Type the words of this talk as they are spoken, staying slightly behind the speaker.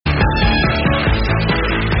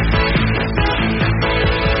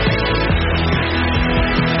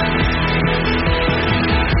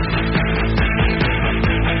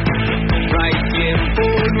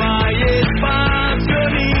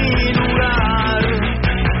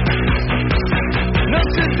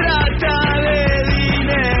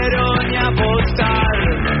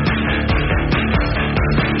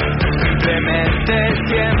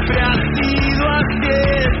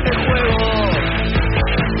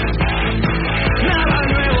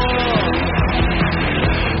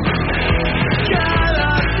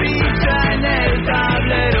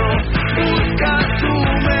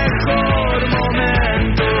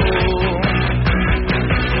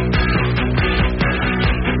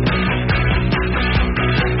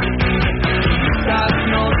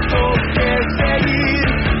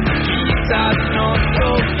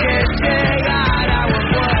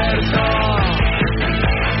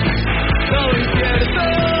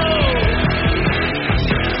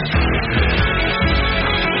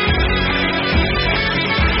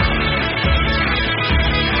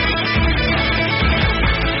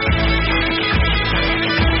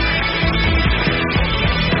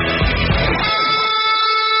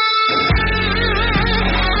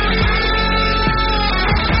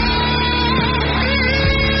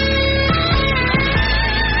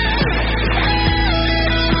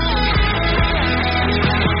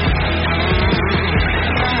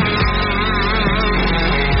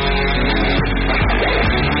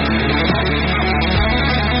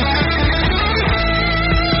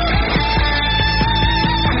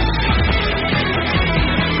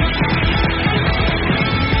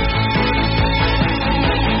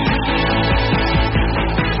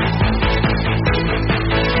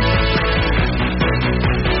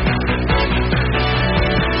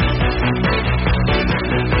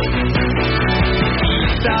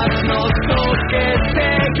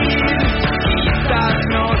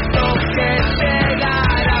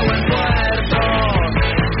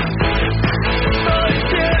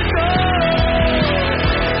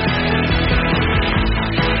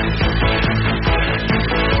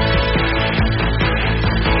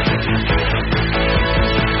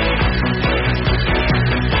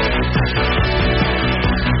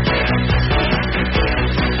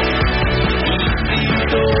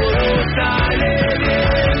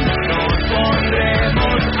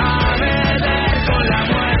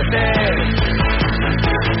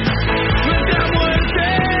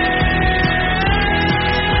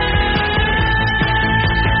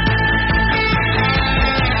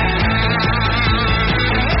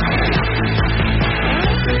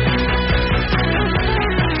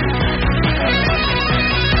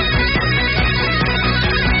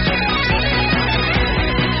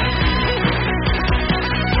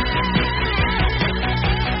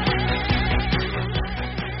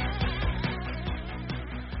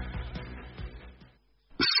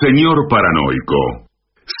Señor paranoico,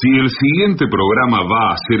 si el siguiente programa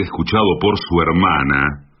va a ser escuchado por su hermana,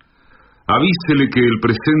 avísele que el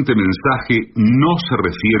presente mensaje no se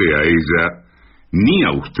refiere a ella, ni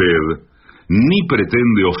a usted, ni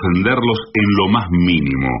pretende ofenderlos en lo más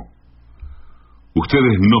mínimo.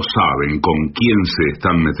 Ustedes no saben con quién se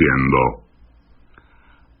están metiendo.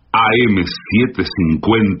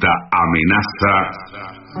 AM750 amenaza.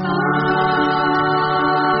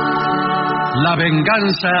 La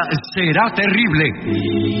venganza será terrible.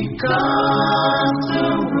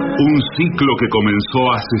 Un ciclo que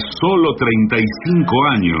comenzó hace solo 35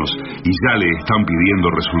 años y ya le están pidiendo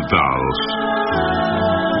resultados.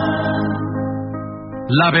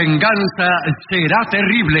 La venganza será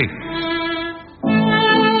terrible.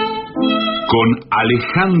 Con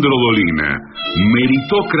Alejandro Dolina,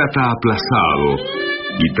 meritócrata aplazado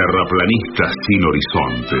y terraplanista sin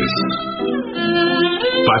horizontes.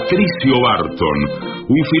 Patricio Barton,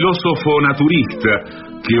 un filósofo naturista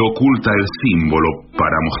que oculta el símbolo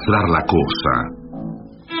para mostrar la cosa.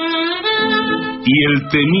 Y el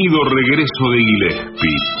temido regreso de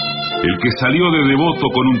Gillespie, el que salió de devoto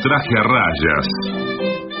con un traje a rayas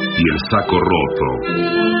y el saco roto.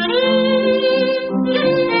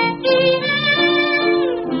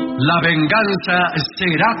 La venganza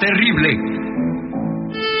será terrible.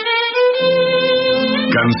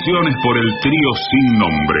 Canciones por el trío sin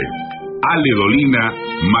nombre: Ale Dolina,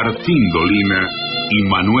 Martín Dolina y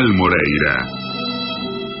Manuel Moreira.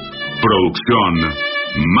 Producción: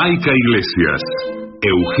 Maica Iglesias,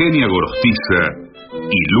 Eugenia Gorostiza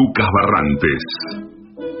y Lucas Barrantes.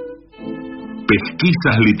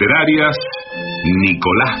 Pesquisas literarias: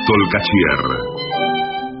 Nicolás Tolcachier.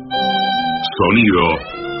 Sonido: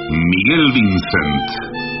 Miguel Vincent.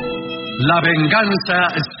 La venganza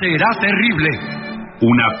será terrible.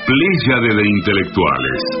 Una pléyade de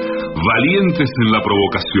intelectuales, valientes en la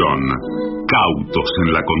provocación, cautos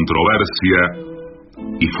en la controversia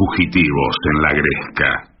y fugitivos en la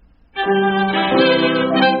gresca.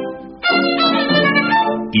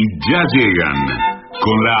 Y ya llegan,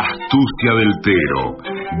 con la astucia del tero,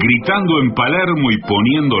 gritando en Palermo y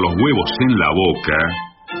poniendo los huevos en la boca,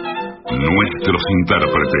 nuestros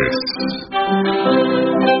intérpretes.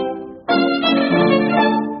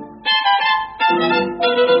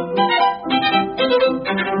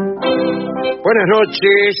 Buenas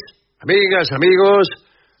noches, amigas, amigos.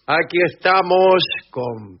 Aquí estamos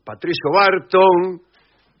con Patricio Barton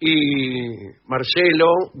y Marcelo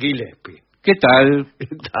Gillespie. ¿Qué tal? ¿Qué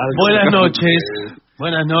tal? Buenas noches.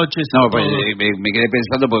 Buenas noches. No, pues, me quedé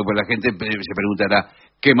pensando porque la gente se preguntará,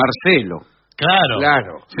 ¿qué Marcelo? Claro.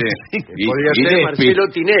 Claro. Sí. Podría ser Marcelo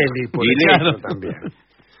Tinelli, por ejemplo, también.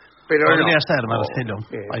 Pero podría no. ser Marcelo.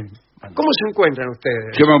 Ay, ¿cómo se encuentran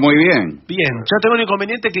ustedes? Yo muy bien. Bien, yo tengo un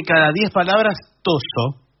inconveniente que cada 10 palabras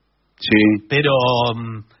toso. Sí. Pero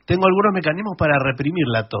tengo algunos mecanismos para reprimir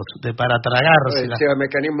la tos, para tragársela. O sea,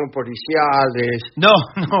 mecanismos policiales. No,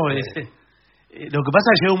 lo que pasa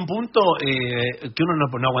es que llega un punto que uno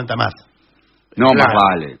no aguanta más. No, Claro. más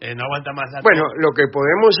vale. No aguanta más la tos. Bueno, lo que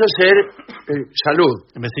podemos hacer, salud,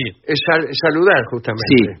 Sí. es saludar justamente.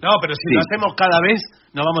 Sí. No, pero si lo hacemos cada vez,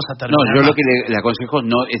 no vamos a terminar. No, yo más. lo que le aconsejo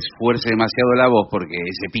no esfuerce demasiado la voz porque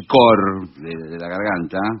ese picor de la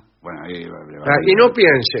garganta, bueno, ahí va. Y no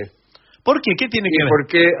piense. ¿Por qué? ¿Qué tiene que ver?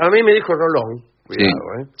 Porque a mí me dijo Rolón,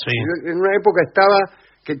 cuidado, Sí. Yo en una época estaba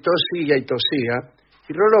que tosía y tosía,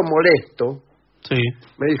 y Rolón molesto, Sí.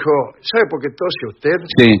 me dijo, ¿sabe por qué tose usted?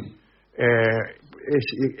 Sí.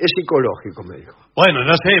 Es psicológico, me dijo. Bueno,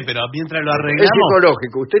 no sé, pero mientras lo Es arreglamos...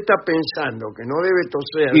 psicológico, usted está pensando que no debe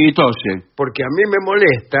toser, Y tose. porque a mí me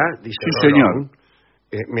molesta, dice Sí, Rolón,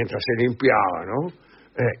 mientras se limpiaba, ¿no?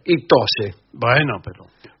 Y tose. Bueno, pero...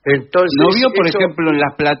 Entonces, ¿No vio, por eso- ejemplo, en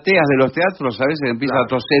las plateas de los teatros a veces empieza Claro.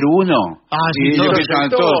 a toser uno? Ah, sí, y todos empiezan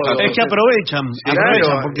todos. todos a Es que toser. aprovechan, Claro,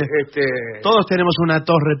 porque este, todos tenemos una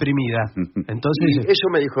tos reprimida. Entonces, y eso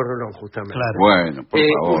me dijo Rolón justamente. claro. Bueno, por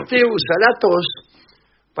favor. Usted usa la tos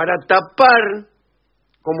para tapar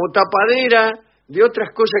como tapadera de otras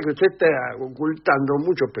cosas que usted está ocultando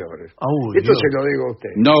mucho peores. Esto Dios. se lo digo a usted.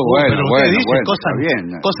 No, Pero usted dice bueno, cosas, está bien.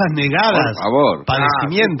 cosas negadas, Por favor.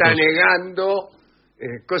 padecimientos. Está negando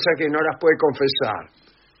cosas que no las puede confesar.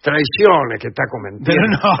 Traiciones que está cometiendo. Pero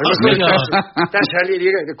no, A lo mejor señor. está saliendo,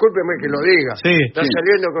 discúlpeme que lo diga, Sí. está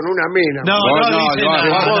saliendo con una mina. No dice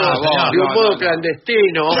nada. De un modo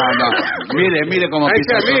clandestino. No. Mire cómo Ahí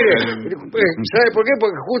está, pisa mire. ¿Sabe por qué?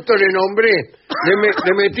 Porque justo le nombré,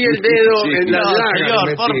 le metí el dedo Sí. en la No, llaga. señor,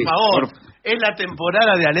 le por metí. favor. Es la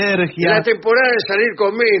temporada de Y alergia. la temporada de salir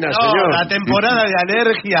con minas, No, señor. la temporada de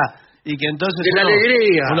alergia. Y que entonces De la uno-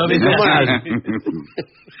 alegría. uno de viene lo mal. mal.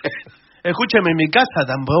 Escúcheme, en mi casa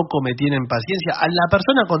tampoco me tienen paciencia. A la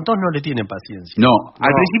persona con tos no le tienen paciencia. No,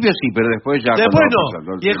 al principio sí, pero después ya... Después cuando va no. pasando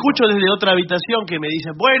el Y tiempo. escucho desde otra habitación que me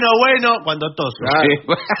dicen, bueno, cuando toso. Claro. Sí.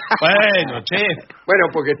 Bueno, che. Bueno,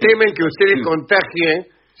 porque temen que usted le contagie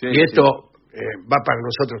Sí, y esto va para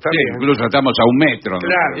nosotros Sí, también. incluso estamos a un metro. ¿no?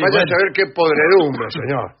 Claro, Y vaya bueno. a saber qué podredumbre,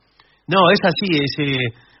 señor. No, es así.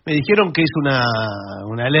 Me dijeron que es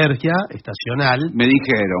una alergia estacional. Me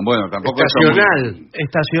dijeron, bueno, tampoco... Estacional.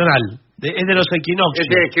 Estacional. Es de los equinoccios.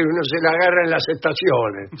 Es que uno se la agarra en las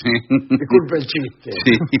estaciones. Sí. Disculpe el chiste.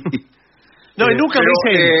 Sí. No, y nunca me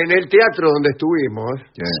Pero, hice... en el teatro donde estuvimos,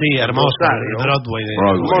 Sí, hermoso. Rosario. El Broadway.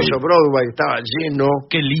 hermoso Broadway, estaba lleno.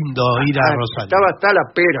 Qué lindo ir a Rosario. Estaba hasta la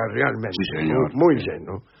pera realmente, Sí, señor. muy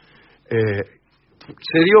lleno.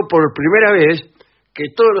 Se dio por primera vez que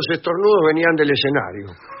todos los estornudos venían del escenario.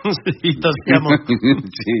 Y tosíamos.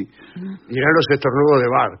 Sí. Y eran los estornudos de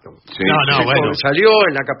Barton. Sí. No, Sí, bueno. como salió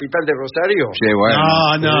en la capital de Rosario. Sí, bueno.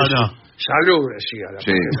 No. Salud, decía la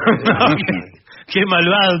Sí. Qué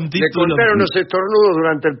malvado un Le título. contaron los estornudos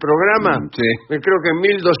durante el programa, Sí. creo que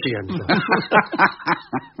 1200.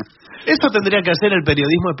 Eso tendría que hacer el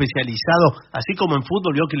periodismo especializado, así como en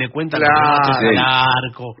fútbol, yo que le cuentan Claro. los remates Sí. al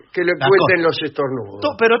arco. Que le las cuenten cosas. los estornudos.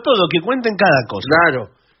 Pero todo, que cuenten cada cosa. Claro.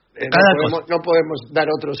 Cada No podemos dar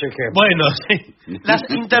otros ejemplos. Bueno, sí. Las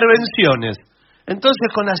intervenciones. Entonces,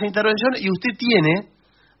 con las intervenciones, y usted tiene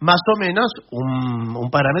más o menos un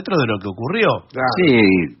parámetro de lo que ocurrió. Claro.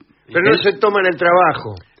 Sí. Pero no se toman el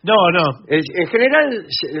trabajo. No. En general,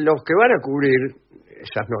 los que van a cubrir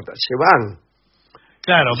esas notas se van.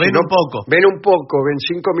 Claro, ven un poco. Ven un poco, ven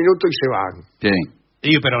 5 minutos y se van. Sí.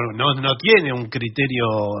 Sí, pero no tiene un criterio...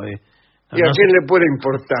 ¿Y a quién le puede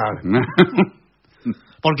importar?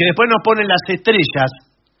 Porque después nos ponen las estrellas.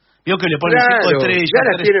 Vio que le ponen 5 estrellas. ya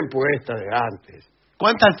las 3. tienen puestas de antes.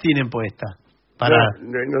 ¿Cuántas tienen puestas?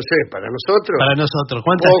 No sé, para nosotros. Para nosotros.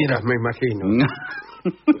 ¿Cuántas pocas, tienen? me imagino.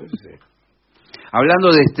 Sí. Hablando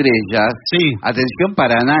de estrellas, Sí. atención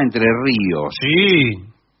Paraná, Entre Ríos. Sí,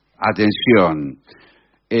 Atención.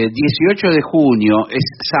 18 de junio es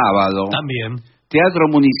sábado. también. Teatro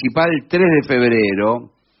Municipal 3 de febrero.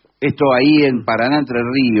 Esto ahí en Paraná, Entre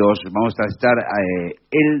Ríos. Vamos a estar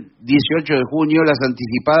el 18 de junio, las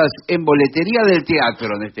anticipadas en boletería del teatro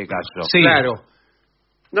en este caso. Sí. Claro.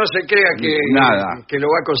 No se crea Nada. que lo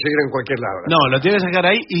va a conseguir en cualquier lado. No, lo tiene que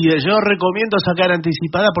sacar ahí y yo recomiendo sacar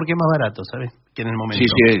anticipada porque es más barato, ¿sabes? Que en el momento. Sí,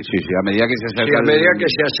 a medida que se acerca... Sí, a medida que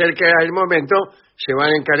se acerca el momento, se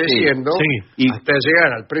van encareciendo Sí. hasta llegar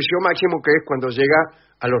al precio máximo, que es cuando llega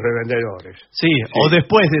a los revendedores. Sí, o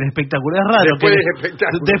después del espectáculo. Es raro. Después que del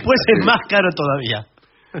espectáculo. Después es más caro todavía.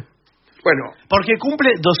 Bueno, Porque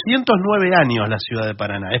cumple 209 años la ciudad de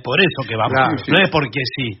Paraná. Es por eso que vamos. Claro. No es porque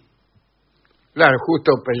sí. claro,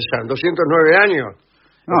 justo pensando, 209 años.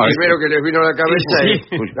 No, Lo es primero que les vino a la cabeza Sí.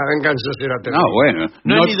 es la venganza será terrible. No, bueno.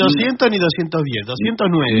 No, es ni 200 ni 210,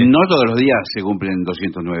 209. No todos los días se cumplen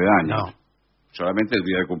 209 años. No. Solamente el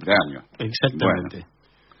día de cumpleaños. Exactamente.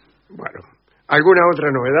 Bueno, ¿alguna otra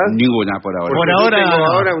novedad? Ninguna por ahora. Porque Por yo ahora, tengo no.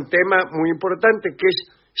 ahora un tema muy importante que es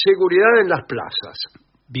seguridad en las plazas,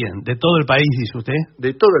 Bien, de todo el país, dice usted.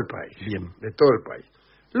 de todo el país. Bien. De todo el país.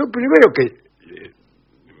 Lo primero que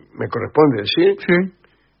me corresponde decir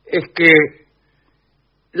es que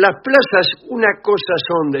las plazas una cosa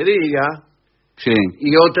son de día Sí.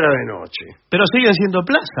 y otra de noche. Pero siguen siendo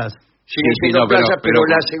plazas. Siguen Sí, siendo no, plazas, pero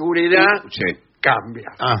pero- la seguridad Sí. cambia.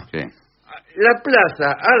 Sí. La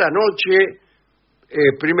plaza a la noche,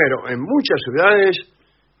 primero, en muchas ciudades,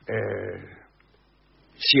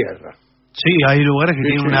 cierra. Sí, hay lugares que Sí,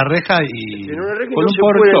 tienen sí. una reja y... En una regla Con no un se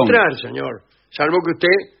puede portón. entrar, señor. Salvo que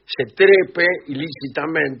usted se trepe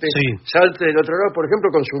ilícitamente, Sí. salte del otro lado, por ejemplo,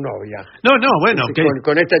 con su novia. No, bueno, que...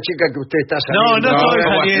 Con esta chica que usted está No, saliendo. no estoy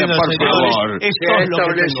ahora, saliendo, por señor. favor. Es se ha tos lo que tengo.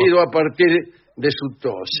 establecido a partir de su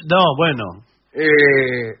tos. No, bueno.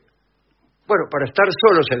 Bueno, para estar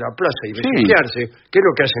solos en la plaza y besuquearse, ¿qué es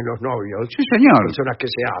lo que hacen los novios? Sí, señor. Personas que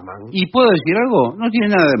se aman. ¿Y puedo decir algo? No tiene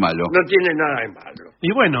nada de malo. No tiene nada de malo.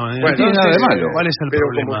 Y bueno, Bueno, tiene nada de malo. ¿cuál es el pero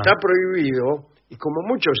problema? como está prohibido, y como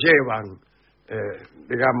muchos llevan,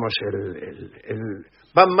 digamos,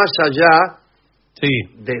 van más allá Sí.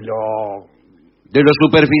 de lo... De lo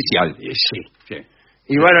superficial. Sí. Sí.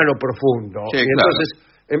 Y van a lo profundo. Sí, y claro. entonces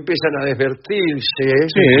empiezan a desvertirse.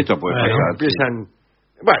 Sí, esto puede Bueno, pasar. Empiezan,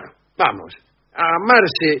 bueno, vamos, a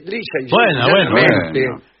amarse lisa y Bueno, llanamente,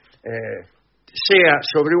 bueno. sea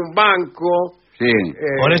sobre un banco, Sí.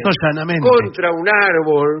 Por eso llanamente. contra un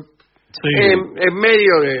árbol, Sí. en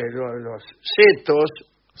medio de los setos,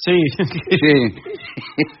 Sí. Sí.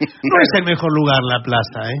 No es el mejor lugar la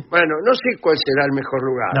plaza, ¿eh? Bueno, no sé cuál será el mejor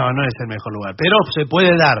lugar. No es el mejor lugar, pero se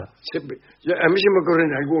puede dar. A mí se me ocurren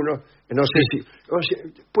algunos, no sé si...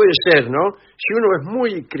 puede ser, ¿no? Si uno es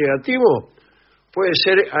muy creativo, puede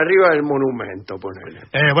ser arriba del monumento, ponele.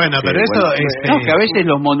 Bueno, Sí, pero eso bueno, es... no, que a veces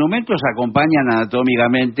los monumentos acompañan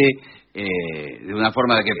anatómicamente de una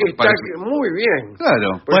forma de que Está muy bien.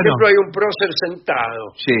 Claro. Por ejemplo, hay un prócer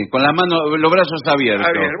sentado. Sí, con la mano, los brazos abiertos.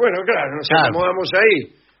 A ver, bueno, claro, nos acomodamos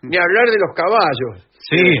ahí. Ni hablar de los caballos.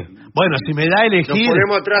 Sí, bueno, si me da a elegir... Nos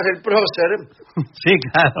ponemos atrás del prócer. Sí,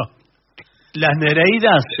 claro. Las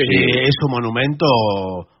Nereidas es un monumento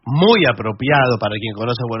muy apropiado para quien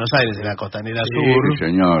conoce Buenos Aires, en la Costanera Sur.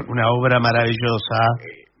 Sí, señor. Una obra maravillosa.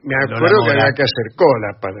 Me acuerdo que había que hacer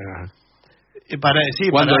cola para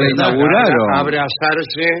cuando la inauguraron.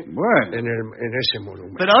 Abrazarse Bueno. en ese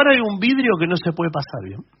monumento. Pero ahora hay un vidrio que no se puede pasar,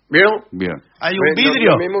 ¿bien? ¿Vio? Bien. Hay un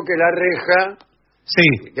vidrio. Lo mismo que la reja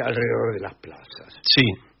alrededor de las plazas. Sí.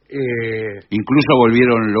 Incluso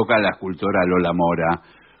volvieron loca la escultora Lola Mora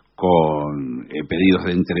con pedidos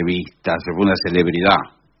de entrevistas. Fue una celebridad.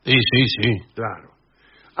 Sí. Claro.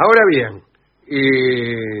 Ahora bien,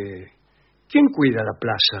 ¿quién cuida la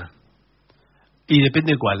plaza? Y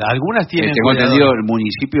depende cuál. Algunas tienen... Tengo entendido el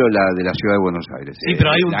municipio de la ciudad de Buenos Aires. Sí,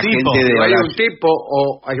 pero hay un tipo. ¿Hay un tipo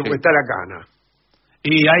o hay que está la cana?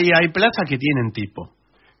 Y hay plazas que tienen tipo.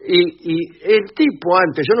 Y el tipo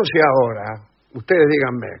antes, yo no sé ahora, ustedes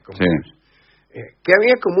díganme cómo es, que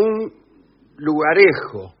había como un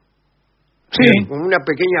lugarejo, como una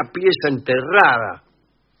pequeña pieza enterrada.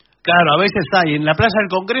 Claro, a veces hay. En la Plaza del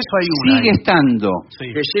Congreso hay una. Sigue estando.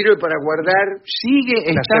 Sí. Que sirve para guardar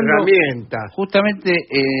las herramientas. Justamente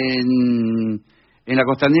en la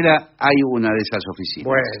Costanera hay una de esas oficinas.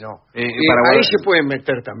 Bueno, ahí se pueden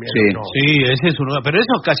meter también. Sí, ¿no? Sí, ese es un lugar. Pero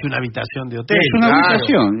eso es casi una habitación de hotel. Es una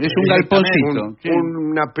habitación, es un galponcito.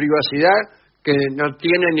 Una privacidad que no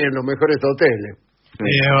tiene ni en los mejores hoteles.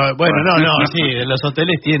 Bueno, sí, en los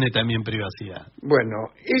hoteles tiene también privacidad. Bueno,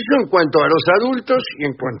 eso en cuanto a los adultos y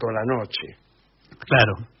en cuanto a la noche.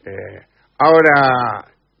 Claro. Ahora,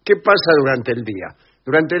 ¿qué pasa durante el día?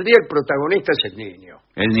 Durante el día el protagonista es el niño.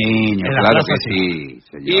 El niño, claro que sí,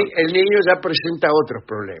 señor. Y el niño ya presenta otros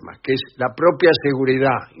problemas, que es la propia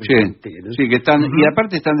seguridad infantil. Sí, que están, y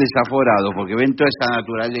aparte están desaforados porque ven toda esa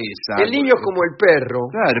naturaleza. El niño es como el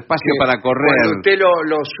perro. Claro, espacio para correr. Cuando usted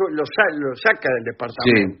lo saca del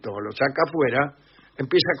departamento, lo saca afuera,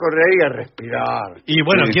 empieza a correr y a respirar. Y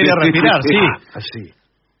bueno, quiere respirar, sí. Así.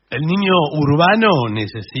 El niño urbano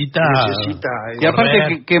necesita y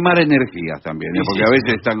aparte quemar energías también, porque a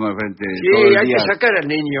veces están frente todo el hay día. Que sacar al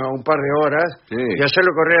niño un par de horas y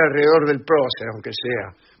hacerlo correr alrededor del prócer, aunque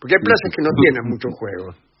sea, porque hay plazas que no tienen mucho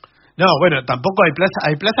juego. No, bueno, tampoco hay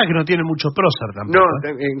plazas que no tienen mucho prócer tampoco.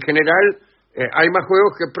 No, en general hay más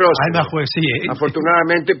juegos que prócer. Hay más juegos, sí.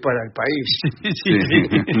 Afortunadamente para el país. Sí.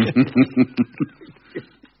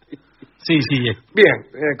 Sí. Bien,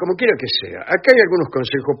 como quiera que sea, acá hay algunos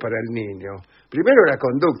consejos para el niño. Primero, la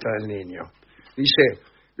conducta del niño. Dice,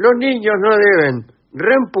 los niños no deben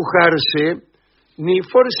reempujarse ni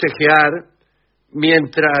forcejear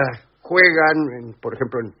mientras juegan, por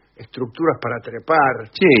ejemplo, en estructuras para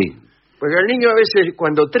trepar. Sí. Porque el niño a veces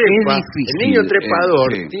cuando trepa, el niño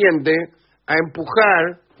trepador tiende a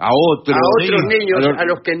empujar a otros niños a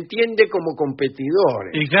los que entiende como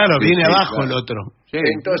competidores. Y claro, viene abajo el otro. Sí.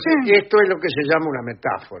 Entonces, esto es lo que se llama una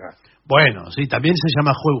metáfora. Bueno, sí, también se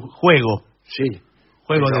llama juego. Sí.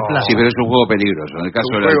 Juego de plaza. Sí, pero es un juego peligroso, en el caso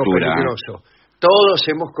de la altura. Peligroso. Todos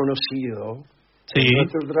hemos conocido en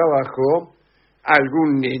nuestro trabajo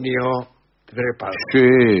algún niño trepador.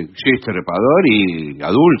 Sí, trepador y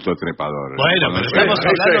adulto trepador. Bueno, pero estamos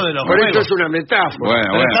hablando de los por juegos. Por eso es una metáfora.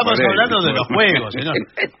 Pero estamos hablando de los juegos, señor.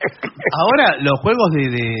 Ahora, los juegos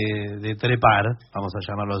de trepar, vamos a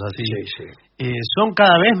llamarlos así, son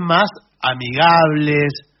cada vez más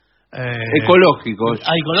amigables, ecológicos.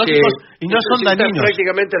 Y no son dañinos. Están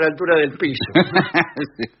prácticamente a la altura del piso.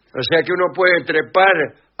 O sea que uno puede trepar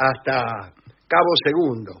hasta cabo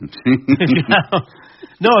segundo. Claro.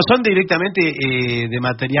 No, son directamente de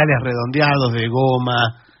materiales redondeados, de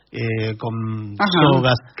goma, con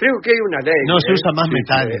sogas. Creo que hay una ley. No se usa más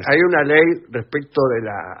metales. Hay una ley respecto de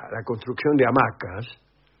la construcción de hamacas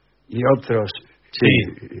y otros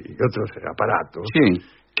aparatos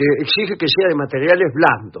que exige que sea de materiales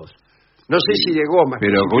blandos. No sé si de goma.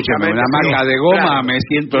 Pero escúchame, una hamaca de goma me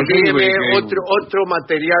siento libre. Otro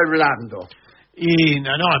material blando. Y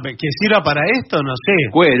no, que sirva para esto, no sé.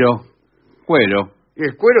 Cuero. Y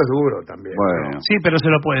el cuero es duro también. Bueno. Sí, pero se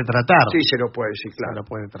lo puede tratar. Sí, se lo puede, sí, claro. Se lo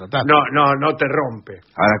puede tratar. No te rompe.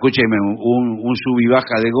 Ahora, escúcheme, un sub y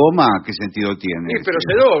baja de goma, ¿qué sentido tiene? Sí, pero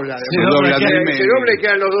se dobla. Se dobla del medio. Se dobla y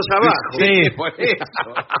quedan los dos abajo. Sí, por eso.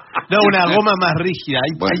 No, una goma más rígida.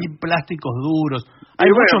 Hay plásticos duros. Hay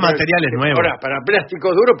muchos materiales nuevos. Ahora, para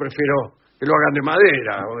plásticos duros prefiero que lo hagan de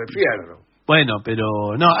madera o de fierro. Bueno,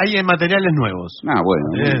 pero no, hay materiales nuevos. Bueno.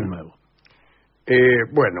 Materiales nuevos.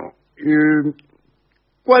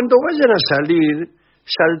 Cuando vayan a salir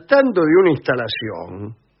saltando de una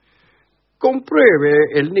instalación, compruebe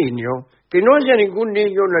el niño que no haya ningún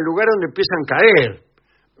niño en el lugar donde empiezan a caer.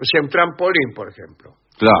 O sea, un trampolín, por ejemplo.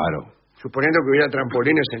 Claro. Suponiendo que hubiera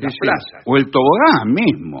trampolines en las plazas. O el tobogán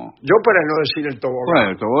mismo. Yo para no decir el tobogán. Bueno,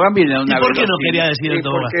 el tobogán viene a una ¿Y por qué no velocidad. quería decir el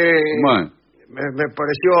tobogán? Porque me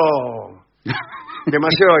pareció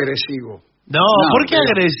demasiado agresivo. No, ¿por qué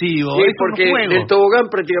agresivo? Sí, Es un porque juego. del tobogán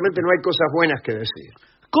prácticamente no hay cosas buenas que decir.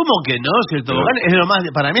 ¿Cómo que no? Si el tobogán es lo más...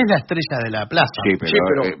 Para mí es la estrella de la plaza. Sí,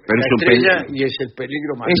 pero la es un estrella y es el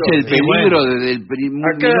peligro mayor. Es el peligro desde el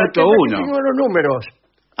minuto uno. Tengo los números.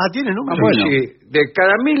 ¿Tiene números? Bueno. Sí, de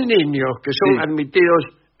cada 1.000 niños que son admitidos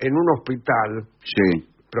en un hospital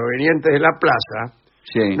provenientes de la plaza,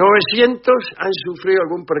 900 han sufrido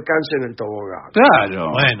algún percance en el tobogán. Claro.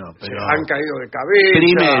 Bueno, pero... Han caído de cabeza.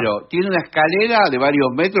 Primero, tiene una escalera de varios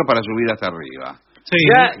metros para subir hasta arriba. Sí.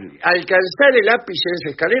 Ya alcanzar el ápice de esa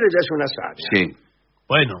escalera ya es una hazaña. Sí.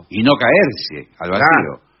 Bueno. Y no caerse al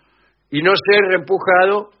vacío. Y no ser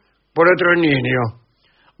reempujado por otro niño.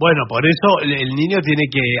 Bueno, por eso el niño tiene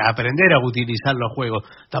que aprender a utilizar los juegos.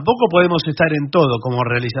 Tampoco podemos estar en todo como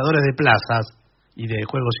realizadores de plazas y de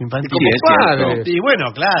juegos infantiles. Y como padres. Y bueno,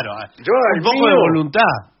 claro, Yo un poco de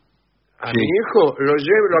voluntad. A mi hijo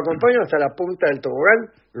lo acompaño hasta la punta del tobogán,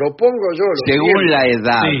 lo pongo yo. Según la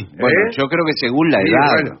edad. Sí. Bueno, yo creo que según la edad.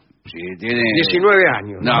 Bueno. Si tiene 19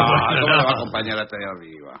 años. No, ¿cómo lo va a acompañar hasta ahí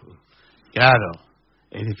arriba? Claro,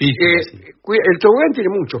 es difícil. El tobogán tiene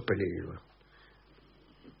muchos peligros.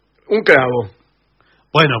 Un clavo.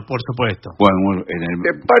 Bueno, por supuesto. Bueno,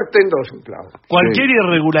 Te parte en dos un clavo. Cualquier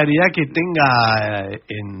irregularidad que tenga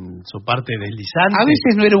en su parte deslizante. A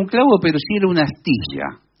veces no era un clavo, pero sí era una astilla.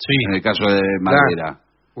 Sí. En el caso de madera.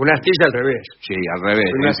 Una astilla al revés. Sí, al revés.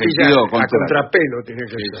 Una en astilla sentido a contrario. contrapelo tiene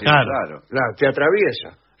que ser. Claro. Te atraviesa.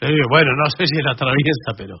 Bueno, no sé si la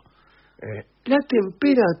atraviesa, pero... La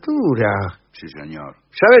temperatura. Sí, señor.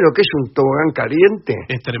 ¿Sabe lo que es un tobogán caliente?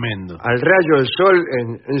 Es tremendo. Al rayo del sol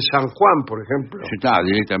en San Juan, por ejemplo. Sí, está,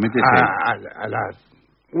 directamente. A las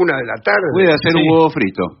 1 de la tarde. Puede hacer un huevo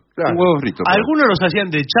frito. Claro. Un huevo frito. Algunos los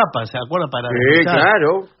hacían de chapa, ¿se acuerdan? Para Sí,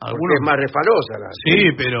 claro. Algunos... Porque es más refalosa. Sí,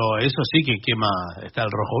 pero eso sí que quema, está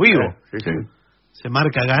el rojo vivo. Sí. Se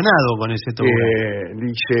marca ganado con ese tobogán.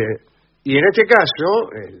 Dice, y en este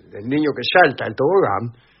caso, el niño que salta el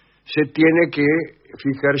tobogán, se tiene que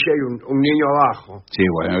fijar si hay un niño abajo. Sí,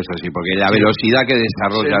 bueno, eso sí, porque la velocidad que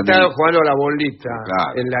desarrolla... Sentado jugando a la bolita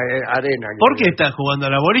claro. en la arena. ¿Por qué está jugando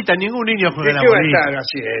a la bolita? Ningún niño juega a la ¿Qué va a bolita. estar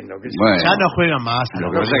haciendo? Bueno, ya no juegan más. Lo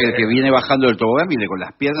que pasa es que el que viene bajando del tobogán viene con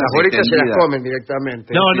las piernas Las bolitas se las extendidas. comen directamente.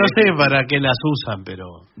 No sé para qué las usan, pero...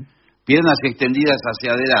 Piernas extendidas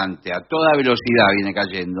hacia adelante, a toda velocidad viene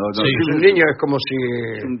cayendo. Sí, un niño es como si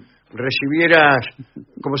recibieras,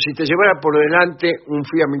 como si te llevara por delante un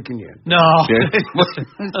Fiat 1500. No. Sí,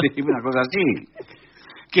 una cosa así.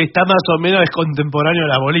 Que está más o menos es contemporáneo a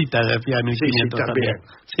la bolita del Fiat 1500 Sí, también.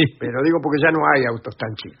 Sí. Pero digo porque ya no hay autos tan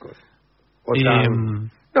chicos.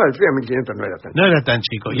 No, el Fiat 1500 no era tan chico. No era tan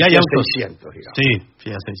chico. Y hay Fiat autos... 600, digamos. Sí,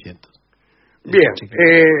 Fiat 600. Bien,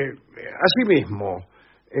 asimismo,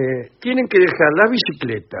 tienen que dejar las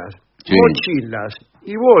bicicletas, mochilas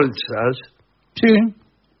y bolsas. Sí.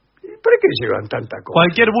 ¿Para qué llevan tanta cosa?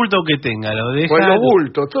 Cualquier bulto que tenga, lo deja... Pues los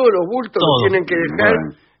bultos, todos los bultos Todo. los tienen que dejar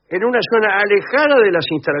en una zona alejada de las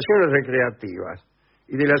instalaciones recreativas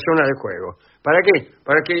y de la zona de juego. ¿Para qué?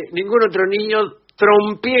 Para que ningún otro niño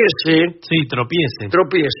tropiece Sí.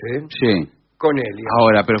 con él.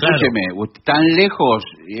 Ahora, pero Claro. escúcheme, tan lejos,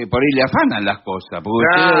 por ahí le afanan las cosas, porque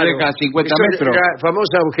usted lo deja a 50 Eso metros. es la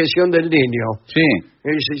famosa objeción del niño. Sí,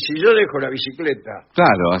 Él dice, si yo dejo la bicicleta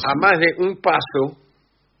claro. Así. a más de un paso,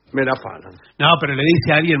 me la afanan. No, pero le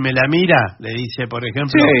dice a alguien, me la mira, le dice, por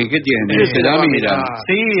ejemplo... Sí, ¿qué tiene? Se la mira.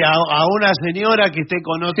 Sí, a una señora que esté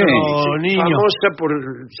con otro niño. Famosa por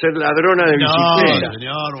ser ladrona de bicicleta. No,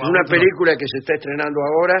 señor, Una película que se está estrenando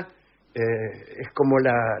ahora es como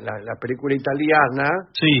la película italiana.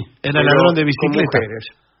 Sí, era pero ladrón de con bicicleta. mujeres.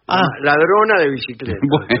 Ah. Ladrona de bicicleta.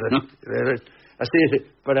 Bueno. Así,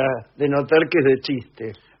 para denotar que es de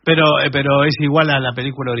chiste. Pero es igual a la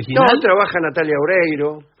película original. No, trabaja Natalia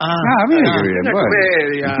Oreiro. Mira qué bien. Una Bueno.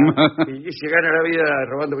 comedia. Y se gana la vida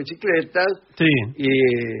robando bicicletas. Sí.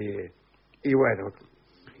 Y bueno.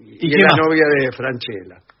 Y qué es la más? novia de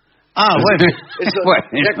Franchella. Bueno. Bueno.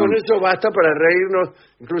 Ya con eso basta para reírnos,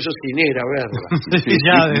 incluso sin ir a verla. Sí,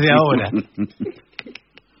 ya desde ahora.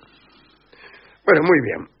 Bueno, muy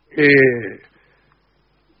bien.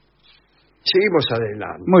 Seguimos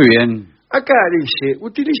adelante. Muy bien. Acá dice,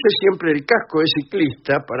 utilice siempre el casco de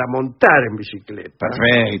ciclista para montar en bicicleta.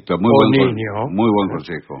 Perfecto, muy buen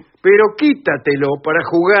consejo. Pero quítatelo para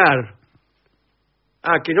jugar.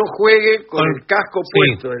 Que no juegue con el casco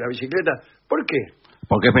puesto de la bicicleta. ¿Por qué?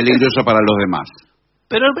 Porque es peligroso para los demás.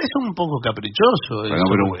 Pero es un poco caprichoso. Bueno,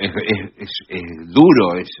 pero es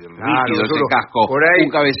duro, es rígido ese casco. Por ahí,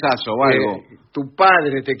 un cabezazo o algo. Tu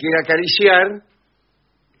padre te quiere acariciar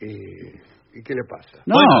 ¿y qué le pasa?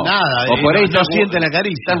 No, bueno, nada. O por ahí no siente la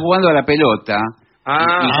caricia. Están jugando a la pelota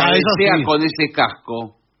y cabecea sí. con ese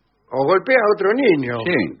casco. O golpea a otro niño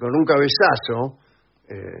con un cabezazo.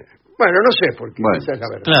 Bueno, no sé por qué. Esa es la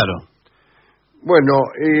verdad. Claro. Bueno,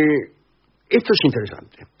 esto es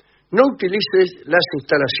interesante. No utilices las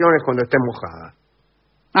instalaciones cuando estén mojadas.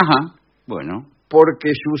 Ajá, bueno. Porque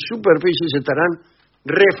sus superficies estarán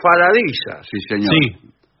resbaladizas. Sí, señor. Sí.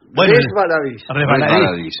 Bueno,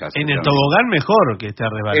 resbaladizas. En el tobogán mejor que esté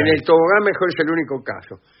resbaladiza. En el tobogán mejor es el único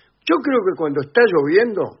caso. Yo creo que cuando está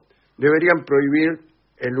lloviendo deberían prohibir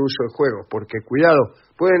el uso de juegos, porque cuidado,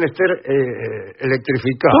 pueden estar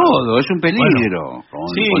electrificados. Todo, es un peligro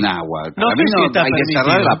con agua. No a mí sé si está hay que permitido.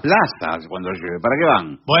 cerrar la plaza cuando llueve. ¿Para qué van?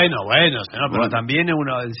 Bueno, señor, pero también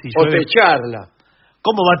uno... Si O llueve, techarla.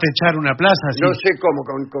 ¿cómo va a techar una plaza? No sé cómo,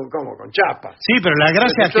 con chapas. Sí, pero la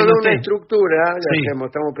gracia es que toda no una esté... estructura, ya Sí.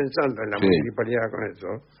 estamos pensando en la municipalidad con eso.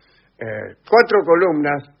 4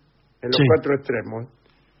 columnas en los 4 extremos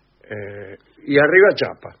y arriba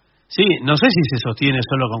chapa. Sí, no sé si se sostiene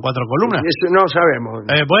solo con 4 columnas. Eso no sabemos.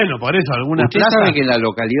 Bueno, por eso algunas ¿Usted plazas... sabe que en la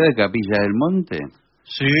localidad de Capilla del Monte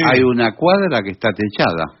Sí. hay una cuadra que está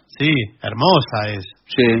techada? Sí, hermosa es.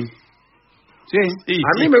 Sí.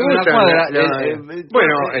 A mí me gusta.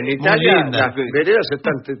 Bueno, en Italia linda. las veredas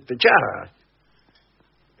están techadas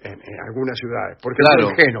en algunas ciudades. Por ejemplo, Claro.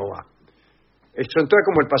 en Génova. Son todas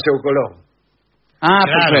como el Paseo Colón.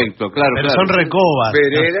 Perfecto, claro. Pero son recobas.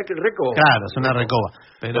 Vereda que recoba. Claro, es una recoba.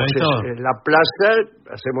 Pero Entonces, esto... en la plaza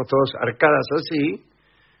hacemos todos arcadas así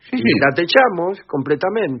Sí. y la techamos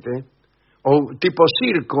completamente. O tipo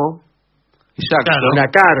circo, Exacto. Claro. una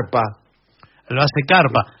carpa. Lo hace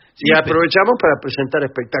carpa. Sí, Y aprovechamos para presentar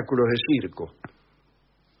espectáculos de circo.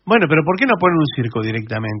 Bueno, pero ¿por qué no ponen un circo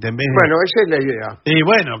directamente en vez de...? Bueno, esa es la idea.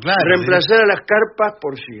 Bueno, claro. Reemplazar a las carpas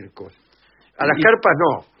por circos. A las carpas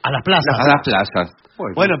no. A las plazas. A las plazas.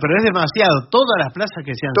 Bueno, pero es demasiado. Todas las plazas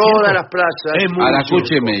que sean Todas circos, las plazas. es muy Ahora, circo.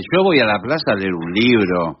 escúcheme, yo voy a la plaza a leer un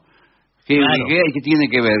libro. ¿Qué tiene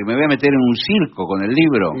que ver? ¿Me voy a meter en un circo con el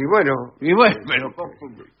libro? Y bueno, pero...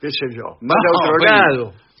 qué sé yo. No, Vas a otro pero- lado.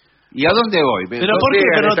 ¿Y a dónde voy? Pero No ¿por qué? sé, a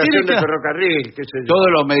la Pero estación tiene de que... ferrocarril, qué sé yo. Todos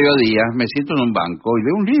los mediodías me siento en un banco y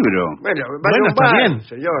leo un libro. Bueno, Bueno, vaya a un está bar, bien.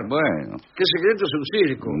 señor. Bueno. ¿Qué secreto es un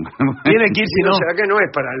circo? Tiene que ir, si no... O sea, que no es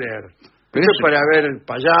para leer. Pero Esto es eso- para ver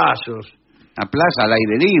payasos. A plaza, al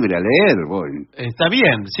aire libre, a leer, voy. Está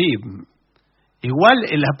bien, sí. Igual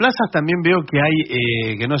en las plazas también veo que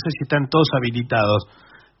hay, que no sé si están todos habilitados,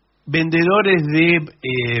 vendedores de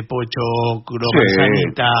pochoclo,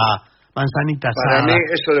 manzanita Para asada. mí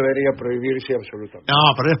eso debería prohibirse absolutamente.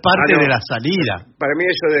 No, pero es parte no. de la salida. Para mí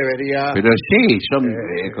eso debería Pero sí, son...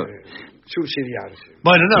 subsidiarse.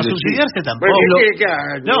 Bueno, no, Pero subsidiarse Bueno, tampoco. ¿qué quiere que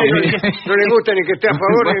haga? No, No le gusta ni que esté a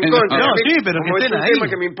favor ni en Bueno, contra. no, A mí, sí, pero que como es estén un ahí. tema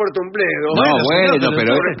que me importa un bledo. No, bueno, señor,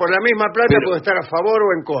 pero... por la misma plata puedo estar a favor o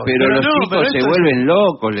en contra. Pero los no, chicos pero se esto es- vuelven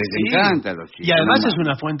locos, les Sí. encanta a los chicos. Y además no es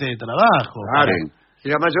una fuente de trabajo. Claro. Sí. Y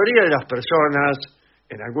la mayoría de las personas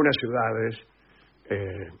en algunas ciudades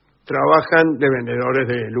trabajan de vendedores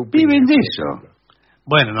de lupines. Viven de eso.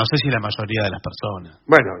 Bueno, no sé si la mayoría de las personas.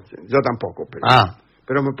 Bueno, yo tampoco,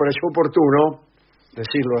 pero me pareció oportuno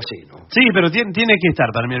decirlo así, ¿no? Sí, pero tiene que estar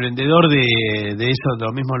para mí el vendedor de eso,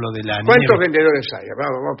 lo mismo lo de la ¿Cuántos nieve. vendedores hay?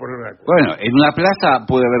 Vamos a poner de acuerdo. Bueno, en una plaza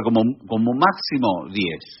puede haber como máximo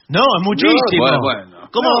 10. No, es muchísimo. No, bueno.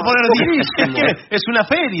 ¿Cómo No, va a poner 10? poquísimo. Es una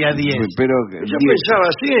feria 10. Pero Yo 10. pensaba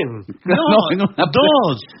 100. No, en una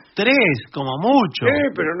 2, 3, como mucho.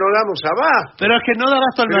 Pero no damos abasto. Pero es que no da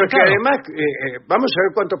gasto al Pero es que mercado. además, vamos a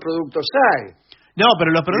ver cuántos productos hay. No,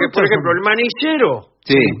 pero los Porque, productos... por ejemplo, el manicero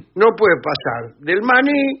Sí. no puede pasar del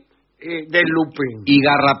maní del lupín. Y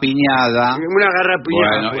garrapiñada. Una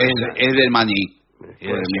garrapiñada. Bueno, es del maní. Es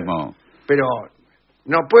Puede del ser. mismo. Pero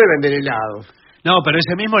no puede vender helados. No, pero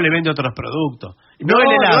ese mismo le vende otros productos. No,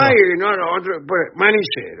 el helado.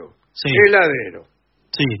 Manicero, Sí. heladero.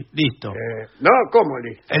 Sí, listo. No, ¿cómo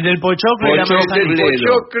listo? El del pochoclo y la El del manzanilla.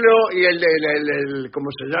 pochoclo y el ¿cómo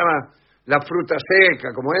se llama? La fruta seca,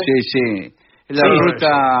 ¿cómo es? Sí. La Sí. fruta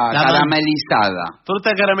La caramelizada.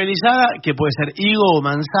 Fruta caramelizada, que puede ser higo o Ahí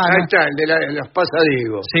manzana. está, el de los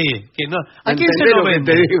pasadigos. Sí, que no. ¿A quién se ¿Entendés lo que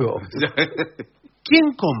vende? te digo? ¿Quién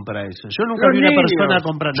compra eso? Yo nunca Los vi una niños. persona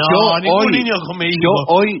comprar. No, ningún niño come higo. Yo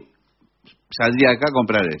hoy saldría acá a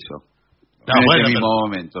comprar eso. No, en bueno, este mismo pero-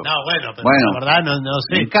 momento. No, pero Bueno, la verdad no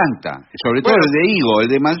sé. Me encanta. Sobre todo Bueno. el de higo. El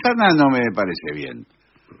de manzana no me parece bien.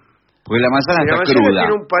 Porque la manzana La está manzana cruda.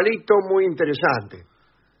 tiene un palito muy interesante.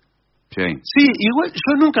 Sí. Sí, igual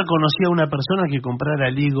yo nunca conocí a una persona que comprara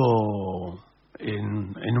el higo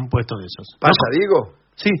en un puesto de esos. ¿Pasadigo?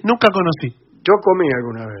 Sí, nunca conocí. Yo comí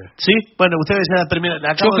alguna vez. Sí, bueno, usted debe ser la primera. la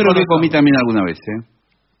Yo acabo de creo que conocer. comí también alguna vez, ¿eh?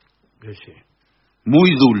 Sí.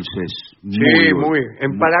 Muy dulces. Muy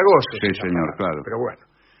empalagosos. Sí, esa señor, palabra, claro. Pero bueno.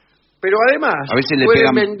 Pero además, A veces le pueden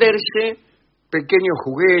pegan- venderse pequeños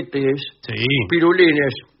juguetes, Sí,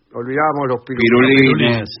 pirulines, olvidamos los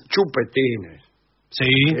Pirulines. chupetines.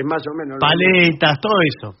 sí. Es más o menos lo Paletas, todo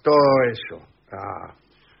eso. mismo. Todo eso.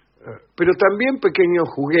 Pero también pequeños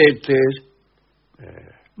juguetes,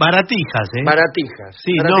 Baratijas, ¿eh? baratijas.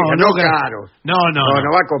 Sí, baratijas, no, no gra- caros. No. No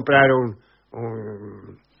va a comprar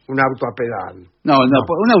un auto a pedal. No,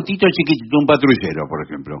 un autito chiquitito, un patrullero, por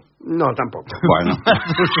ejemplo. No, tampoco. Bueno.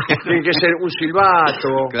 Tiene que ser un silbato.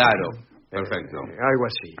 Claro, perfecto. Algo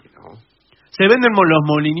así, ¿no? Se venden los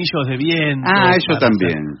molinillos de viento. Eso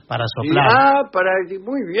también. Para Y, soplar.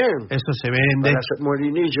 muy bien. Eso se vende. Para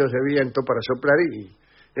molinillos de viento para soplar y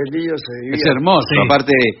el niño se Es divierte. hermoso. Sí.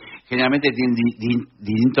 Aparte, generalmente tienen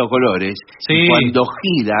distintos colores. Sí. Y cuando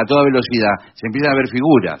gira a toda velocidad, se empiezan a ver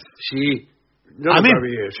figuras. Sí. No A mí- nunca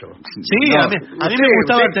vi eso. Sí, No, a mí me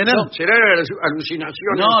gustaba tener. Será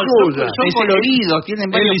alucinación No, suya. son Ese- coloridos, tienen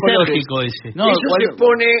Es varios colores. lisérgico ese. No, Eso se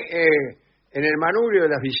pone en el manubrio de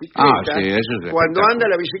las bicicletas. Sí, eso es Cuando espectacular. anda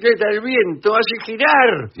la bicicleta, el viento hace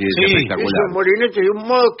girar Sí, es Sí, espectacular. esos molinetes de un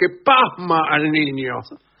modo que pasma al niño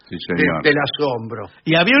Sí, señor. del asombro.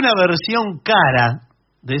 Y había una versión cara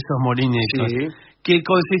de esos molinetos Sí. que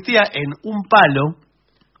consistía en un palo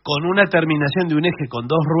con una terminación de un eje con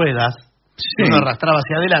dos ruedas que uno arrastraba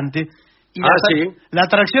hacia adelante y Sí. la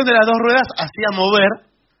tracción de las dos ruedas hacía mover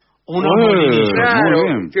unos Muy molinillos. Claro,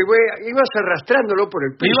 bien. que ibas arrastrándolo por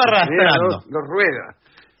el piso. Iba arrastrando. tenía dos ruedas.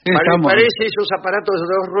 Sí, estamos- Parece esos aparatos de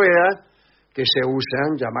dos ruedas que se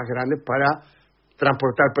usan ya más grandes para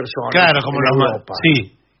transportar personas. Claro, como en los Europa. Sí.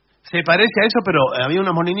 Se parece a eso, pero había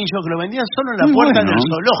unos molinillos que lo vendían solo en la Muy puerta bueno. del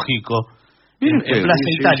zoológico. En Mire, Plaza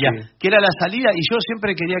sí, Italia, sí. que era la salida, y yo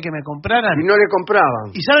siempre quería que me compraran. Y no le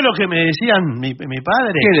compraban. ¿Y sabe lo que me decían mi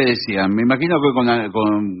padre? ¿Qué le decían? Me imagino que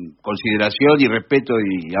con consideración y respeto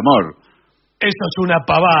y amor. Eso es una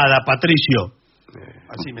pavada, Patricio.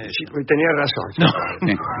 Así me Sí, decían. pues tenía razón.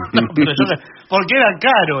 No, no, pero porque era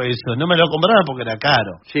caro eso, no me lo compraban porque era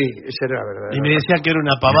caro. Sí, esa era la verdad. Y me decía que era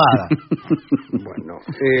una pavada. Bueno,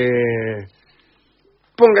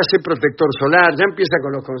 póngase protector solar, ya empieza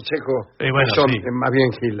con los consejos Bueno, que son sí. más bien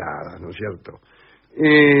giladas, ¿no es cierto?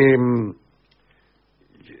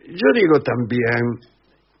 Yo digo también,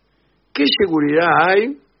 ¿qué seguridad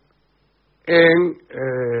hay en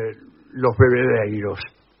los bebederos?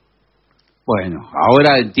 Bueno,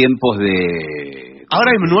 ahora en tiempos de...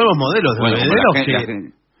 Ahora hay nuevos modelos de Bueno, como bebederos la que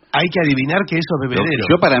gente- hay que adivinar que esos bebederos.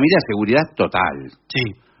 Yo para mí la seguridad total. Sí.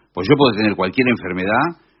 Pues yo puedo tener cualquier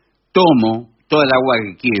enfermedad, tomo toda el agua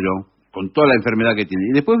que quiero, con toda la enfermedad que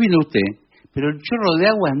tiene. Y después viene usted, pero el chorro de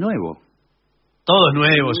agua es nuevo. Todo es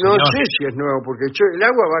nuevo, No señor. sé si es nuevo, porque el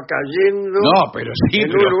agua va cayendo No, pero sí, en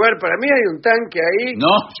pero- un lugar. Para mí hay un tanque ahí.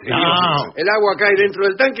 No, señor. No. El agua cae dentro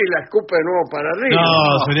del tanque y la escupe de nuevo para arriba. No,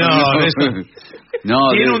 señor. Eso. No,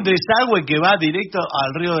 Tiene un desagüe que va directo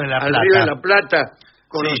al Río de la Al Plata. río de la Plata,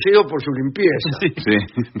 conocido por su limpieza. Sí. Sí.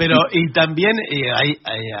 Pero, y también hay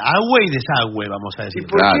agua y desagüe, vamos a decir. ¿Y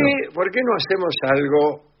Claro. por qué no hacemos algo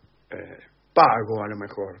pago, a lo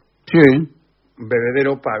mejor? Sí. Un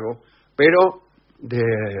bebedero pago, pero de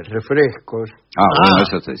refrescos. Bueno,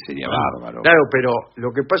 eso sería bárbaro. Claro, pero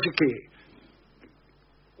lo que pasa es que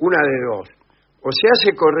una de dos. O se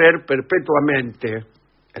hace correr perpetuamente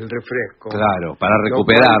el refresco. Claro, para Lo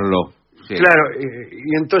recuperarlo. Sí. Claro,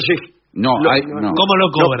 y entonces... No, no. ¿Cómo lo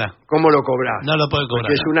cobra? ¿Cómo lo cobras? No lo puede cobrar.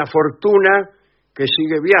 Porque es una fortuna que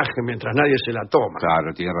sigue viaje mientras nadie se la toma.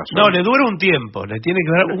 Claro, tiene razón. No, le dura un tiempo. Le tiene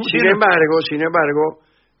que dar un Sin embargo,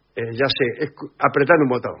 ya sé, es apretando un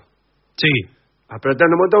botón. Sí.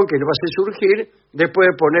 apretando un botón que le va a hacer surgir después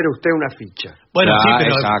de poner usted una ficha. Bueno, sí,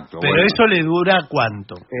 pero, exacto, pero bueno. eso le dura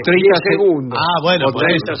 ¿cuánto? 30 segundos. Ah, bueno, o por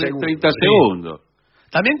 30 eso. segundos. 30 segundos.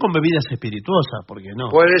 También con bebidas espirituosas, ¿por qué no?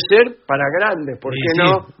 Puede ser para grandes, ¿por Sí, qué sí.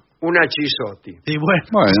 no? Una chisotti. Sí, bueno.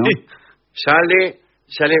 Bueno. Sí.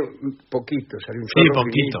 Sale un poquito, sale un Sí, chorro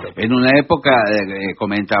poquito. finito. En una época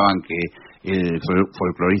comentaban que el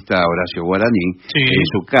folclorista Horacio Guaraní Sí. en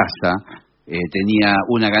su casa tenía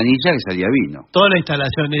una canilla que salía vino. Toda la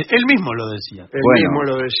instalación, él mismo lo decía. Él Bueno, mismo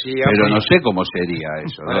lo decía. Pero pues, no sé cómo sería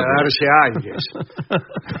eso. para ¿no? darse aires.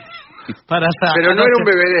 Pero no era un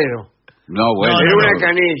bebedero, No, bueno. era no, una no.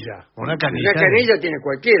 canilla. Una canilla. Una canilla tiene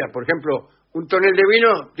cualquiera. Por ejemplo, un tonel de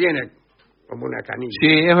vino tiene como una canilla.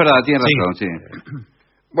 Sí, es verdad, tiene Sí. razón, sí.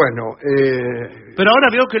 Bueno, Pero ahora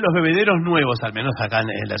veo que los bebederos nuevos, al menos acá en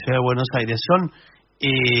la ciudad de Buenos Aires, son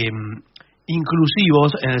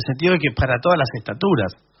inclusivos en el sentido de que para todas las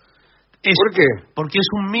estaturas. ¿por qué? Porque es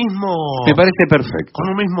un mismo... Me parece perfecto. Con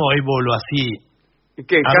un mismo ébolo así.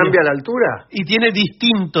 ¿Qué, cambia la altura? Y tiene en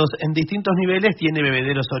distintos niveles, tiene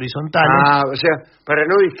bebederos horizontales. Ah, o sea, para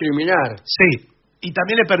no discriminar. Sí. Y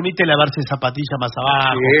también le permite lavarse zapatilla más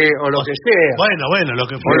abajo. Sí, o lo que sea. Bueno, lo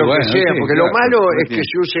que O fue. lo bueno, que sea, sí, porque claro, lo malo no es que tiene-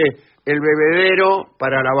 se use el bebedero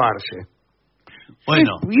para lavarse.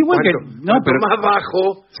 Bueno, Igual que... No, Cuanto pero... más bajo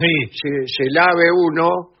sí. se lave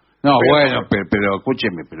uno. No, pero- bueno, pero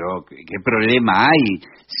escúcheme, pero ¿qué problema hay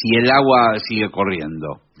si el agua sigue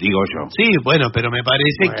corriendo? Digo yo. Sí, bueno, pero me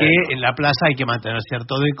parece Bueno. que en la plaza hay que mantener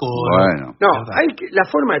cierto decoro. Bueno. No, ¿Verdad? la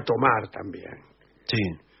forma de tomar también. Sí.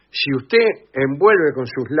 Si usted envuelve con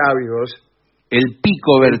sus labios El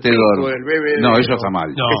pico vertedor. pico del bebedero, No, eso está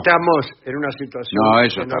mal. No. estamos en una situación No,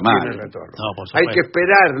 eso que no está mal. tiene retorno. No, por Hay supuesto. que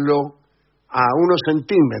esperarlo a unos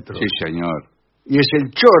centímetros. Sí, señor. Y es el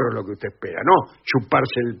chorro lo que usted espera, no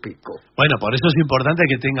chuparse el pico. Bueno, por eso es importante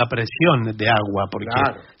que tenga presión de agua, porque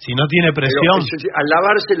Claro. si no tiene Pero presión... al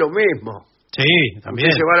lavarse lo mismo. Sí, también.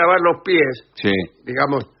 Usted se va a lavar los pies, Sí.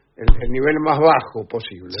 digamos, el nivel más bajo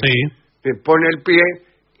posible. Sí. Se pone el pie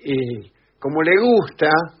y como le gusta,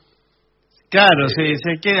 Claro, se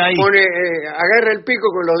queda ahí. agarra el pico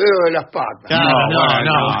con los dedos de las patas. Claro, no,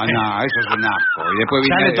 no. eso es un asco. Y después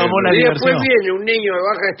Ya viene le tomó la Y después diversión. viene un niño de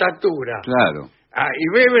baja estatura Claro. y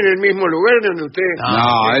bebe en el mismo lugar donde usted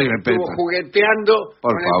No, estuvo jugueteando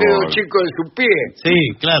Por con el dedo favor. chico de su pie. Sí,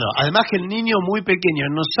 claro. Además que el niño muy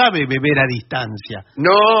pequeño no sabe beber a distancia.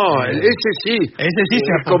 No, ese sí. Ese sí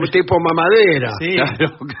se Es como apoya. tipo mamadera. Sí,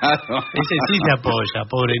 Claro. ese sí se apoya,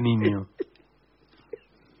 pobre niño.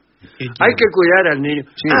 Hay que cuidar al niño.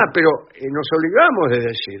 Sí. Pero nos olvidamos de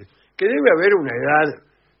decir que debe haber una edad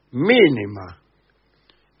mínima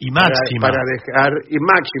Y máxima. para dejar, y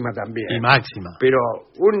máxima también. Y máxima. Pero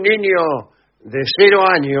un niño de 0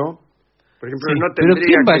 años, por ejemplo, Sí, no pero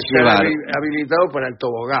tendría ¿quién va que a estar llevar? habilitado para el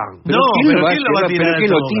tobogán. No, pero ¿quién lo va a tirar ¿Pero al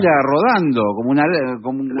quién lo tobogán? tira rodando? Como un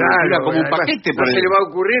Además, paquete. no se le va a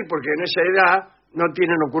ocurrir porque en esa edad no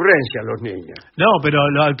tienen ocurrencia los niños. No, pero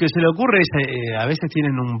lo que se le ocurre es, a veces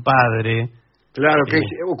tienen un padre, Claro, que es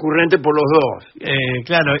ocurrente por los dos.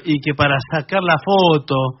 claro, y que para sacar la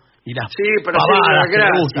foto y las Sí, para hacer pavadas una que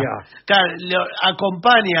le gustan, gracia. claro, lo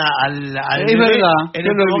acompaña al Es bebé verdad, en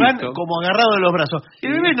yo el lo he tobogán visto. como agarrado de los brazos. Y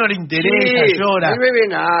el bebé no le interesa, Sí, llora. el bebé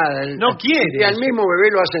nada. No quiere. Y al mismo bebé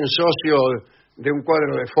lo hacen socio de un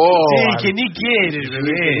cuadro de fútbol. Sí, que ni quiere el Sí,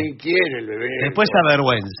 bebé. que ni quiere el bebé. Después se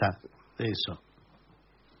avergüenza de eso.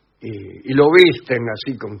 Y lo visten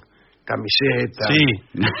así con camiseta. Sí.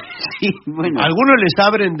 Sí, bueno. Algunos les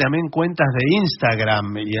abren también cuentas de Instagram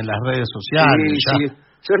y en las redes sociales. ya. Sí.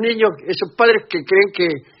 Esos niños, esos padres que creen que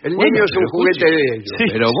el Bueno, niño es un pero juguete escuche. de ellos. Sí,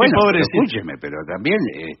 Pero sí, bueno, pero pobrecito. escúcheme, pero también...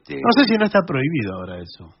 No sé si no está prohibido ahora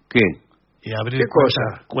eso. ¿Qué? Y abrir ¿Qué cosa?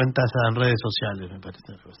 cuentas en redes sociales, me parece.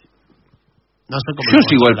 Algo así. No sé cómo. Yo lo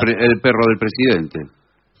sigo vamos a hablar. el perro del presidente.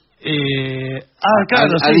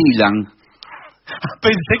 Claro, a sí. Dylan.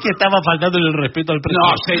 Pensé que estaba faltando el respeto al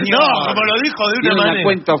presidente. No, señor. No, como lo dijo de Tiene una una manera.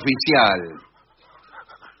 cuenta oficial.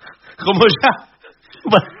 Como ya.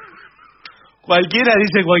 Cualquiera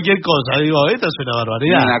dice cualquier cosa. Digo, esto es una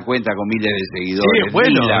barbaridad. Tiene una cuenta con miles de seguidores. Sí,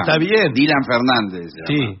 bueno, Dylan, está bien. Dylan Fernández. se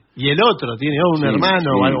Sí. llama. Y el otro tiene un Sí, hermano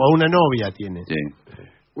sí. o una novia tiene. Sí.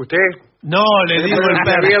 Usted No, le digo el se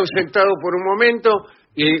perro. había ausentado por un momento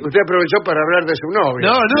y usted aprovechó para hablar de su novia.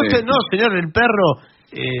 No, Sí. no, señor, el perro.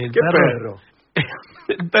 El ¿Qué perro?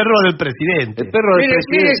 El perro del presidente. El perro del Mire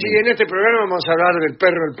presidente. si en este programa vamos a hablar del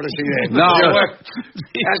perro del presidente. No, Yo bueno.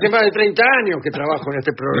 hace más de 30 años que trabajo en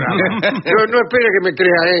este programa. Yo no espere que me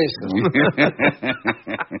crea eso.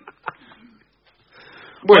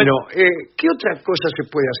 Bueno, ¿qué otra cosa se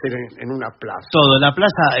puede hacer en una plaza? Todo, la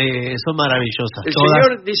plaza son maravillosas. El todas.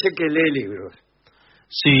 señor dice que lee libros.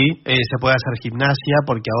 Sí, se puede hacer gimnasia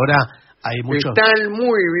porque ahora hay muchos... Están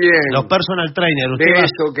muy bien. Los personal trainers. De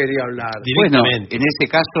eso quería hablar. Bueno, en este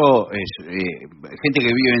caso es gente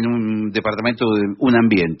que vive en un departamento de un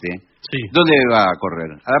ambiente. Sí. ¿Dónde va a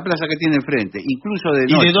correr? A la plaza que tiene enfrente, incluso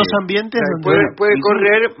de noche. ¿Y de dos ambientes? Puede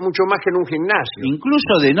correr mucho más que en un gimnasio.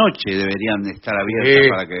 Incluso de noche deberían estar abiertas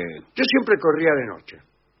para que... Yo siempre corría de noche.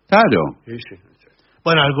 Claro. Sí.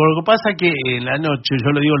 Bueno, lo que pasa es que en la noche, yo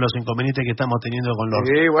lo digo los inconvenientes que estamos teniendo con los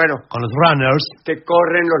con los runners. Te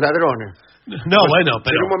corren los ladrones. No, bueno,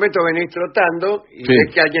 pero... En un momento venís trotando y ves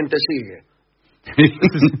que alguien te sigue.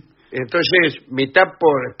 Entonces, mitad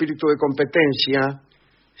por espíritu de competencia,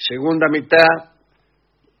 segunda mitad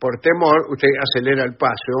por temor, usted acelera el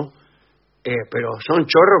paso, pero son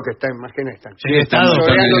chorros que están, están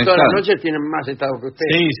chorreando todas las noches, tienen más estado que usted.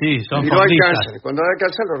 Sí, son y no alcanzan, cuando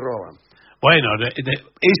alcanzan lo roban. Bueno,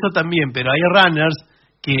 eso también, pero hay runners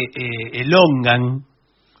que elongan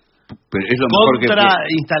pero es lo mejor contra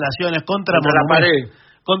instalaciones, contra la pared,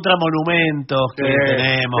 contra monumentos que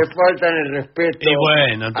tenemos. Que faltan el respeto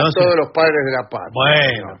entonces, a todos los padres de la patria.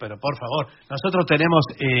 Bueno, pero por favor, nosotros tenemos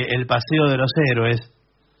el Paseo de los Héroes,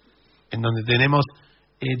 en donde tenemos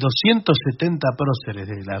 270 próceres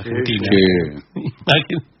de la Argentina.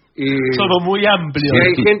 Sí. Somos muy amplios. Y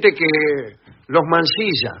hay gente que los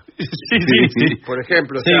mancilla. Sí. Por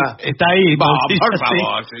ejemplo, está ahí. Por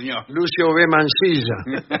favor, señor. Lucio B. Mancilla.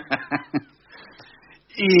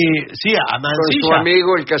 Y sí, a Mancilla. Con su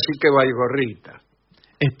amigo el cacique Baigorrita.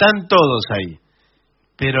 Están todos ahí.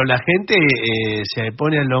 Pero la gente se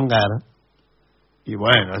pone a elongar. Y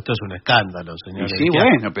bueno, esto es un escándalo, señores. Sí,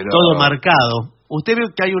 bueno, pero... Todo marcado. ¿Usted ve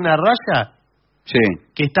que hay una raya? Sí.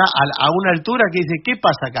 Que está a una altura que dice, ¿qué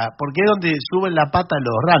pasa acá? Porque es donde suben la pata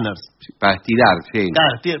los runners. Sí, para estirar, sí.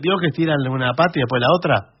 Claro, vio que estiran una pata y después la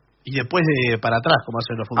otra, y después para atrás, como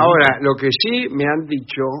hacen los futbolistas. Ahora, lo que sí me han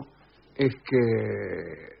dicho es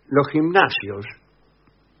que los gimnasios,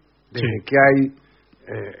 desde que hay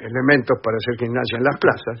elementos para hacer gimnasia en las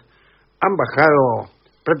plazas, han bajado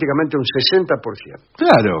prácticamente un 60%.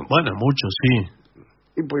 Claro. Bueno, mucho, sí.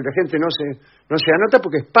 Y porque la gente no se anota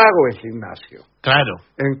porque es pago el gimnasio. Claro.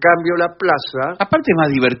 En cambio la plaza... Aparte es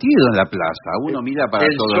más divertido en la plaza. Uno mira para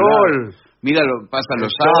el todos sol, lados. Mira, pasan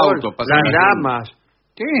los autos, pasan las damas.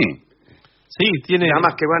 Sí, tiene...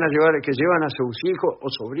 Damas que llevan a sus hijos o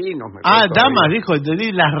sobrinos. Damas, dijo,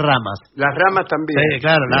 entendí, las ramas. Las ramas también. Sí,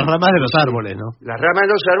 claro, las ramas de los árboles, ¿no? Las ramas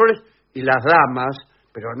de los árboles y las damas,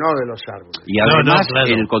 pero no de los árboles. Y además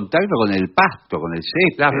el contacto con el pasto, con el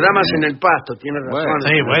césped. Las ramas en el pasto, tiene razón.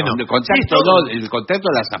 Bueno. El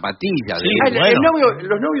contacto de las zapatillas. Sí,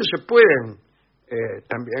 los novios se pueden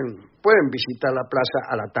también visitar la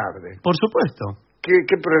plaza a la tarde. Por supuesto.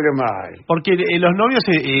 ¿Qué problema hay? Porque los novios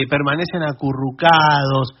permanecen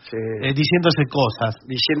acurrucados, diciéndose cosas.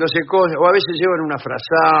 O a veces llevan una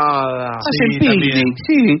frazada. Hacen picnic,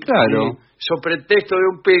 sí, claro. Sobre pretexto de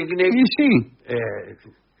un picnic,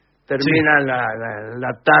 termina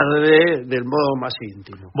la tarde del modo más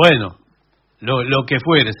íntimo. Bueno, lo que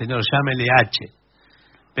fuere, señor, llámele H.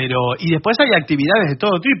 Y después hay actividades de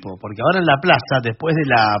todo tipo, porque ahora en la plaza, después de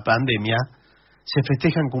la pandemia, se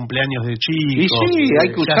festejan cumpleaños de chicos. Y sí, hay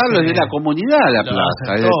que usarlo de la comunidad, la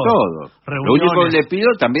plaza, de todo. Lo único que le pido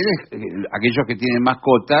también es aquellos que tienen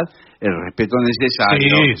mascotas, el respeto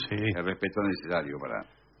necesario. Sí. El respeto necesario para...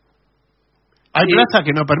 Hay plazas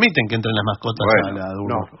que no permiten que entren las mascotas a la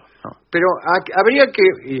adulto. No. Pero habría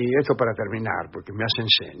que, y esto para terminar, porque me hacen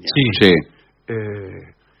señas. Sí.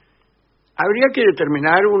 Habría que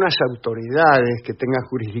determinar unas autoridades que tengan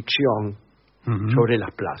jurisdicción sobre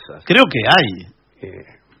las plazas. Creo que hay.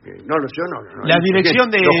 No. La dirección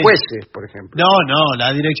de... Los jueces, por ejemplo. No,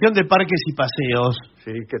 la dirección de parques y paseos.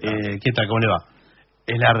 Sí, ¿qué tal? ¿Qué tal? ¿Cómo le va?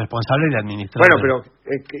 Es la responsable de administrar. Bueno, pero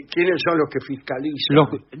 ¿quiénes son los que fiscalizan?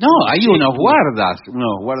 Hay unos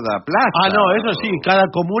guardaplazas. No, eso sí, cada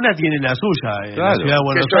comuna tiene la suya. Claro. La ciudad de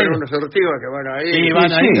Buenos Aires. Unos sortivos que van ahí. Sí,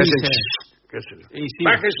 van ahí.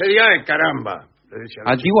 Bájese de caramba.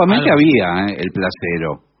 Antiguamente había el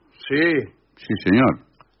placero. Sí, señor.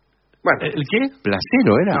 Bueno, ¿el qué?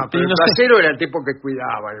 Placero era. No, pero el placero era el tipo que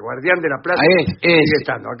cuidaba, el guardián de la plaza. Sigue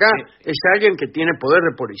estando. Acá es alguien que tiene poder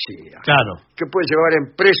de policía. Claro. Que puede llevar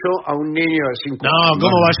en preso a un niño de 5 años. No,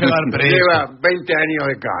 ¿cómo va a llevar preso? Lleva 20 años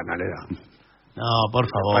de cana, le dan. No, por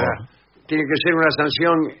favor. Tiene que ser una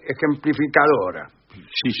sanción ejemplificadora.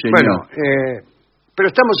 Sí, señor. Bueno, pero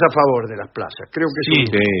estamos a favor de las plazas. Creo que sí,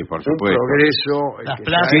 por supuesto. Un progreso. Las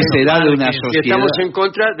plazas será de una sociedad. Y estamos en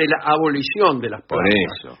contra de la abolición de las plazas. Por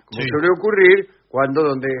eso. Como suele ocurrir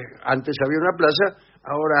donde antes había una plaza,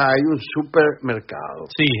 ahora hay un supermercado.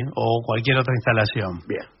 Sí, o cualquier otra instalación.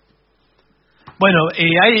 Bien. Bueno,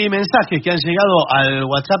 hay mensajes que han llegado al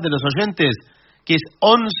WhatsApp de los oyentes, que es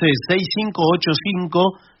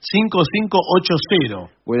 11-6585-5580.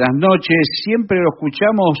 Buenas noches, siempre lo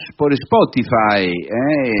escuchamos por Spotify.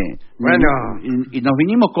 Bueno. Y nos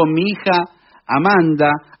vinimos con mi hija Amanda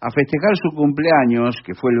a festejar su cumpleaños,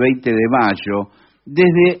 que fue el 20 de mayo,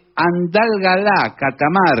 desde Andalgalá,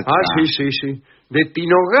 Catamarca. Ah, sí. De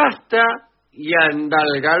Tinogasta y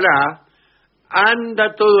Andalgalá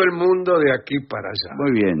anda todo el mundo de aquí para allá.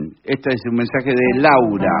 Muy bien, este es un mensaje de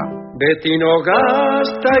Laura. De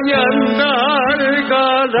Tinogasta y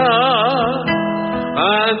Andalgalá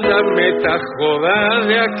anda metajoda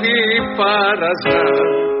de aquí para allá.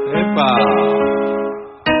 ¡Epa!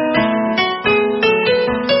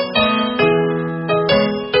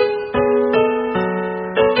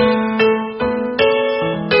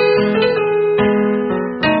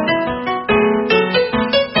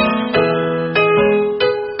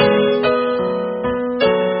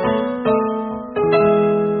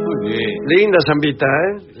 Linda zambita,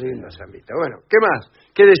 Linda zambita. Bueno, ¿qué más?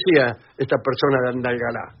 ¿Qué decía esta persona de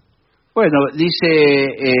Andalgalá? Bueno,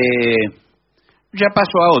 dice, ya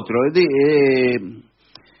paso a otro.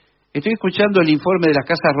 Estoy escuchando el informe de las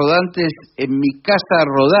casas rodantes en mi casa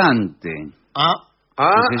rodante,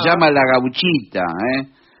 que se llama La Gauchita,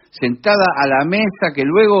 sentada a la mesa que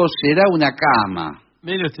luego será una cama.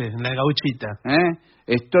 Mire usted, La Gauchita.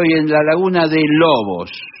 Estoy en la laguna de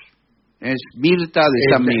Lobos. Es Mirta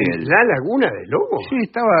de San Miguel. ¿La laguna de Lobos? Sí,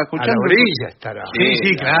 estaba escuchando. A la orilla estará.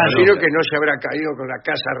 Sí, claro. Imagino que no se habrá caído con la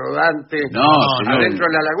casa rodante. No, señor. Adentro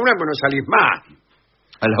de la laguna, pero no salís más.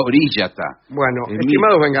 A la orilla está. Bueno,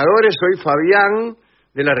 estimados vengadores, soy Fabián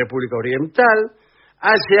de la República Oriental.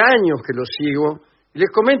 Hace años que lo sigo.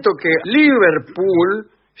 Les comento que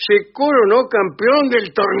Liverpool se coronó campeón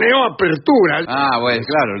del torneo Apertura. Ah, bueno,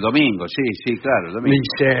 claro, el domingo, sí, claro, el domingo.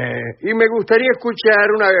 Dice, y me gustaría escuchar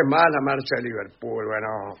una vez más la marcha de Liverpool.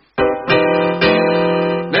 Bueno.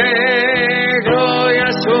 Negro y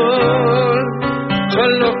azul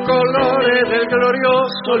son los colores del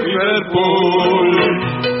glorioso Liverpool.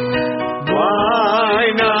 No hay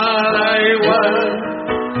nada igual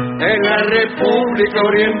en la República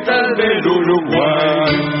Oriental del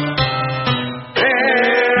Uruguay.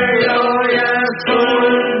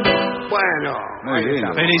 Bueno, muy bien.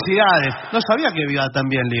 Felicidades. No sabía que iba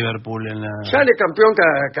también Liverpool en la... Sale campeón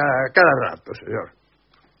cada rato, señor.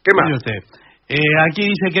 ¿Qué más? Mire usted. Aquí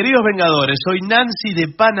dice, queridos vengadores, soy Nancy de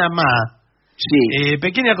Panamá. Sí.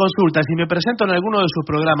 Pequeña consulta, si me presento en alguno de sus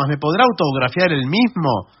programas, ¿me podrá autografiar el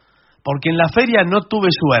mismo? Porque en la feria no tuve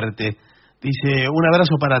suerte. Dice, un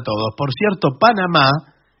abrazo para todos. Por cierto, Panamá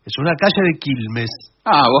es una calle de Quilmes.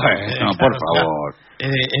 Ah, bueno, por favor.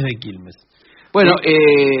 Es de Quilmes. Bueno,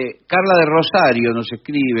 Carla de Rosario nos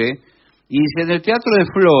escribe y dice, en el Teatro de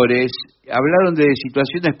Flores hablaron de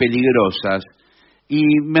situaciones peligrosas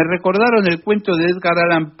y me recordaron el cuento de Edgar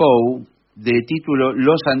Allan Poe de título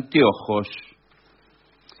Los Anteojos,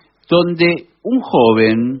 donde un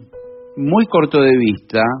joven muy corto de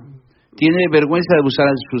vista tiene vergüenza de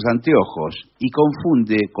usar sus anteojos y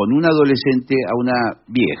confunde con un adolescente a una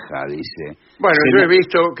vieja, dice. Bueno, yo he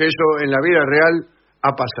visto que eso en la vida real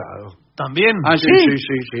ha pasado. ¿También? Ah, sí.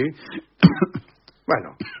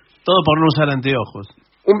 Bueno. Todo por no usar anteojos.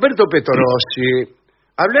 Humberto Petorossi,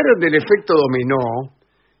 hablaron del efecto dominó.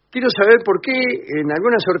 Quiero saber por qué en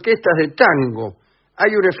algunas orquestas de tango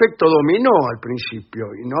hay un efecto dominó al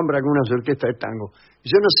principio, y nombra algunas orquestas de tango.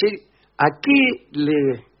 Yo no sé a qué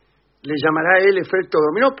le llamará él efecto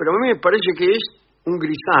dominó, pero a mí me parece que es un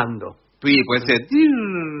grisando. Sí, puede ser.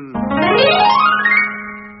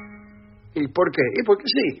 ¿Y por qué? Y porque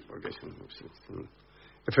sí, porque es un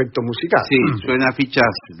efecto musical. Sí, suena fichas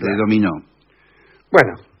de dominó.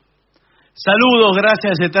 Bueno. Saludos,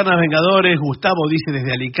 gracias eternas vengadores. Gustavo dice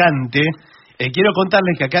desde Alicante. Quiero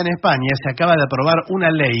contarles que acá en España se acaba de aprobar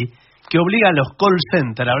una ley que obliga a los call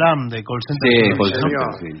center, hablan de call center,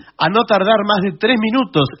 a no tardar más de 3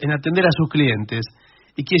 minutos en atender a sus clientes.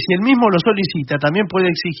 Y que si él mismo lo solicita, también puede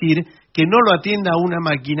exigir que no lo atienda una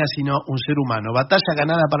máquina, sino un ser humano. Batalla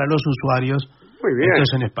ganada para los usuarios. Muy bien. Esto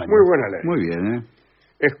es en España. Muy buena ley. Muy bien,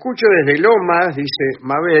 Escucho desde Lomas, dice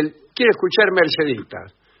Mabel, quiere escuchar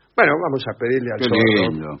Merceditas. Bueno, vamos a pedirle al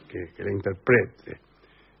sordo que la interprete.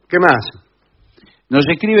 ¿Qué más? Nos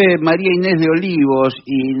escribe María Inés de Olivos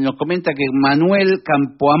y nos comenta que Manuel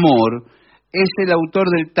Campoamor es el autor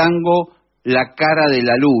del tango La cara de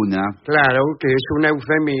la luna. Claro, que es un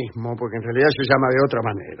eufemismo, porque en realidad se llama de otra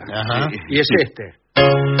manera. Ajá. Y es este.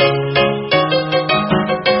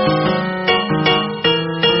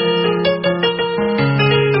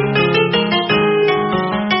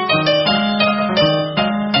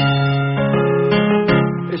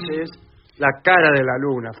 La cara de la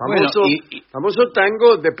luna, famoso, Bueno, famoso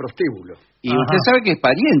tango de prostíbulo. Y Ajá. usted sabe que es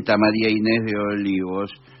parienta María Inés de Olivos.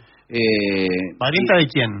 ¿Parienta de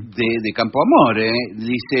quién? De Campoamor,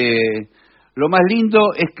 Dice, lo más lindo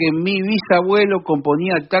es que mi bisabuelo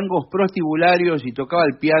componía tangos prostibularios y tocaba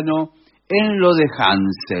el piano en lo de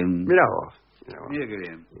Hansen. Mira vos. Mire qué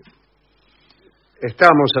bien.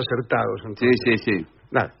 Estamos acertados. Entonces. Sí.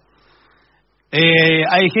 Nada.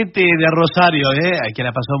 Hay gente de Rosario, que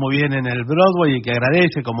la pasó muy bien en el Broadway y que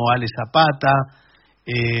agradece, como Ale Zapata,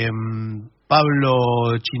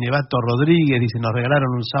 Pablo Chinevato Rodríguez, dice, nos regalaron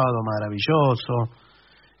un sábado maravilloso.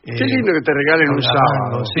 Qué lindo que te regalen un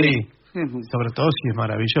sábado. Sí, sobre todo si es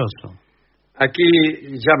maravilloso. Aquí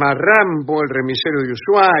llama Rambo, el remisero de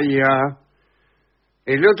Ushuaia.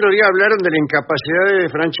 El otro día hablaron de la incapacidad de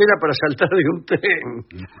Franchella para saltar de un tren.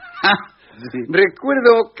 Sí.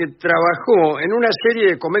 Recuerdo que trabajó en una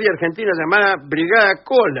serie de comedia argentina llamada Brigada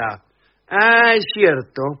Cola. Ah, es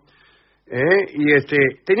cierto. Y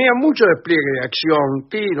tenía mucho despliegue de acción,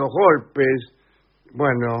 tiros, golpes.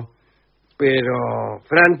 Bueno, pero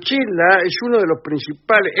Franchella es uno de los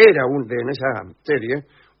principales, en esa serie,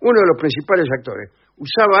 uno de los principales actores.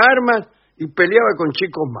 Usaba armas y peleaba con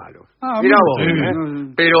chicos malos. Mirá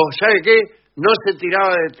vos, Pero, ¿sabe qué? No se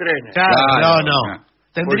tiraba de trenes. Claro, no.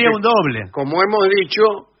 Tendría Porque, un doble. Como hemos dicho,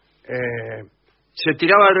 se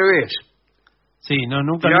tiraba al revés. Sí, no,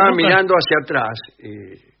 nunca. Tiraba mirando hacia atrás.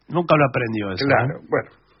 Nunca lo aprendió eso. Claro, bueno.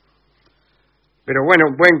 Pero bueno,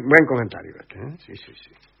 buen comentario. Sí.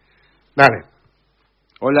 Dale.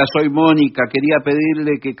 Hola, soy Mónica. Quería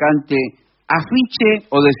pedirle que cante Afiche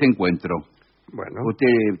o Desencuentro. Bueno,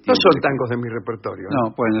 Usted no son tangos de mi repertorio.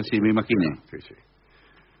 No, bueno, sí, me imaginé. Sí.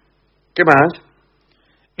 ¿Qué más?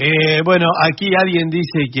 Bueno, aquí alguien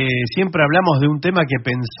dice que siempre hablamos de un tema que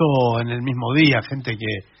pensó en el mismo día, gente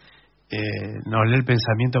que nos lee el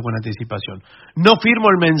pensamiento con anticipación. No firmo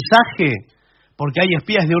el mensaje porque hay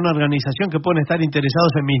espías de una organización que pueden estar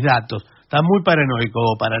interesados en mis datos. Está muy paranoico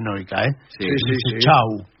o paranoica, Sí.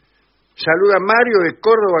 Chau. Saluda a Mario de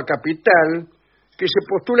Córdoba Capital, que se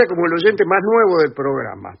postula como el oyente más nuevo del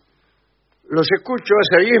programa. Los escucho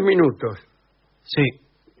hace 10 minutos. Sí,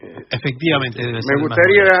 efectivamente debe ser. Me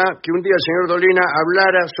gustaría que un día el señor Dolina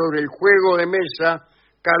hablara sobre el juego de mesa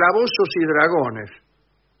Calabozos y Dragones.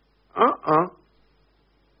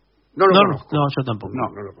 No lo conozco. No, yo tampoco. No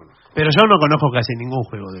lo conozco. Pero yo no conozco casi ningún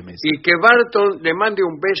juego de mesa. Y que Barton le mande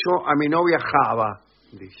un beso a mi novia Java,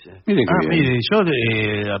 dice. Mire qué bien. Mire, yo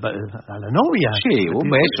a la novia. Sí, un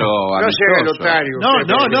beso No sea el amistoso. otario. No,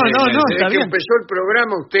 Desde está que bien. empezó el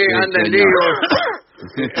programa usted Sí, anda en señor. líos.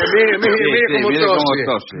 Mire cómo mire tose. cómo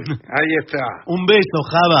tose. Ahí está. Un beso,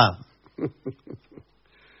 Java.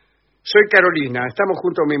 Soy Carolina. Estamos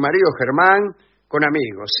junto a mi marido Germán con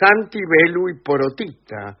amigos. Santi, Belu y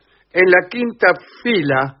Porotita. En la quinta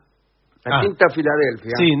fila. Quinta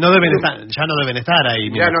Filadelfia. Sí, ya no deben estar ahí.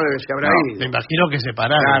 Ya no debe, se habrá ido. Me imagino que se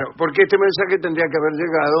pararon. Claro, porque este mensaje tendría que haber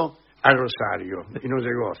llegado a Rosario. Y no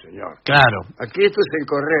llegó, señor. Claro. Aquí esto es el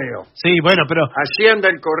correo. Sí, bueno, pero... Así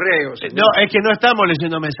anda el correo, señor. No, es que no estamos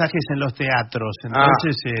leyendo mensajes en los teatros,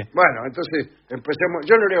 entonces... Bueno, entonces empecemos.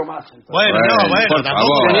 Yo no leo más. Entonces. Bueno, por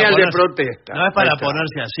tampoco... favor. Señal de ponerse- protesta. No es para Ahí está.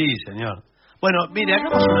 ponerse así, señor. Bueno, mire,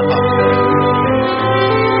 hagamos una pausa.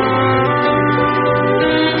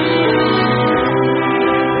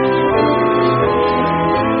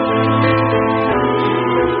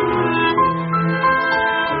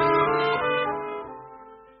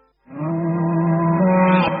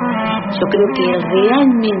 Yo creo que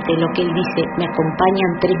realmente lo que él dice, me acompañan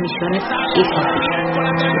 3 millones, es así.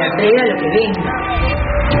 Me atreve a lo que venga.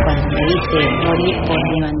 Y cuando me dice morir por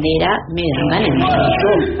mi bandera, me dan ganas de morir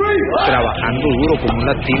yo. Trabajando duro como un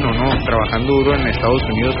latino, ¿no? Trabajando duro en Estados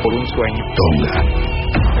Unidos por un sueño. Tonga.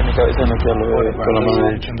 En mi cabeza no quiero lo de por la mano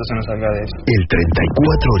derecha, entonces no salga de eso. El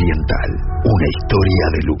 34 Oriental. Una historia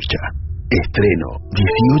de lucha. Estreno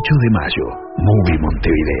 18 de mayo. Movie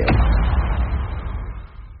Montevideo.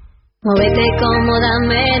 Móvete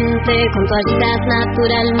cómodamente, con toallitas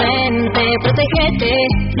naturalmente, protégete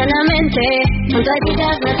sanamente, con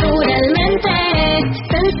toallitas naturalmente,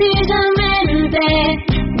 sencillamente,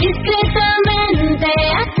 discretamente,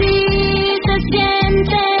 así se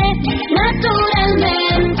siente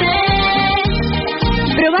naturalmente.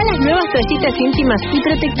 Probá las nuevas toallitas íntimas y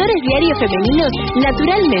protectores diarios femeninos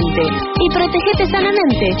naturalmente y protégete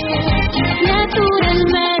sanamente.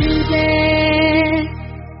 Naturalmente.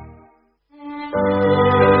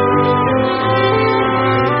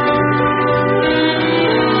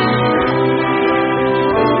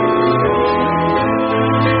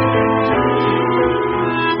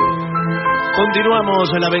 Continuamos somos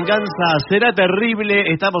La Venganza Será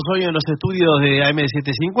Terrible. Estamos hoy en los estudios de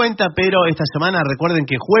AM750, pero esta semana recuerden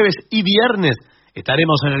que jueves y viernes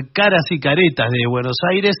estaremos en el Caras y Caretas de Buenos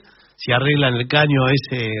Aires. Si arreglan el caño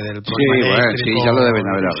ese del problema eléctrico, sí, ya lo deben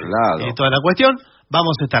haber arreglado. Y toda la cuestión,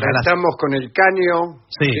 vamos a estar. Estamos con el caño.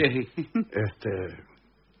 Sí.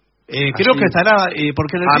 así, creo que estará,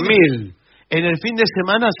 porque en el fin de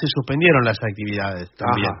semana se suspendieron las actividades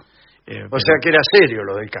también. O sea que era serio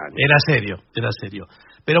lo del caño. Era serio.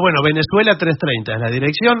 Pero bueno, Venezuela 3:30 es la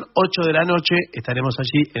dirección, 8 de la noche estaremos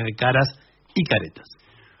allí en el Caras y Caretas.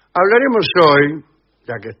 Hablaremos hoy,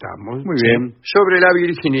 ya que estamos, muy bien, sobre la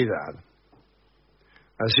virginidad.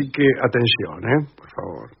 Así que atención, por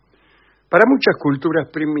favor. Para muchas culturas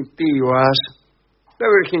primitivas, la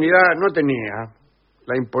virginidad no tenía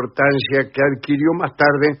la importancia que adquirió más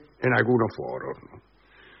tarde en algunos foros, ¿no?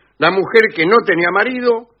 La mujer que no tenía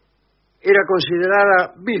marido era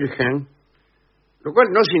considerada virgen, lo cual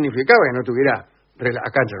no significaba que no tuviera,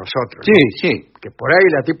 acá entre nosotros, sí, que por ahí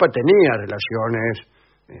la tipa tenía relaciones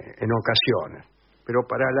en ocasiones, pero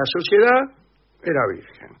para la sociedad era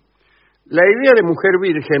virgen. La idea de mujer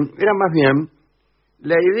virgen era más bien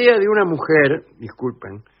la idea de una mujer,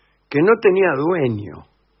 disculpen, que no tenía dueño,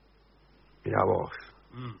 mira vos,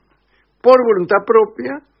 por voluntad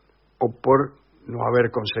propia o por no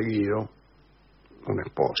haber conseguido un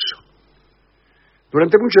esposo.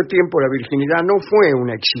 Durante mucho tiempo la virginidad no fue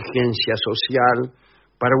una exigencia social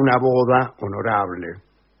para una boda honorable,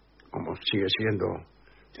 como sigue siendo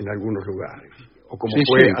en algunos lugares, o como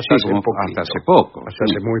fue hasta hace poco. Hasta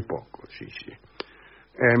hace muy poco, sí.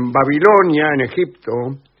 En Babilonia, en Egipto,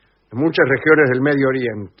 en muchas regiones del Medio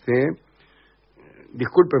Oriente,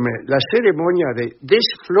 discúlpeme, la ceremonia de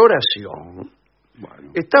desfloración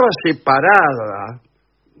estaba separada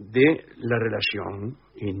de la relación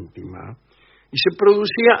íntima y se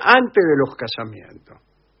producía antes de los casamientos.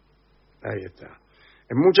 Ahí está.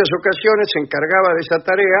 En muchas ocasiones se encargaba de esa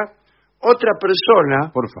tarea otra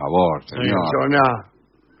persona. Por favor, señor.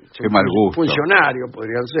 Qué mal gusto. Funcionario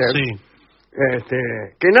podría ser. Sí.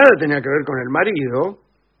 Que nada tenía que ver con el marido,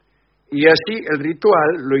 y así el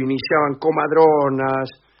ritual lo iniciaban comadronas,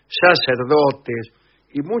 sacerdotes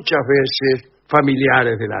y muchas veces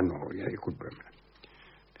familiares de la novia, discúlpeme.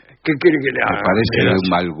 ¿Qué quiere que le haga? Me parece de un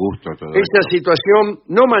mal gusto todo Esa esto. situación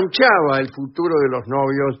no manchaba el futuro de los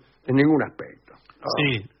novios en ningún aspecto.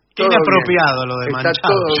 Sí, inapropiado lo de Está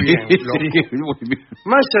manchado. todo bien. Muy bien.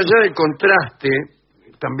 Más allá del contraste,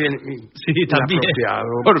 también también.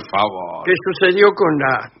 inapropiado, Por favor. que sucedió con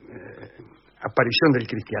la aparición del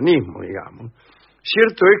cristianismo, digamos.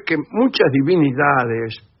 Cierto es que muchas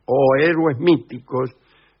divinidades o héroes míticos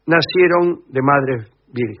nacieron de madres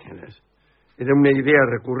vírgenes. Era una idea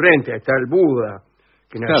recurrente. Ahí está el Buda,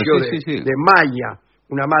 que nació de Maya,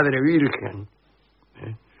 una madre virgen.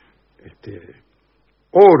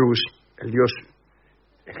 Horus, el dios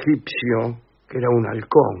egipcio, que era un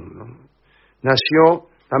halcón, ¿no? Nació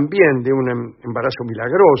también de un embarazo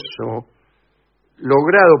milagroso,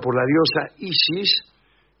 logrado por la diosa Isis,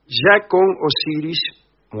 ya con Osiris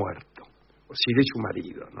muerto. Osiris su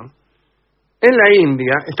marido, ¿no? En la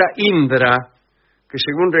India está Indra, que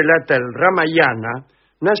según relata el Ramayana,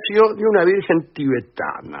 nació de una virgen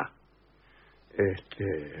tibetana.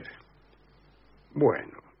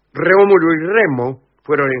 Rómulo y Remo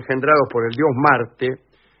fueron engendrados por el dios Marte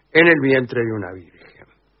en el vientre de una virgen.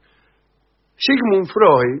 Sigmund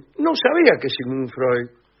Freud no sabía que Sigmund Freud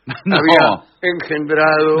había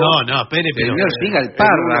engendrado espere, siga el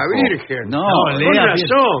párrafo. una virgen. Con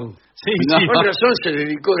razón. Con Sí. razón se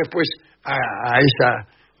dedicó después a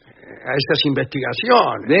esas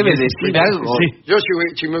investigaciones. Debe decir algo. Sí. Yo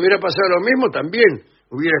si me hubiera pasado lo mismo también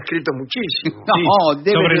hubiera escrito muchísimo.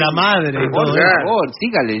 Sobre la madre. Por favor,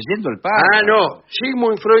 siga leyendo el párrafo. No,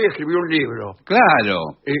 Sigmund Freud escribió un libro.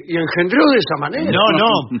 Claro. Y engendró de esa manera.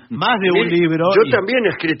 Más de un libro. Yo también he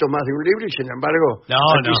escrito más de un libro y sin embargo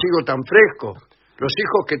aquí sigo tan fresco. Los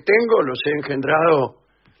hijos que tengo los he engendrado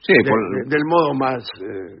del modo más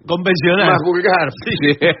convencional, más vulgar.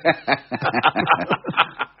 Sí.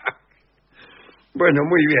 Bueno,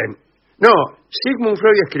 muy bien. Sigmund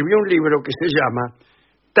Freud escribió un libro que se llama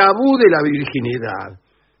Tabú de la virginidad,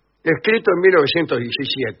 escrito en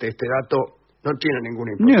 1917. Este dato no tiene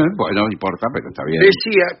ninguna importancia. Bueno, no importa, pero está bien.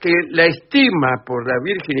 Decía que la estima por la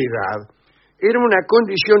virginidad era una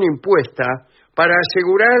condición impuesta para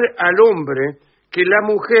asegurar al hombre que la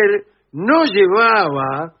mujer no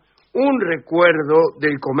llevaba un recuerdo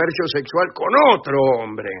del comercio sexual con otro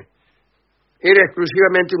hombre. Era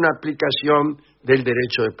exclusivamente una aplicación del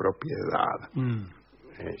derecho de propiedad.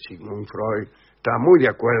 Sigmund Freud está muy de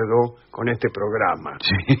acuerdo con este programa.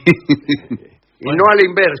 y no a la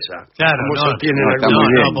inversa, claro, como no, sostienen no, está algunos.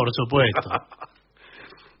 muy bien. por supuesto.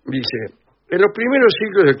 Dice, en los primeros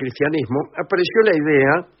siglos del cristianismo apareció la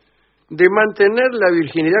idea de mantener la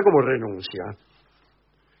virginidad como renuncia.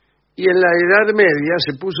 Y en la Edad Media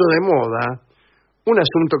se puso de moda un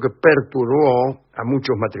asunto que perturbó a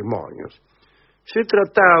muchos matrimonios. Se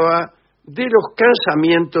trataba de los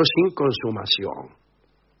casamientos sin consumación.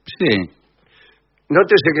 Sí.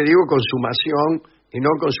 Nótese que digo consumación y no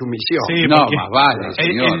consumición. Sí, No, porque más vale,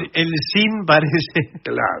 señor. el sin parece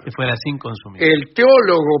Claro. que fuera sin consumir. El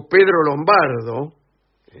teólogo Pedro Lombardo,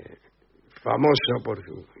 famoso por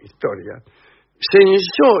su historia,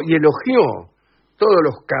 censó y elogió todos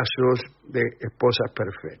los casos de esposas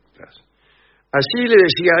perfectas. Así le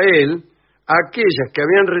decía a él a aquellas que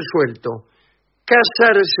habían resuelto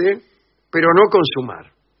casarse, pero no consumar.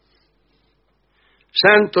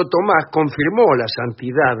 Santo Tomás confirmó la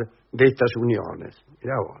santidad de estas uniones.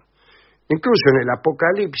 Mirá vos. Incluso en el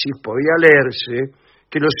Apocalipsis podía leerse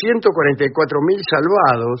que los 144.000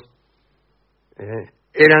 salvados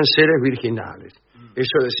eran seres virginales.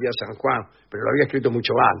 Eso decía San Juan, pero lo había escrito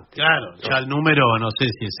mucho antes. Claro, ya el número no sé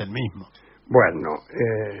si es el mismo. Bueno,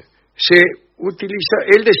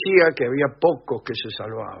 él decía que había pocos que se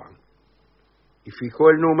salvaban. Y fijó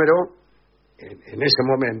el número, en ese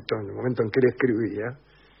momento, en el momento en que él escribía,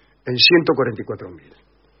 en 144.000.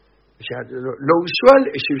 O sea, lo usual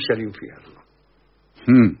es irse al infierno.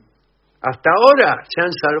 Hasta ahora se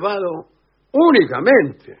han salvado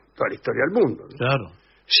únicamente, toda la historia del mundo, ¿no? Claro.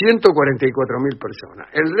 144.000 personas.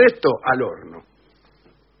 El resto al horno.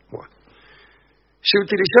 Bueno. Se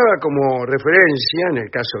utilizaba como referencia, en el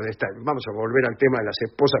caso de esta, vamos a volver al tema de las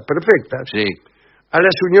esposas perfectas, Sí. a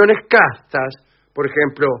las uniones castas, por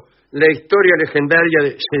ejemplo, la historia legendaria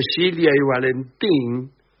de Cecilia y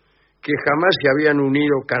Valentín, que jamás se habían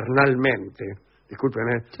unido carnalmente.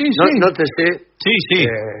 Discúlpeme. Sí, sí. Nótese Sí.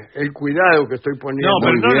 el cuidado que estoy poniendo No,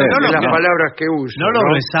 pero de las no. palabras que uso. No lo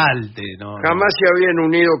resalte. No, Jamás se habían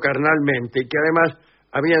unido carnalmente y que además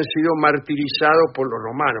habían sido martirizados por los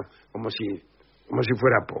romanos, como si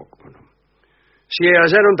fuera poco, ¿no? Se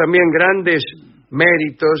hallaron también grandes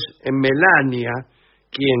méritos en Melania,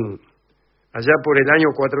 quien allá por el año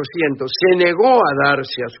 400 se negó a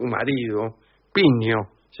darse a su marido,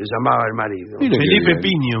 Pinio, se llamaba el marido. Felipe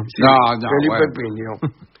Piño. Sí, No, Felipe bueno. Pinio.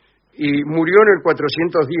 Y murió en el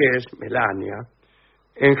 410, Melania,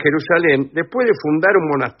 en Jerusalén, después de fundar un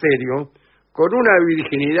monasterio con una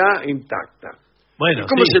virginidad intacta. Bueno,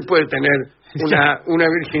 ¿Cómo sí. se puede tener una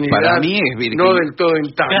virginidad Para mí es virgen. no del todo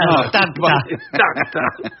intacta? Claro, tacta. Intacta.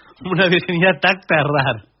 Una virginidad tacta es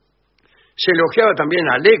rara. Se elogiaba también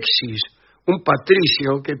a Alexis, un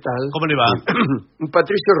patricio, ¿qué tal? ¿Cómo le va? Un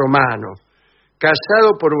patricio romano,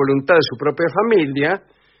 casado por voluntad de su propia familia,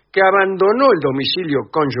 que abandonó el domicilio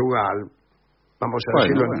conyugal, vamos a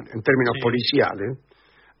decirlo en términos policiales,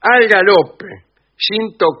 al galope,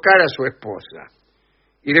 sin tocar a su esposa.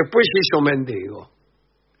 Y después se hizo mendigo.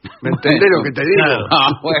 ¿Me entendés lo que te digo? Claro.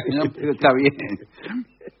 Bueno, pero está bien.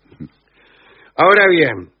 Ahora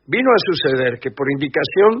bien, vino a suceder que por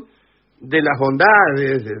indicación de las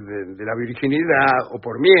bondades de la virginidad o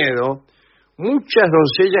por miedo, muchas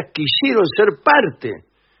doncellas quisieron ser parte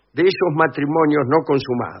de esos matrimonios no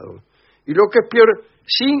consumados. Y lo que es peor,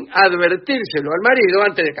 sin advertírselo al marido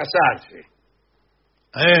antes de casarse.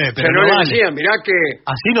 Pero no no le vale. decían, mirá que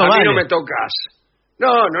Así no a mí vale. no me tocas. No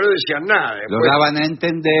le decían nada. Lo Después, daban a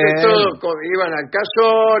entender. iban al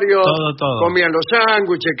casorio, Todo. comían los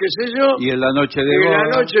sándwiches, qué sé yo. Y en la noche de Y en boda.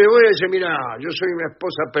 la noche de boda dice, mira, yo soy una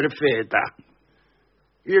esposa perfecta.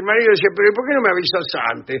 Y el marido decía, pero ¿y por qué no me avisas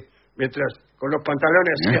antes? Mientras con los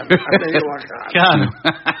pantalones así a medio bajar. Claro.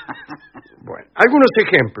 Bueno, algunos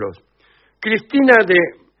ejemplos. Cristina de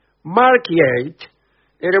Markyate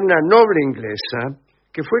era una noble inglesa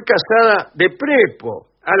que fue casada de prepo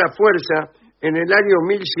a la fuerza en el año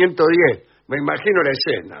 1110. Me imagino la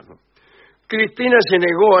escena, ¿no? Cristina se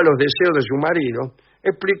negó a los deseos de su marido,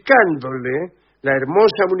 explicándole la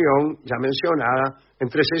hermosa unión ya mencionada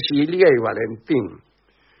entre Cecilia y Valentín.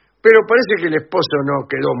 Pero parece que el esposo no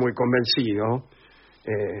quedó muy convencido,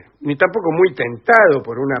 ni tampoco muy tentado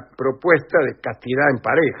por una propuesta de castidad en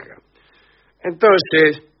pareja.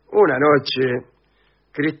 Entonces, una noche,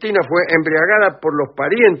 Cristina fue embriagada por los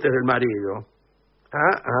parientes del marido.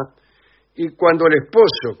 Y cuando el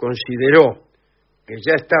esposo consideró que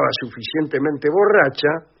ya estaba suficientemente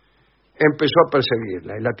borracha, empezó a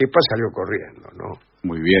perseguirla y la tipa salió corriendo, ¿no?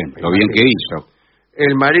 Muy bien, lo bien que hizo.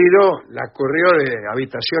 El marido la corrió de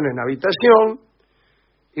habitación en habitación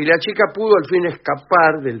y la chica pudo al fin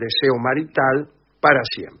escapar del deseo marital para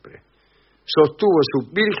siempre. Sostuvo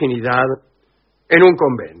su virginidad en un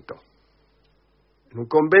convento. en un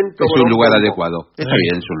convento. Es un lugar Bronca, adecuado. Está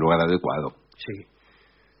bien, es un lugar adecuado. Sí.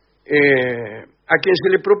 A quien se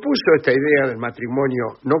le propuso esta idea del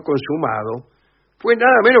matrimonio no consumado fue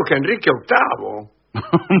nada menos que Enrique VIII,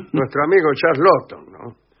 nuestro amigo Charles Lawton,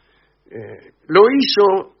 ¿no? Lo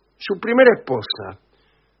hizo su primera esposa,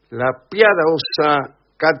 la piadosa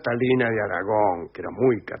Catalina de Aragón, que era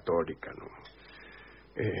muy católica, ¿no?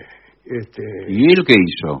 ¿Y él qué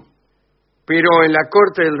hizo? Pero en la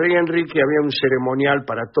corte del rey Enrique había un ceremonial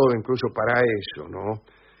para todo, incluso para eso, ¿no?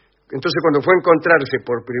 Entonces, cuando fue a encontrarse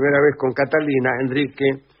por primera vez con Catalina,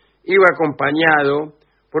 Enrique iba acompañado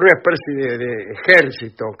por una especie de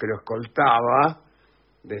ejército que lo escoltaba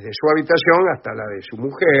desde su habitación hasta la de su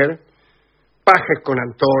mujer, pajes con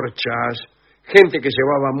antorchas, gente que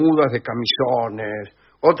llevaba mudas de camisones,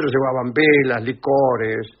 otros llevaban velas,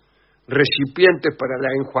 licores, recipientes para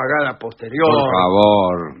la enjuagada posterior. Por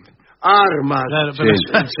favor. Armas, Claro, pero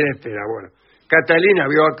etcétera. Bueno, Catalina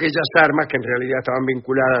vio aquellas armas que en realidad estaban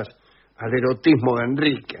vinculadas al erotismo de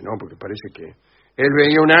Enrique, ¿no? Porque parece que él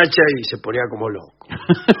veía un hacha y se ponía como loco.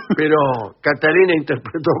 Pero Catalina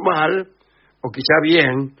interpretó mal, o quizá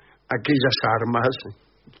bien, aquellas armas,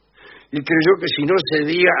 y creyó que si no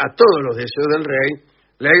cedía a todos los deseos del rey,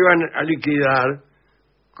 la iban a liquidar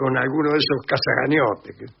con alguno de esos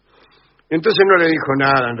cazagañotes. Entonces no le dijo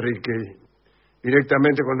nada a Enrique.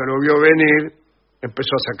 Directamente cuando lo vio venir,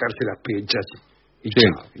 empezó a sacarse las pinchas y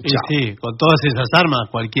chao. Y sí, con todas esas armas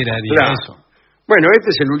cualquiera haría eso. Bueno, este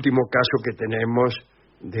es el último caso que tenemos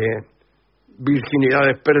de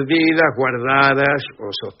virginidades perdidas, guardadas o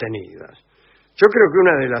sostenidas. Yo creo que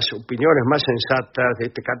una de las opiniones más sensatas de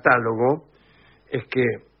este catálogo es que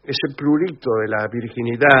ese prurito de la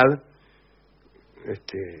virginidad,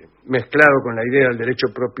 mezclado con la idea del derecho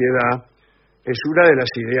a propiedad, es una de las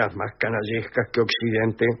ideas más canallescas que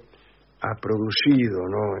Occidente ha producido,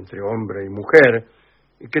 ¿no?, entre hombre y mujer,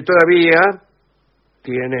 y que todavía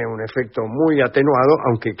tiene un efecto muy atenuado,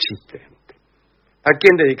 aunque existente. ¿A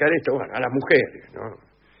quién dedicar esto? Bueno, a las mujeres, ¿no?,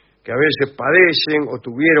 que a veces padecen o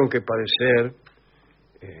tuvieron que padecer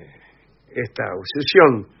esta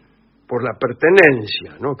obsesión por la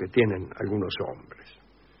pertenencia, ¿no?, que tienen algunos hombres.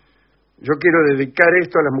 Yo quiero dedicar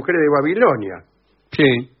esto a las mujeres de Babilonia.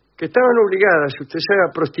 Sí. Que estaban obligadas, usted sabe,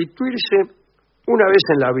 a prostituirse una vez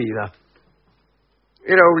en la vida.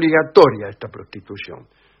 Era obligatoria esta prostitución.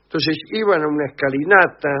 Entonces iban a una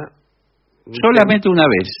escalinata. Solamente una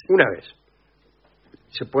vez. Una vez.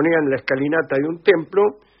 Se ponían en la escalinata de un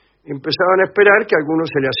templo y empezaban a esperar que alguno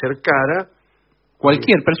se le acercara.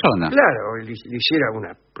 Cualquier persona. Claro, y le hiciera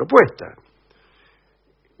una propuesta.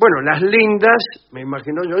 Bueno, las lindas, me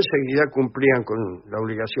imagino yo, enseguida cumplían con la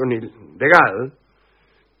obligación legal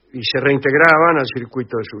y se reintegraban al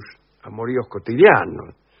circuito de sus amoríos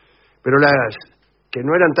cotidianos. Pero las que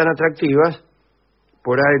no eran tan atractivas,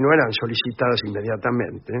 por ahí no eran solicitadas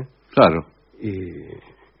inmediatamente. Claro.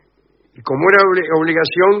 Y como era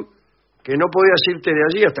obligación que no podías irte de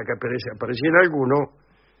allí hasta que apareciera alguno,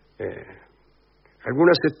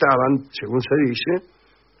 algunas estaban, según se dice,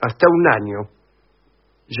 hasta un año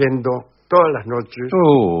yendo todas las noches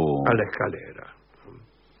a la escalera.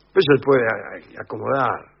 Eso se puede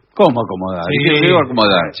acomodar. ¿Cómo acomodar? Sí. ¿Qué digo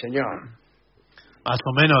acomodar? Señor. Más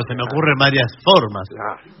o menos, se me ocurren varias formas.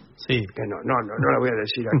 Claro. Sí. Que no la voy a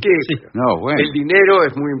decir aquí. Sí. Pero No, bueno. el dinero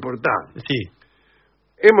es muy importante. Sí.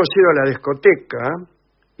 Hemos ido a la discoteca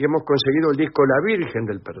y hemos conseguido el disco La Virgen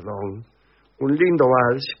del Perdón, un lindo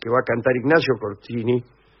vals que va a cantar Ignacio Cortini,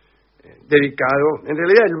 dedicado, en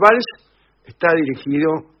realidad el vals está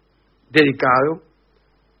dedicado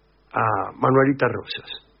a Manuelita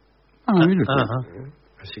Rosas. Mire usted. Ajá.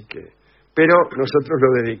 Así que, pero nosotros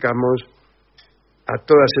lo dedicamos a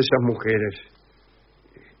todas esas mujeres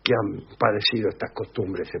que han padecido estas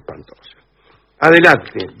costumbres espantosas.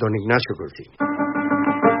 Adelante, don Ignacio Cortini.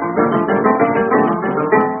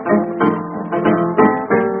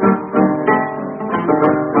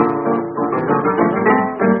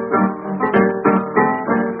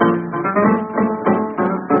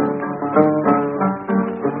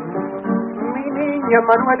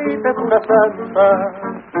 Manuelita es una santa,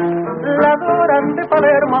 la adoran de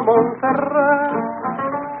Palermo a Montserrat,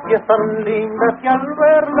 y es tan linda que al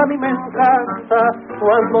verla a mí me encanta,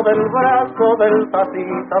 cuando del brazo del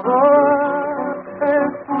tapizador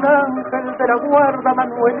es un ángel de la guarda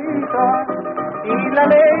Manuelita, y la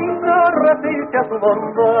ley no resiste a su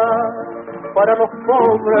bondad, para los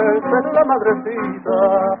pobres es la madrecita,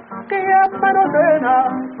 que a mano llena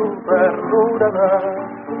su ternura da.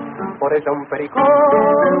 Por ella un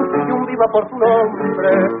pericón y un viva por su nombre,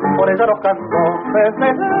 por ella los cantantes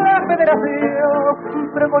de la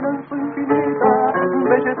federación pregonan su infinita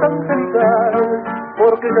belleza angelical.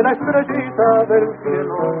 porque de la estrellita del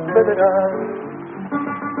cielo federal.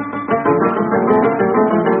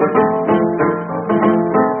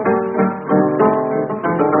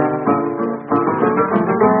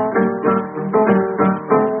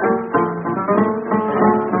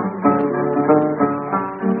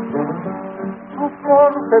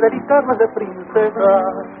 Delicadas de princesa,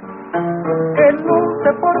 el luce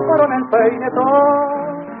por coronel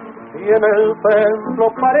peinetón, y en el templo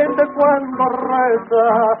parece cuando reza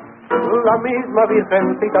la misma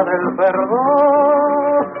virgencita del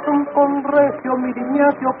perdón, con regio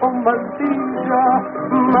Miriñacio con mantilla,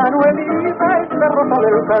 Manuelita es la rosa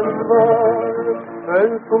del candor,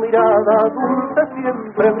 en su mirada dulce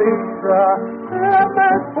siempre brilla la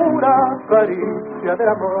más pura caricia del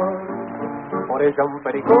amor. Por ella un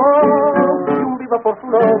pericón y un viva por su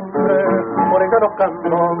nombre, por ella los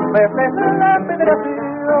candombres de la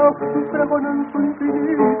federación pregonan su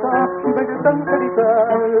infinita belleza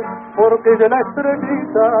angelical, porque ella es la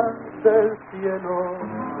estrellita del cielo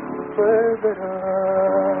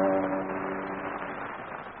federal.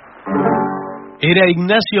 Era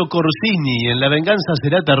Ignacio Corsini en La venganza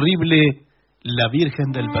será terrible, la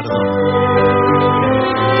Virgen del Perdón.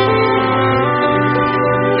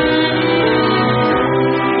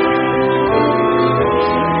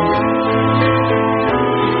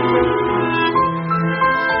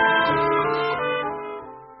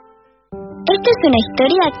 Esta es una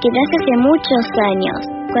historia que nace hace muchos años,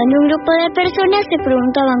 cuando un grupo de personas se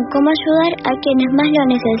preguntaban cómo ayudar a quienes más lo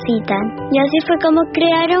necesitan. Y así fue como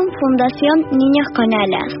crearon Fundación Niños con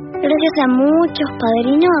Alas. Gracias a muchos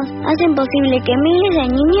padrinos, hacen posible que miles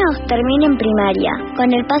de niños terminen primaria.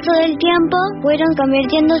 Con el paso del tiempo, fueron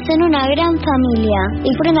convirtiéndose en una gran familia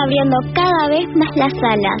y fueron abriendo cada vez más las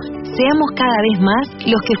alas. Seamos cada vez más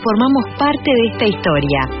los que formamos parte de esta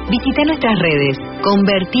historia. Visita nuestras redes,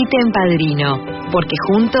 convertite en padrino, porque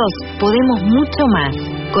juntos podemos mucho más.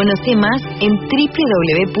 Conoce más en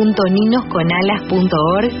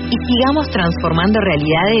www.ninosconalas.org y sigamos transformando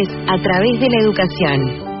realidades a través de la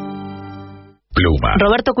educación. Pluma.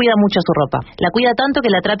 Roberto cuida mucho su ropa. La cuida tanto que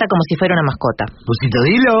la trata como si fuera una mascota. Pusito,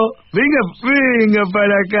 dilo. Venga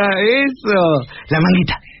para acá. Eso. La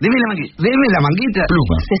manguita. Deme la manguita.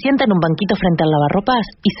 Pluma. Se sienta en un banquito frente al lavarropas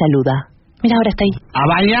y saluda. Mira, ahora está ahí. ¡A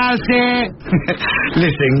bañarse!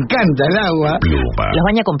 Les encanta el agua. Pluma. Los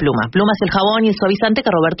baña con Pluma. Pluma es el jabón y el suavizante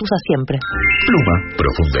que Roberto usa siempre. Pluma.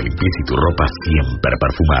 Profunda limpieza y tu ropa siempre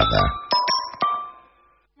perfumada.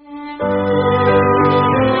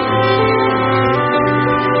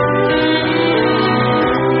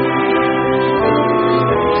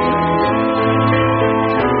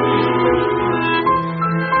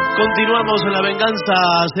 Continuamos en La venganza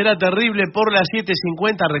será terrible por las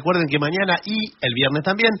 7:50. Recuerden que mañana y el viernes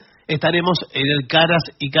también estaremos en el Caras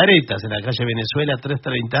y Caretas, en la calle Venezuela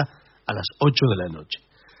 330 a las 8 de la noche.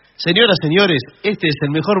 Señoras, señores, este es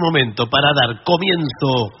el mejor momento para dar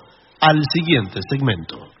comienzo al siguiente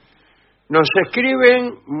segmento. Nos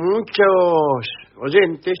escriben muchos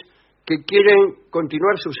oyentes que quieren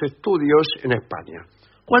continuar sus estudios en España.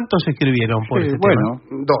 ¿Cuántos escribieron por este tema?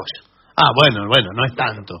 2. Ah, bueno, no es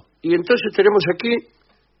tanto. Y entonces tenemos aquí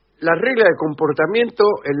la regla de comportamiento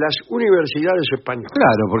en las universidades españolas.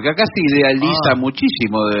 Claro, porque acá se idealiza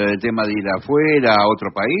muchísimo el tema de ir afuera, a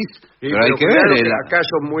otro país, sí, pero hay que ver... Acá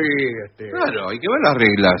son muy... Claro, hay que ver las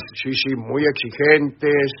reglas. Sí, muy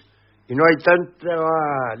exigentes, y no hay tanta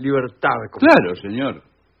libertad. Claro, señor.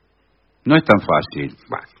 No es tan fácil.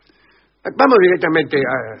 Bueno, vamos directamente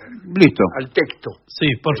Listo. al texto. Sí,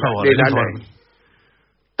 por favor. De la ley.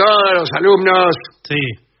 Todos los alumnos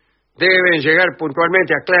deben llegar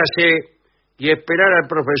puntualmente a clase y esperar al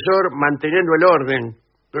profesor manteniendo el orden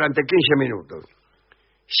durante 15 minutos.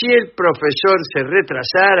 Si el profesor se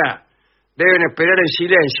retrasara, deben esperar en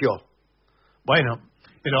silencio. Bueno,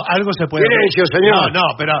 pero algo se puede... Silencio, señor. No,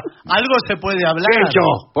 pero algo se puede hablar. Silencio,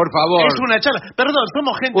 por favor. Es una charla. Perdón,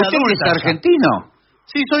 somos gente ¿Usted adulta. es argentino?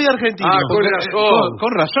 Sí, soy argentino. Con razón.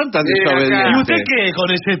 Con razón tan desobediente. ¿Y usted qué con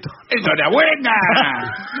ese tono? ¡Enhorabuena!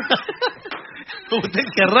 Usted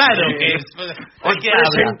qué raro que es. Os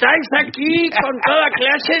presentáis aquí con toda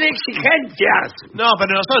clase de exigencias. No,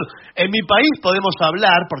 pero nosotros, en mi país podemos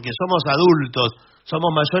hablar porque somos adultos.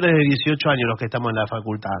 Somos mayores de 18 años los que estamos en la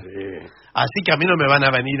facultad. Sí. Así que a mí no me van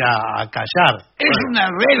a venir a callar. Es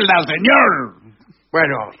una regla, señor.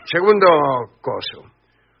 Bueno, segundo coso.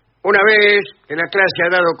 Una vez que la clase ha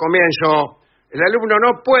dado comienzo, el alumno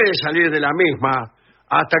no puede salir de la misma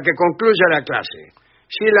hasta que concluya la clase.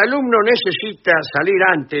 Si el alumno necesita salir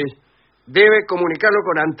antes, debe comunicarlo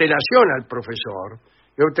con antelación al profesor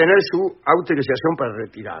y obtener su autorización para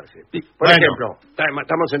retirarse. Por ejemplo,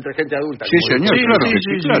 estamos entre gente adulta. Sí, señor,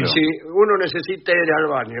 claro. Si uno necesita ir al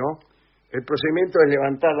baño, el procedimiento es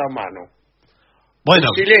levantar la mano.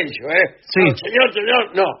 Bueno. En silencio, Sí. No,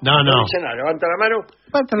 señor, no dice nada, levanta la mano.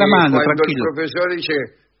 Levanta la mano, cuando tranquilo. el profesor dice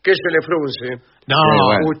que se le frunce,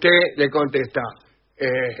 usted le contesta.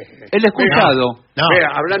 El excusado. Vea,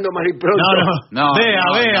 hablando más y pronto. No.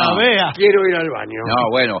 Vea. Quiero ir al baño. No,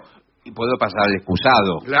 bueno. Y puedo pasar al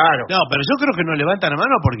excusado. Claro. No, pero yo creo que no levanta la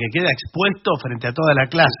mano porque queda expuesto frente a toda la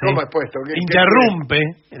clase. ¿Cómo expuesto? Interrumpe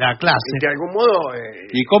la clase. De algún modo...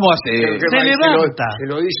 ¿Y cómo hace? Se levanta. Se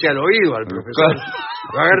lo dice al oído al profesor.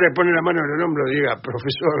 Lo agarre, pone la mano en el hombro y diga,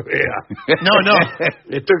 profesor, vea. No.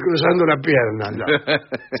 Le estoy cruzando la pierna.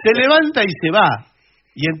 Se levanta y se va.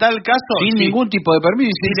 Y en tal caso... Sin ningún tipo de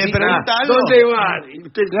permiso. Si le pregunta algo... ¿Dónde va? Y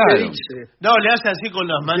usted le dice... No, le hace así con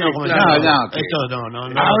las manos. Sí, como claro. esto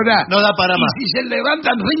no. Ahora, no da para más. ¿y si se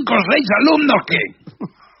levantan 5 o 6 alumnos qué?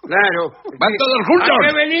 Claro. ¿Van todos juntos? ¿A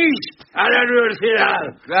qué venís? A la universidad.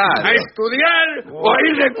 Claro. ¿A estudiar o a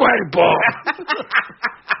ir de cuerpo?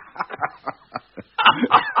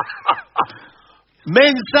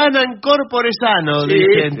 Mens sana in corpore sano,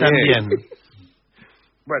 dicen también.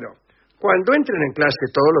 Bueno, cuando entren en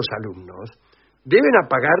clase todos los alumnos, deben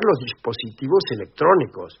apagar los dispositivos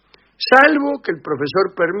electrónicos, salvo que el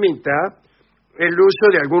profesor permita el uso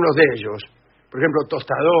de algunos de ellos. Por ejemplo,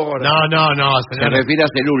 tostadoras. No. Se refiere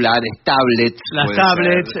a celulares, tablets. Las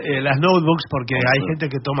tablets, las notebooks, porque hay gente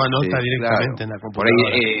que toma nota directamente en la Por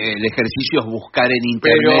computadora. ahí el ejercicio es buscar en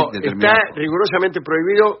internet. Pero está rigurosamente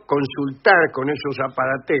prohibido consultar con esos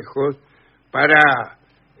aparatejos para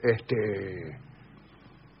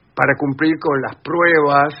cumplir con las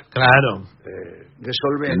pruebas de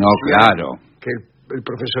solvencia que el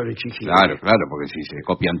profesor exigía. Claro, porque si se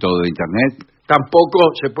copian todo de internet.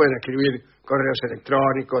 Tampoco se pueden escribir correos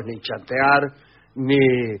electrónicos, ni chatear, ni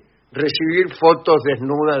recibir fotos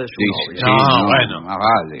desnudas de su novia. Más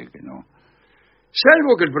vale que no.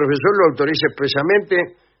 Salvo que el profesor lo autorice expresamente,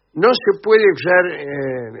 no se puede usar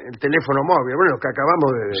el teléfono móvil, lo que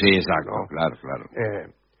acabamos de decir. Sí, exacto, claro.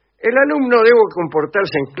 El alumno debe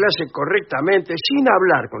comportarse en clase correctamente, sin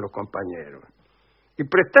hablar con los compañeros, y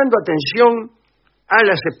prestando atención a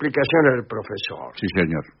las explicaciones del profesor. Sí,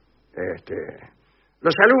 señor.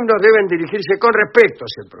 Los alumnos deben dirigirse con respeto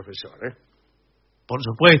hacia el profesor. Por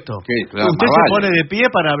supuesto. Sí, claro, ¿Usted se pone de pie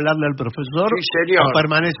para hablarle al profesor? Sí, señor. ¿O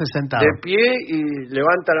permanece sentado? De pie y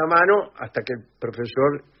levanta la mano hasta que el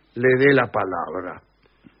profesor le dé la palabra.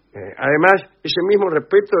 Además, ese mismo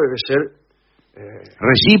respeto debe ser...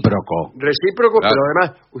 recíproco, claro. Pero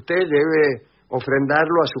además usted debe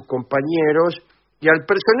ofrendarlo a sus compañeros y al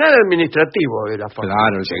personal administrativo de la facultad.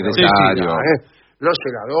 Claro, el secretario. Los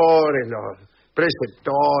celadores, los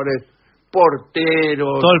preceptores,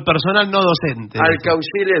 porteros... Todo el personal no docente.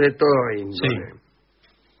 Alcauciles de todo índole.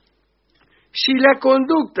 Si la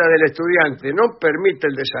conducta del estudiante no permite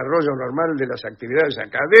el desarrollo normal de las actividades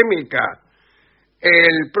académicas,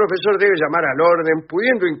 el profesor debe llamar al orden,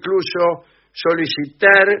 pudiendo incluso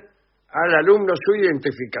solicitar al alumno su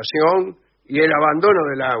identificación y el abandono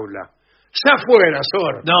del aula. ¡Ya fuera,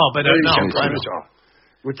 Sor! No, pero no.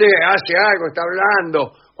 Usted hace algo, está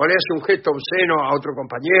hablando, o le hace un gesto obsceno a otro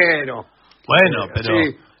compañero. Bueno, pero...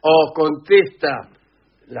 Sí, o contesta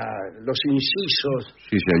los incisos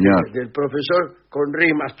del profesor con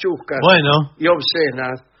rimas chuscas y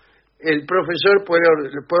obscenas. El profesor puede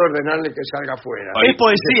ordenarle que salga afuera. Es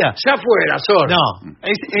poesía. ¡Ya fuera, Sor! No,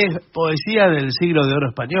 es poesía del siglo de oro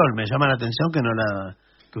español. Me llama la atención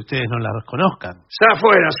que ustedes no la conozcan. ¡Ya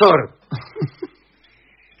fuera, Sor!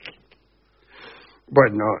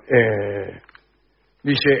 Bueno,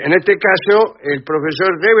 dice, en este caso, el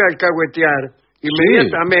profesor debe alcahuetear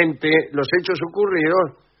inmediatamente los hechos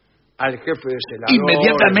ocurridos al jefe de celador.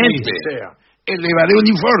 Inmediatamente. Elevaré un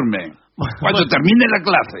informe cuando termine la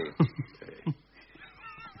clase.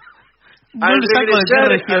 Al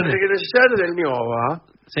regresar del NIOBA,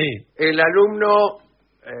 el alumno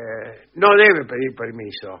no debe pedir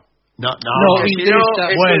permiso. No, si no,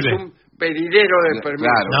 vuelve. Es un pedidero de permiso.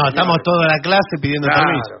 Claro. No, estamos toda la clase pidiendo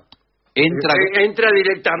permiso. Entra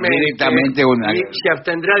directamente y se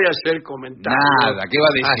abstendrá de hacer comentarios. Nada, ¿qué va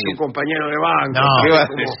a decir? A su compañero de banco. No, ¿qué va a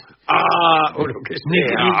decir? O lo que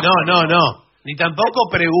sea. No. Ni tampoco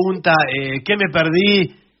pregunta, ¿qué me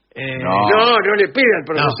perdí? No le pide al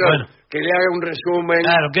profesor que le haga un resumen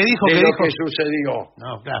de lo que sucedió.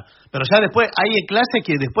 No, claro. Pero ya después, hay clases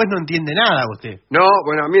que después no entiende nada usted. No,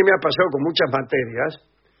 bueno, a mí me ha pasado con muchas materias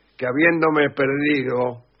que habiéndome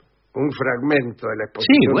perdido un fragmento de la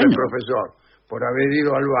exposición del profesor por haber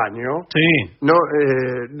ido al baño, Sí. no,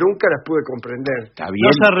 nunca las pude comprender. Está No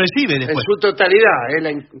bien. se recibe En después. su totalidad,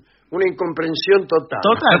 una incomprensión total.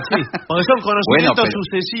 Total, sí. Porque son conocimientos pero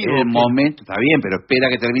sucesivos. el momento, está bien, pero espera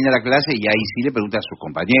que termine la clase y ahí sí le pregunta a sus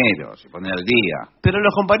compañeros, se pone al día. Pero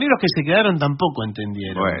los compañeros que se quedaron tampoco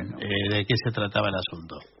entendieron Bueno. de qué se trataba el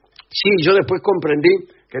asunto. Sí, yo después comprendí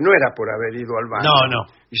que no era por haber ido al baño. No, no.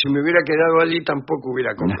 Y si me hubiera quedado allí tampoco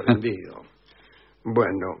hubiera comprendido.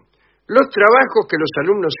 Bueno, los trabajos que los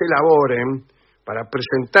alumnos elaboren para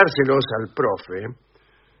presentárselos al profe,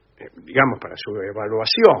 digamos, para su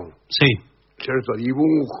evaluación. Sí. ¿Cierto?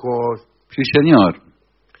 Dibujos. Sí, señor.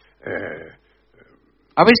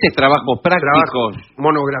 A veces trabajos prácticos.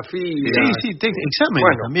 Monografías. Sí, exámenes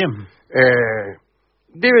Bueno, también.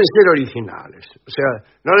 Deben ser originales. O sea,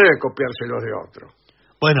 no deben copiárselos de otro.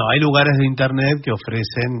 Bueno, hay lugares de internet que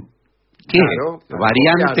ofrecen... ¿Qué? Claro,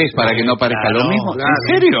 ¿Variantes para que no parezca claro, lo mismo? claro. ¿En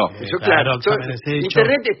serio? Eso Claro, claro. exámenes hechos.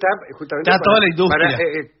 Internet está justamente Está toda la industria.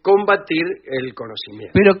 para combatir el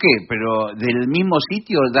conocimiento. ¿Pero qué? ¿Pero del mismo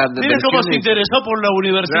sitio? Mira cómo se interesó por lo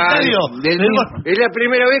universitario. Claro, del Pero- mismo- Es la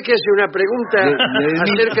primera vez que hace una pregunta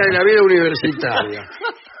acerca de la vida universitaria.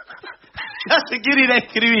 Ya se quiere ir a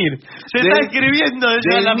escribir. Se está escribiendo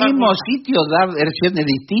ya ¿Del la mismo facultad. sitio dar versiones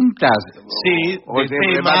distintas? Sí, O de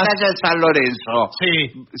de temas. Batalla de San Lorenzo. Sí,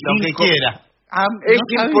 lo que Cinco- quiera. Es no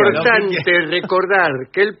sabía. importante recordar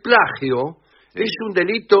que el plagio es un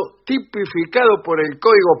delito tipificado por el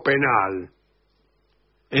Código Penal.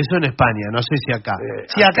 Eso en España, no sé si acá.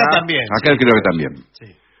 Sí, acá acá- también. Acá creo que también. Sí.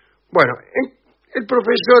 Bueno, el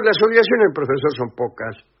profesor, las obligaciones del profesor son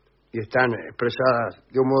pocas y están expresadas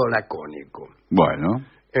de un modo lacónico. Bueno,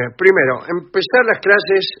 Primero, empezar las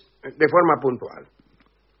clases de forma puntual.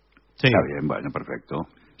 Sí. está bien, bueno, perfecto.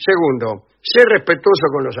 Segundo, ser respetuoso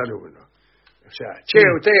con los alumnos. O sea, che,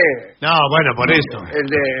 usted, No, bueno, por eso. el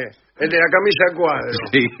de la camisa a cuadro.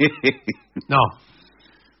 Sí. No.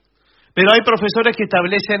 Pero hay profesores que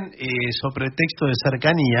establecen, sobre texto de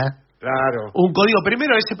cercanía, Claro. un código.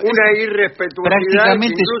 Primero, Una irrespetuosidad que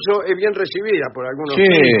prácticamente- incluso es bien recibida por algunos Sí.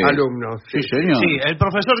 alumnos. Sí, señor. Sí, el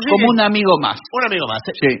profesor llega Como y- un amigo más. un amigo más.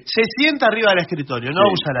 Sí. Se sienta arriba del escritorio, no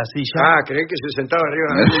Sí. usa la silla. Creí que se sentaba arriba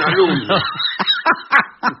de un alumno.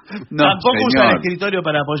 No, Tampoco usa el señor. escritorio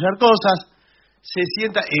para apoyar cosas. Se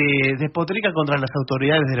sienta, despotrica contra las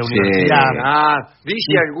autoridades de la Sí. universidad.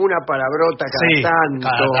 Dice alguna palabrota Sí, cada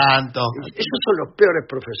tanto. Esos son los peores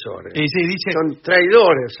profesores. Y sí, dice, Son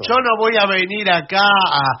traidores. yo no voy a venir acá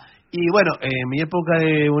a... Y bueno, en mi época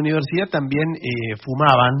de universidad también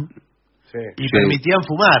fumaban Sí. y Sí. permitían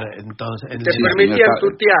fumar. Entonces, Te permitían señor,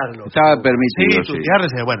 tutearlos. Estaba Sí, permitido, sí.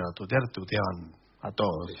 tuteaban a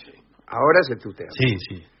todos. Ahora se tutean. Sí,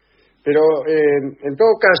 sí. Pero en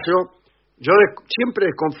todo caso, yo siempre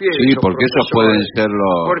desconfié de Sí, esos porque esos profesores, pueden ser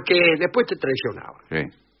los... Porque después te traicionaban. Sí.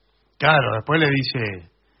 Claro, después le dice...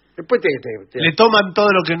 Después te Le toman todo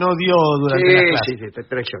lo que no dio durante la clase. sí, te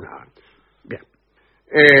traicionaban. Bien.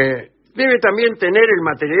 Debe también tener el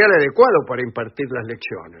material adecuado para impartir las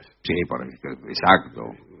lecciones. Sí, exacto.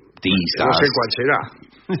 Tizas. No sé cuál será.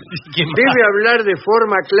 ¿Quién más? Debe hablar de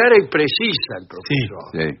forma clara y precisa el profesor.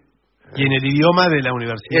 Sí. Y en el idioma de la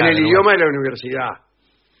universidad. En el ¿no? idioma de la universidad.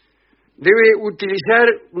 Debe utilizar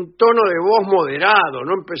un tono de voz moderado,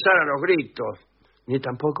 no empezar a los gritos. Ni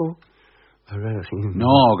tampoco hablar así.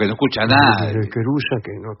 No, que no escucha nada. El querusa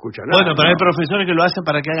que no escucha nada. Bueno, pero hay profesores que lo hacen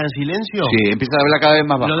para que hagan silencio. Sí, empieza a hablar cada vez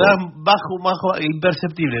más bajo. Lo dan bajo,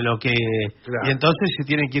 imperceptible, lo que... Claro. Y entonces se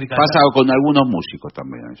tienen que ir cantando. Pasa con algunos músicos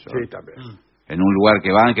también eso. Sí, también. En un lugar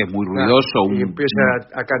que van, que es muy ruidoso, Y empieza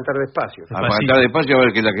a cantar despacio. a cantar despacio a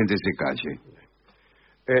ver que la gente se calle.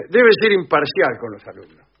 Debe ser imparcial con los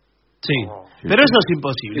alumnos. Sí, pero eso es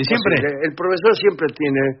imposible. Siempre. El profesor siempre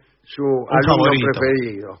tiene su alumno favorito.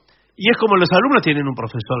 preferido. Y es como los alumnos tienen un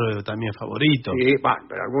profesor también favorito. Sí,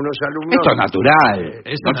 pero algunos alumnos... Esto es natural.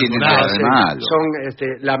 Esto no es tiene natural, nada de malo. Son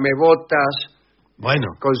lamebotas Bueno,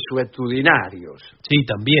 consuetudinarios. sí,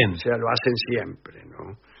 también. O sea, lo hacen siempre,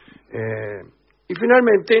 ¿no? Y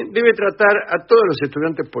finalmente, debe tratar a todos los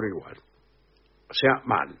estudiantes por igual. O sea,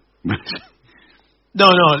 mal. No,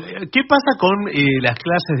 ¿qué pasa con las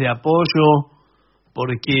clases de apoyo?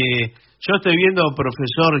 Porque yo estoy viendo,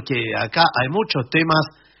 profesor, que acá hay muchos temas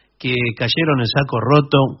que cayeron en saco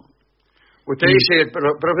roto. Usted dice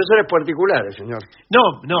profesores particulares, señor.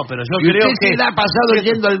 No, pero yo Y creo usted que... se la ha pasado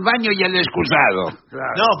yendo al baño y al excusado.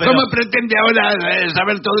 Claro. No, pero ¿Cómo pretende ahora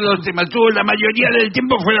saber todos los temas? Tú la mayoría del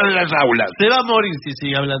tiempo fuera de las aulas. se va a morir si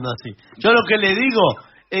sigue hablando así. Yo lo que le digo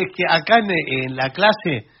es que acá en la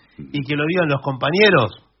clase, y que lo digan los compañeros,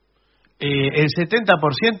 el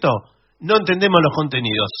 70% no entendemos los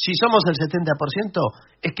contenidos. Si somos el 70%,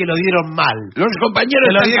 es que lo dieron mal. Los compañeros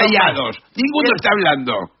Que lo están dieron callados. mal. Ninguno Bien. está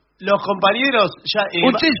hablando. Los compañeros ya...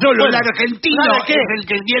 Usted solo, bueno, el argentino, ¿sabe qué? es el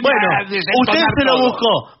que viene bueno, a desentonar usted se lo todo.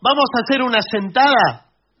 buscó. Vamos a hacer una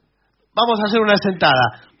sentada. Vamos a hacer una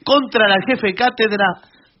sentada contra la jefe cátedra,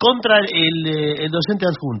 contra el docente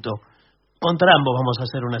adjunto. Contra ambos vamos a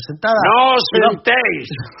hacer una sentada. ¡No sentéis!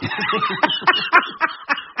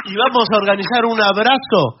 Y vamos a organizar un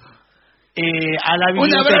abrazo a la Un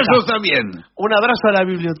biblioteca. abrazo también. Un abrazo a la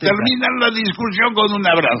biblioteca. Terminar la discusión con un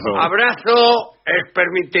abrazo. Abrazo es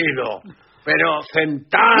permitido, pero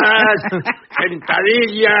sentadas,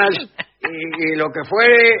 sentadillas y lo que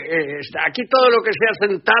fuere, aquí todo lo que sea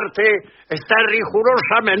sentarte está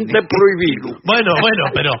rigurosamente prohibido. Bueno,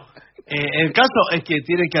 pero el caso es que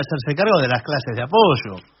tienen que hacerse cargo de las clases de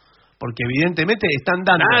apoyo, porque evidentemente están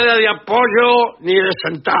dando... Nada de apoyo ni de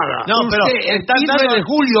sentada. No, pero Usted, están el 15 dando... de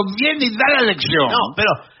julio viene y da la lección. No,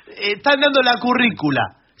 pero están dando la currícula.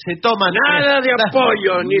 Se toman... Nada de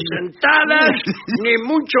apoyo, ni sentadas, ni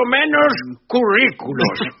mucho menos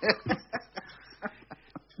currículos.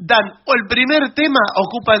 Dan, o el primer tema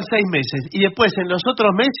ocupan 6 meses y después en los otros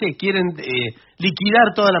meses quieren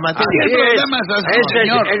liquidar toda la materia. Así es,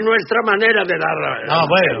 es nuestra manera de dar la No,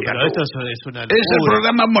 bueno, materia, pero ¿no? esto es una locura. Es el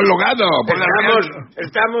programa homologado. Por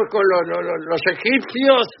Estamos con los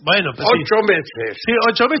egipcios bueno, pues 8 meses. Sí,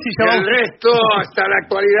 8 meses y Y ya el vamos. resto, hasta la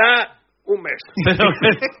actualidad, 1 mes. Pero,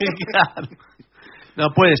 claro, no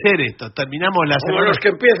puede ser esto. Terminamos la Como semana... los que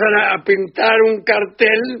empiezan a pintar un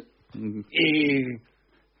cartel y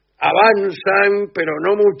avanzan, pero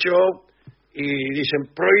no mucho, y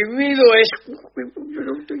dicen, prohibido es...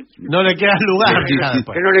 No le queda lugar. Claro,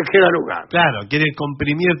 pues. Que no les queda lugar. Claro, quiere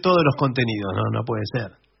comprimir todos los contenidos. No puede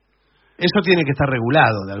ser. Eso tiene que estar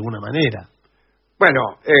regulado de alguna manera.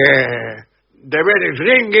 Bueno, the bell is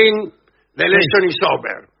ringing, the lesson is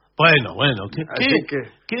over. Bueno,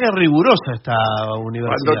 qué rigurosa esta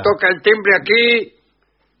universidad. Cuando toca el timbre aquí,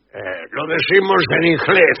 lo decimos en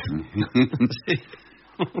inglés. Sí.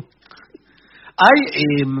 Hay,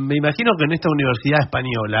 me imagino que en esta universidad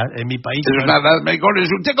española, en mi país...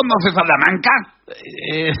 ¿Usted conoce Salamanca?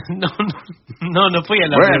 No fui a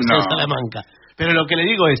la Universidad de Salamanca. Pero lo que le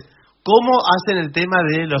digo es, ¿cómo hacen el tema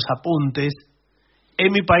de los apuntes?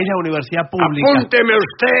 En mi país, la universidad pública... Apúnteme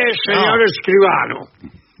usted, señor escribano.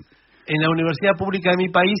 En la universidad pública de mi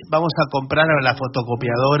país vamos a comprar a la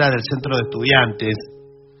fotocopiadora del centro de estudiantes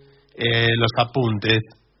los apuntes.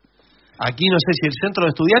 Aquí no sé si el centro de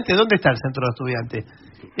estudiantes... ¿Dónde está el centro de estudiantes?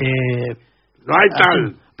 No hay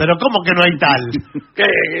tal. ¿Pero cómo que no hay tal?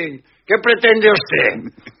 ¿Qué pretende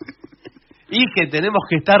usted? Y que tenemos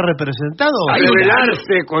que estar representados. Hay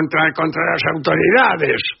rebelarse contra las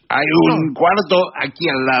autoridades. Hay un cuarto aquí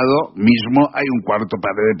al lado mismo, hay un cuarto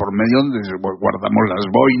pared por medio donde guardamos las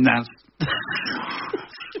boinas.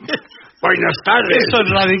 Buenas tardes. Son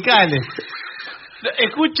radicales.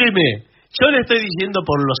 Escúcheme, yo le estoy diciendo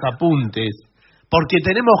por los apuntes, porque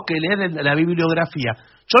tenemos que leer la bibliografía.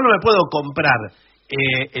 Yo no me puedo comprar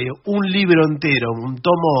un libro entero, un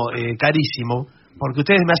tomo carísimo, porque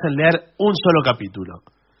ustedes me hacen leer un solo capítulo.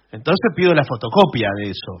 Entonces pido la fotocopia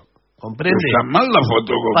de eso. ¿Comprende? Está mal la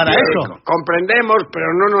fotocopia. Para eso. Comprendemos, pero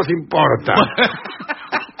no nos importa.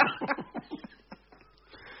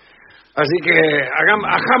 Así que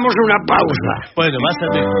hagamos una pausa. Bueno, va a ser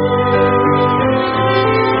mejor.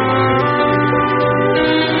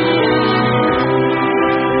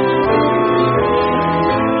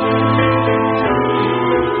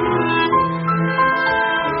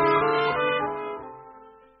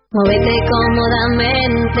 Móvete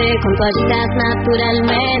cómodamente, con toallitas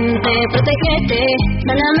naturalmente. Protégete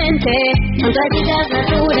sanamente, con toallitas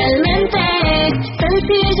naturalmente.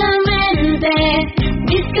 Sencillamente,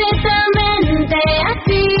 discretamente,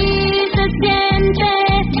 así se siente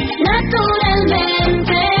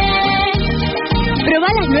naturalmente. Probá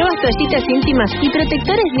las nuevas toallitas íntimas y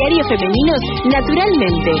protectores diarios femeninos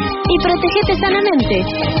naturalmente. Y protégete sanamente.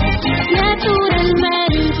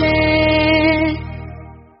 Naturalmente.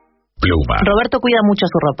 Pluma. Roberto cuida mucho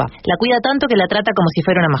su ropa. La cuida tanto que la trata como si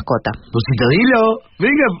fuera una mascota. Lucito, dilo.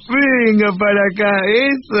 Venga para acá.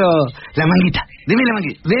 Eso. La manguita. Deme la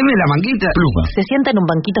manguita. Pluma. Se sienta en un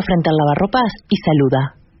banquito frente al lavarropas y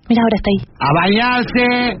saluda. Mira, ahora está ahí. ¡A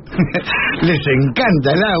bañarse! Les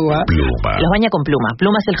encanta el agua. Pluma. Los baña con Pluma.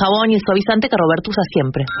 Pluma es el jabón y el suavizante que Roberto usa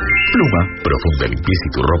siempre. Pluma. Profunda limpieza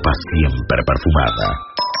y tu ropa siempre perfumada.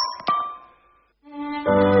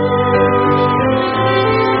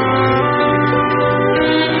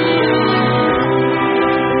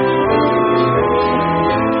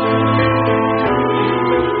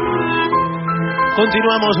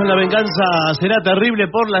 Continuamos en La Venganza Será Terrible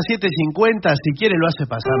por las 7:50. Si quiere lo hace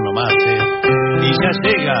pasar nomás, Y ya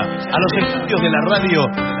llega a los estudios de la radio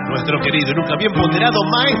nuestro querido y nunca bien ponderado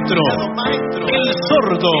maestro, el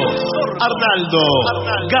sordo Arnaldo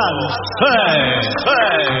Gans.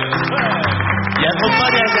 Y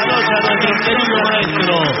acompaña esta noche a nuestro querido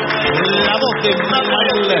maestro, la voz de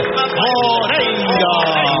Manuel Moreira.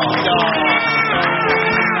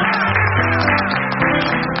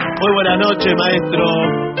 Muy buenas noches, maestro.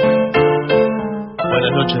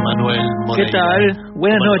 Buenas noches, Manuel Moreira. ¿Qué tal?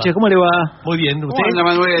 Buenas noches, ¿cómo le va? Muy bien, ¿usted? Hola,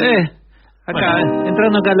 Manuel. Acá, bueno,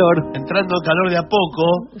 entrando en calor. Entrando en calor de a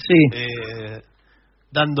poco. Sí.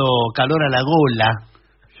 Dando calor a la gola.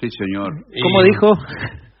 Sí, señor. ¿Cómo dijo?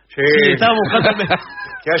 Sí, estaba buscando...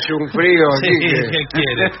 Que hace un frío aquí. Sí, ¿qué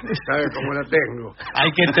quiere? ¿Sabe cómo la tengo?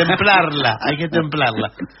 Hay que templarla, hay que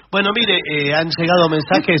templarla. Bueno, mire, han llegado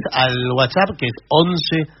mensajes al WhatsApp, que es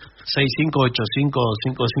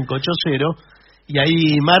 11-6585-5580, y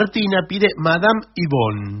ahí Martina pide Madame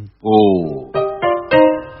Yvonne.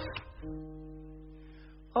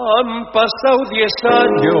 Han pasado 10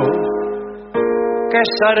 años que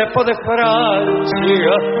zarpo de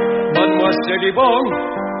Francia, Mademoiselle Yvonne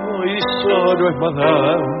hoy solo es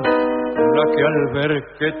Madame, la que al ver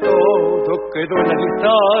que todo quedó en la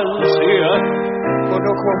distancia, con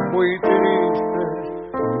ojos muy tristes,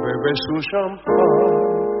 bebe su champán.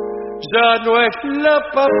 Ya no es la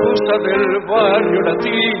papusa del barrio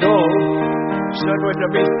latino, ya no es la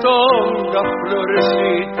mistonga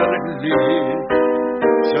florecita del Lille.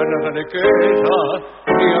 Ya nada le queda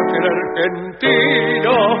ni a aquel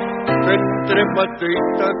argentino que entre mate y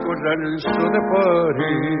taco al sur de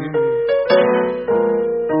París.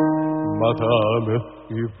 Madame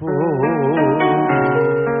Yvonne,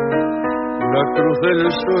 la cruz del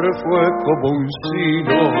sur fue como un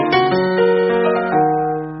sino.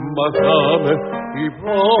 Madame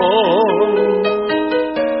Yvonne,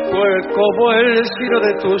 fue como el sino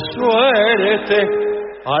de tu suerte.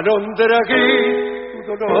 Alondraguí,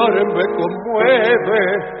 tu dolor me conmueve,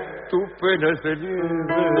 tu pena es de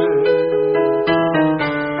nieve.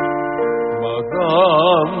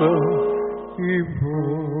 Madame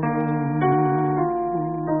Yvonne.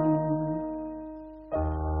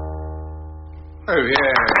 Muy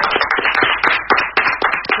bien.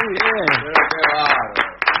 Muy bien.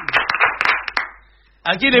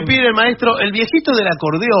 ¿A quién le pide el maestro? El viejito del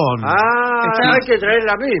acordeón. Hay que traer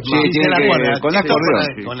la misma. Sí, tiene que, acuerda, con acordeón.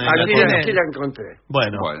 Sí. Con el Aquí acordeón. la encontré.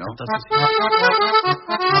 Bueno. Entonces sí.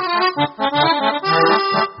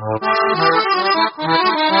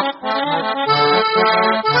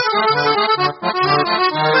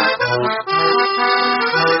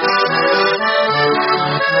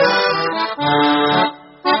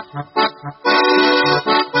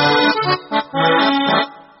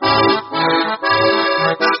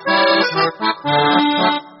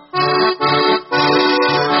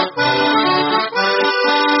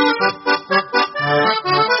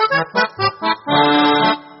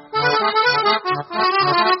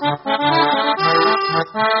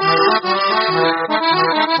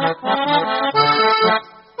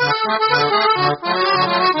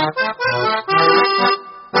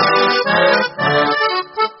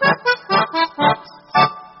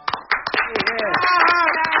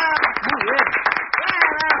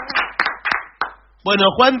 Bueno,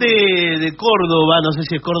 Juan de Córdoba, no sé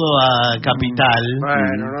si es Córdoba capital.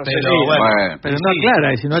 Bueno, no sé. Pero, Sí, bueno, pero no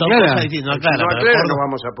aclara, y si no aclara. No aclara, no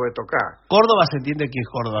vamos a poder tocar. Córdoba se entiende que es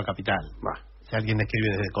Córdoba capital. Si alguien escribe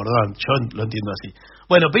desde Córdoba, yo lo entiendo así.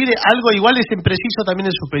 Bueno, pide algo igual, es impreciso también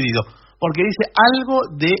en su pedido, porque dice algo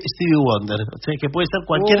de Stevie Wonder, o sea, que puede ser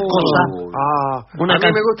cualquier cosa. A mí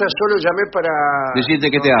me gusta, solo llamé para... Decirte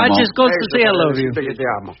que te amo. I just called to say I love you. Decirte que te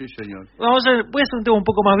amo. Sí, señor. Voy a hacer un tema un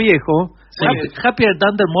poco más viejo. Sí. Happier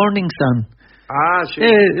Than the Morning Sun. Sí.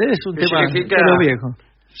 Es un ¿Qué tema significa? de lo viejo.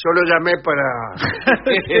 Solo llamé para...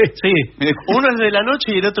 Sí, uno es de la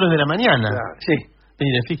noche y el otro es de la mañana. Claro. Sí.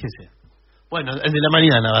 Mire, fíjese. Bueno, el de la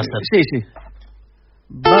mañana va a ser. Sí, sí.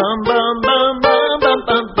 Bam, bam, bam, bam, bam,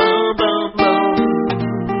 bam, bam, bam, bam,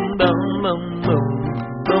 bam, bam,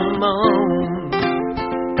 bam, bam.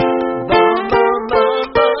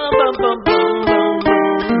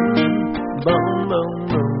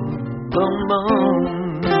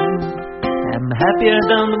 I'm happier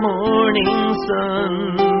than the morning sun.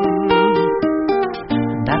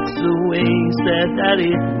 That's the way said that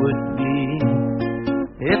it would be.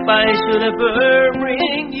 If I should ever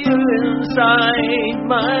bring you inside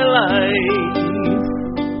my life.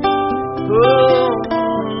 Oh,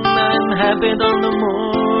 I'm happy on the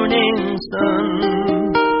morning sun.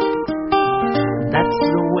 That's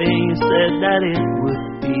the way you said that it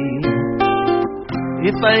would be.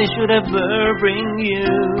 if I should ever bring you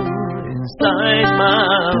inside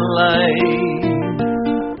my life.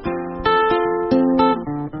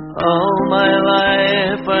 All my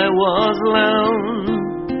life I was alone,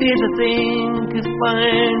 didn't think I'd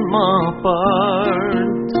find my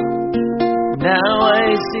part. Now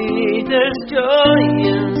I see there's joy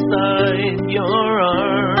inside your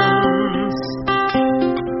arms.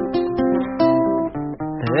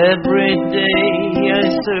 Every day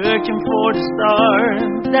I'm searching for the star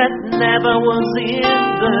that never was in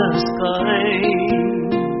the sky.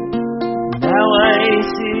 Now I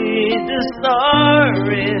see the star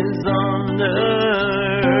is on the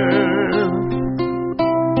earth.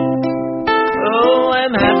 Oh,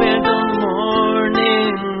 I'm happy the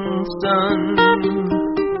morning sun.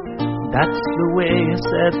 That's the way I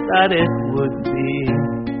said that it would be.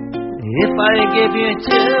 If I give you a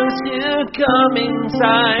chance to come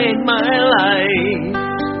inside my life.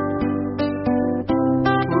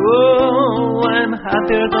 Oh, I'm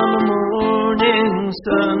happier than the morning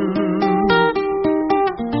sun.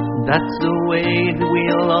 That's the way it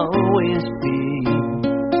will always be.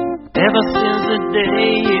 Ever since the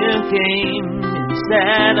day you came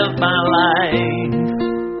instead of my life.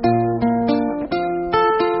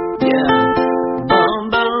 Yeah. Bum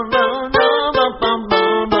bum bum bum bum bum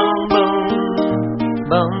bum bum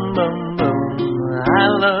bum bum bum. I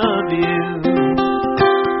love you.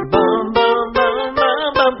 Bum bum bum bum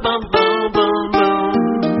bum bum bum bum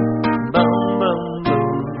bum bum bum.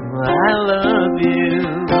 I love you.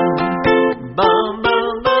 Bum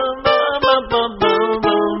bum bum bum bum bum bum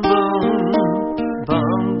bum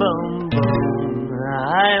bum bum bum.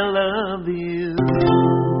 I love you.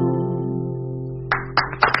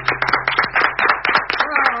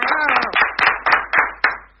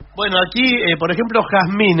 Bueno, aquí, por ejemplo,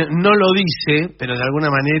 Jazmín no lo dice, pero de alguna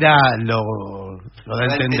manera lo da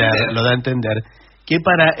a entender, que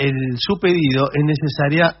para su pedido es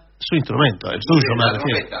necesaria su instrumento, el suyo, me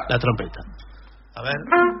refiero, la trompeta. A ver.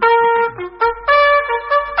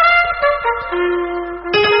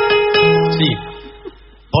 Sí,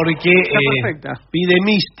 porque pide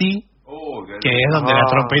Misty, que es donde la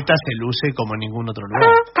trompeta se luce como en ningún otro lugar.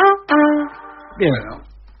 Bien. Bueno,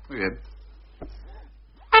 muy bien.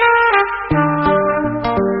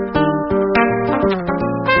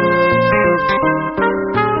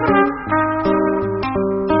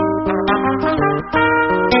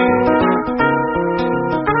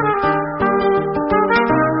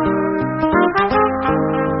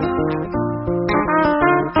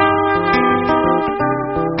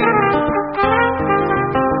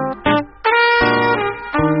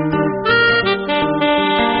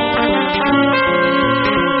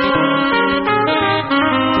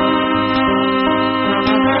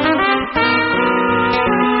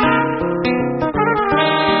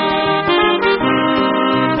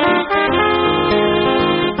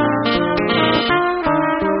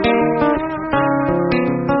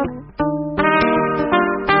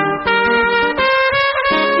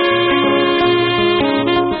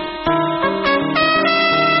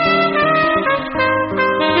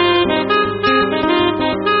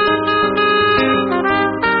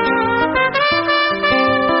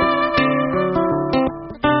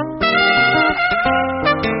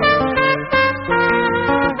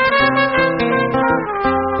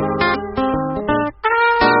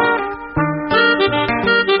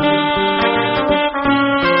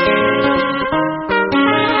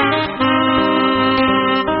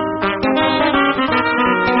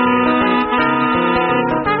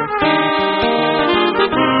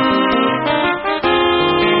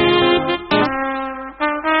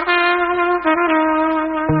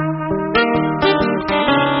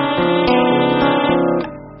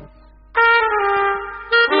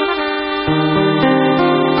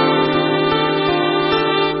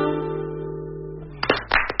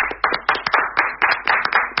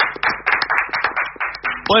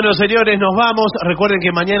 Bueno, señores, nos vamos. Recuerden que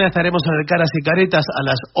mañana estaremos en el Caras y Caretas a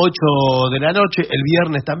las 8 de la noche, el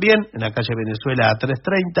viernes también, en la calle Venezuela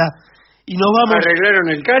 330. Y nos vamos... ¿Arreglaron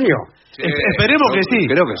el caño? Sí, esperemos que sí.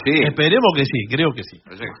 Creo que sí. Esperemos que sí, creo que sí.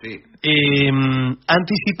 Sí.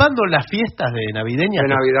 Anticipando las fiestas de navideñas. De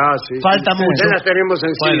Navidad, sí. Falta mucho. Ya las tenemos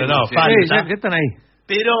encima. Bueno, no, sí. falta. Ya están ahí.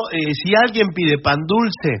 Pero si alguien pide pan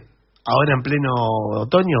dulce, ahora en pleno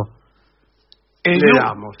otoño,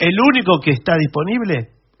 el único que está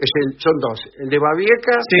disponible... son dos, el de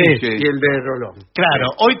Babieca y el de Rolón. Claro,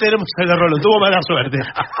 hoy tenemos el de Rolón, tuvo mala suerte.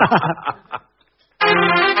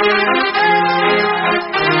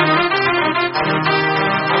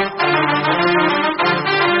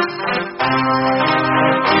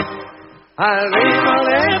 Al ritmo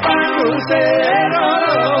de pan dulce de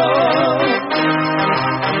Rolón,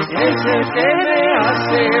 dulce que me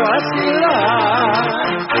hace vacilar.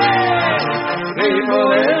 Ritmo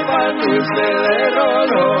del pan dulce de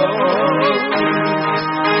dolor,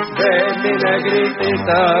 de mi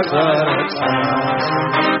negritita guaracha.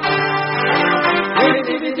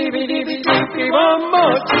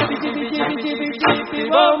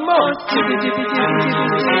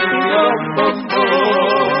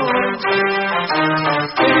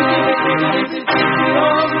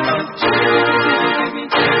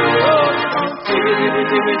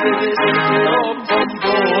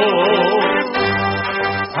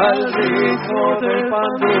 Al ritmo del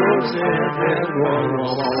pan dulce del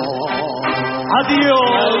dolor.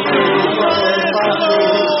 Adiós. Al ritmo del pan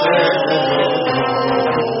dulce del dolor.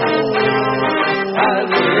 Al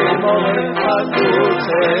ritmo del pan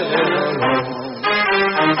dulce del dolor.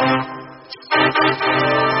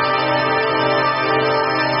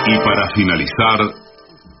 Y para finalizar,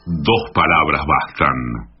 2 palabras bastan.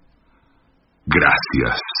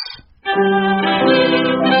 Gracias.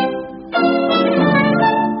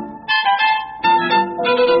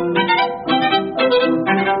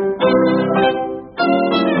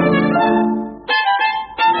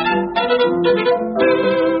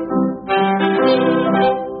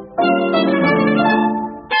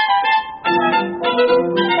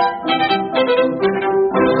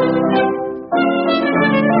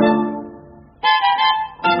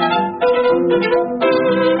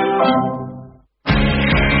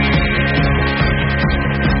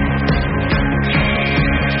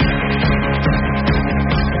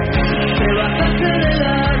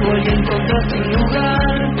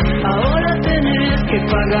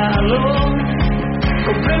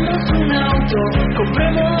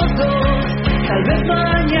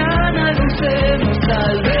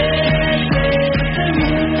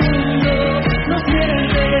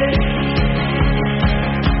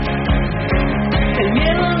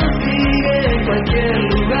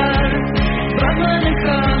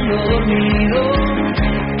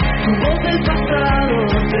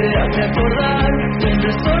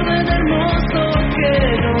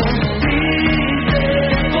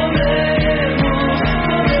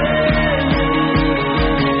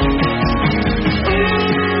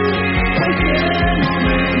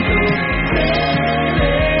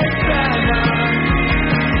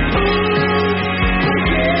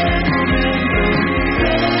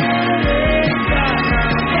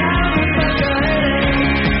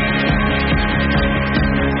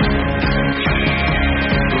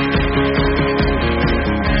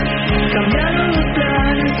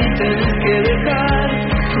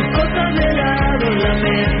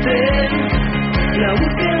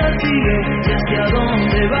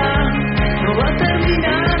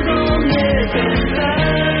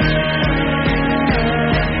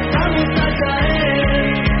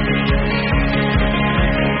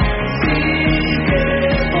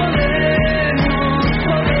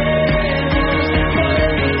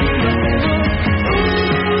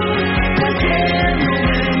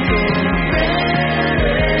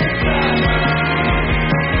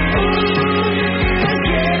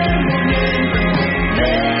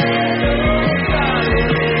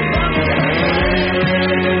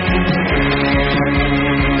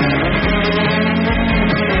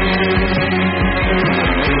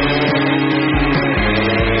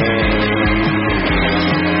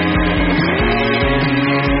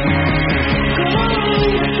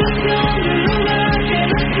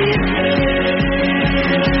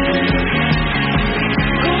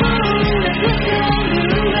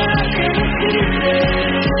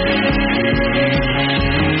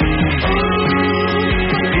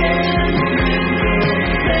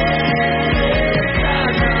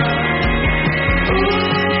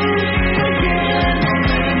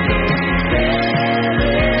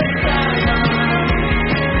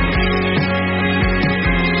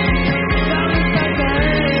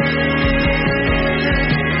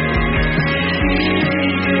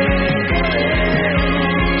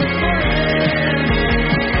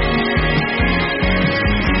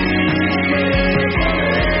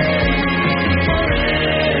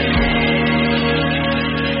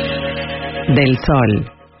 Del sol.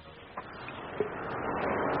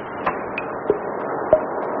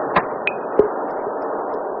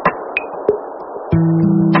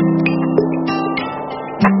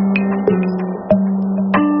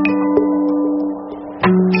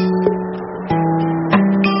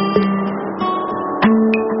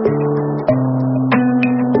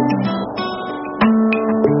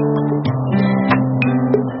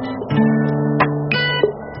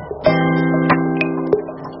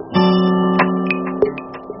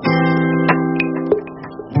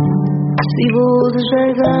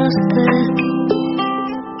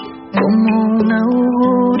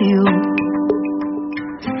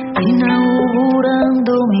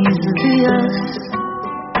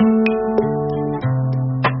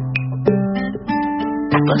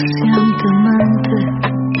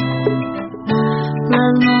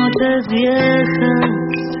 las noches viejas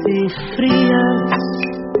y frías.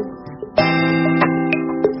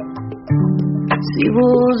 Si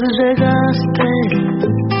vos llegaste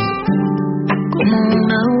como un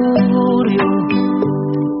augurio,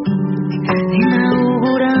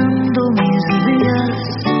 inaugurando mis días,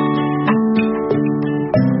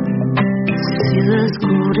 si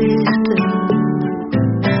descubriste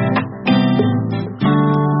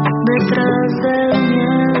detrás del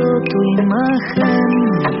miedo tu imagen,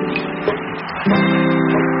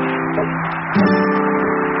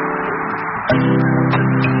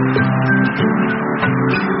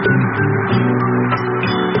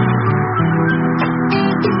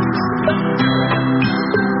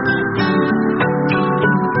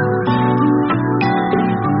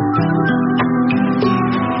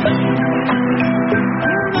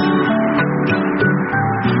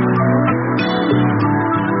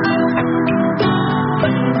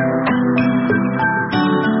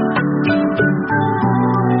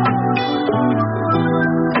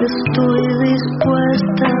 estoy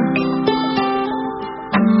dispuesta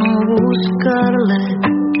a no buscarle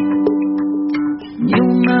ni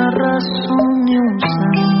una razón ni un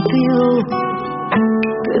sentido,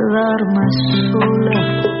 quedarme sola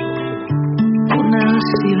con el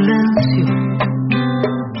silencio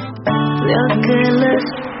de aquel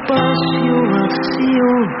espacio vacío.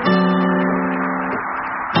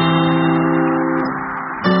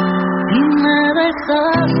 Y me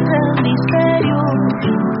dejaste el misterio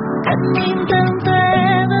que intenté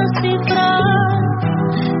descifrar,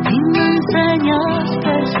 y me enseñaste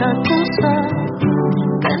esa cosa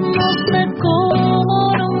que no sé cómo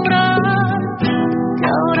nombrar, que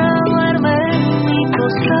ahora duerme en mi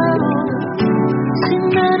costado sin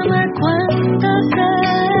darme cuenta que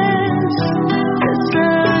se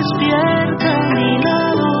despierta a mi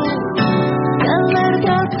lado, que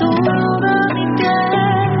alerta toda mi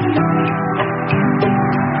piel.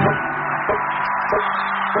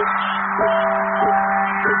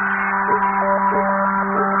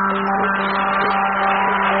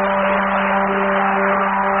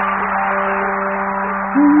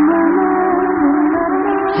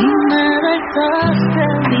 Y me dejaste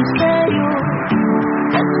el misterio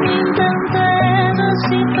que intenté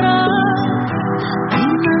descifrar, y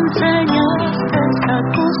me enseñaste esa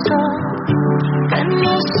cosa que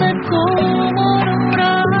no sé cómo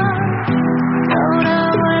nombrar, que ahora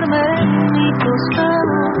duerme en mi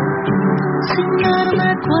costado sin darme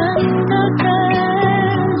cuenta que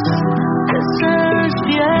se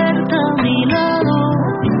despierta a mi lado,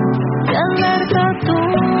 que alerta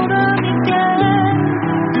toda mi piel.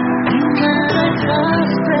 Y me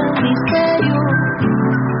dejaste el misterio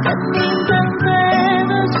que intenté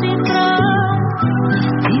descifrar,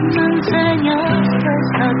 y me enseñaste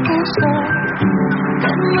esa cosa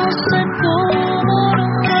que no sé cómo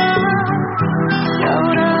nombrar, que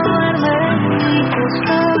ahora duerme en mi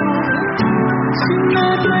costado sin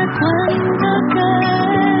darme cuenta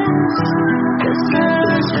que se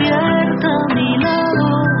despierta a mi lado,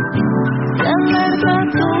 que alerta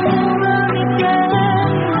toda mi piel.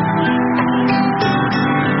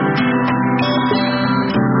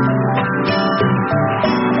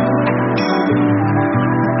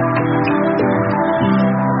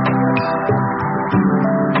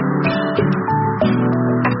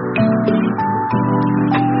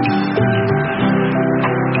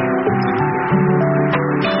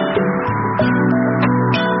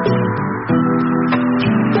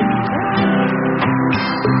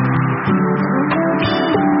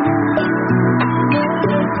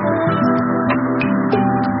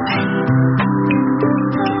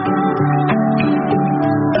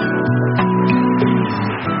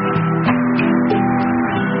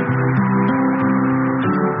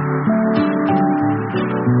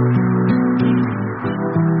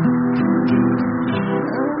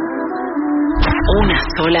 Una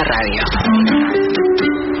sola radio.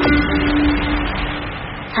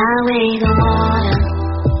 I weigh the water,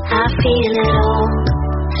 I feel it all.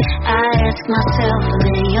 I ask myself a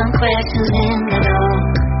million questions in the dark.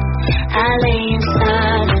 I lay in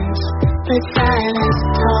silence, but silence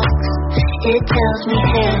talks. It tells me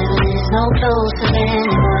heaven is no closer than it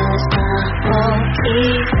was. My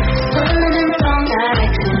keep pulling in the wrong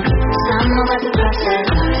direction. I'm about to cross that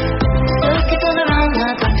line. Looking for the wrong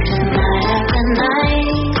reflection night after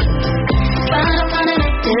night. Trying to find a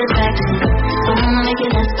distraction. Don't wanna make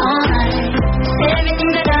it last all night.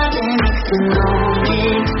 Everything that I've been mixing on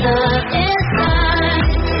mixed up inside.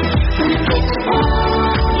 When it gets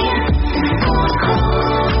warm, yeah, and it's more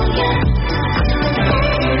cold, yeah.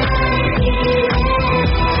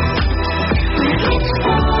 When it gets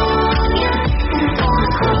warm, yeah, and it's more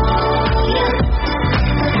cold, yeah.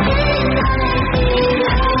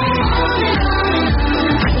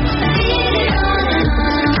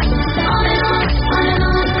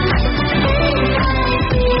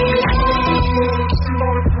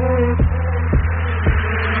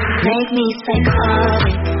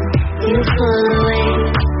 psychotic. You pull away.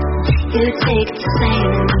 You take the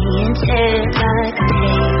same in me and tear it like a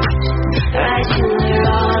page. Write you were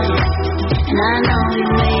honest, and I know you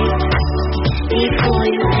wait before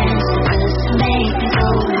you answer, just to make me go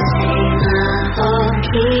insane. My heart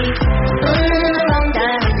keeps pulling in the wrong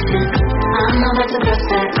direction. I'm about to cross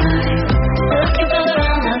that line, looking for the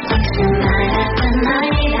wrong affection. Night after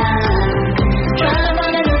night, I'm trying to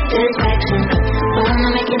find a new distraction. Wanna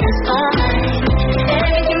make it this fine.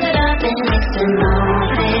 Everything that I've been mixing all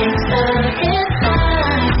fixed up is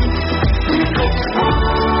fine. When it gets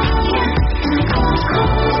warm, yeah, and it goes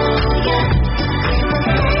cold, yeah.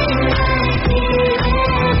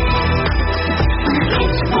 When it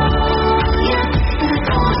gets warm, yeah, and it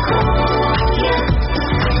goes cold, yeah. On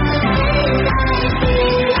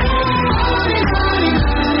and on and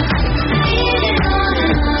on, feel it on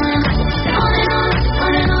and on, on and on,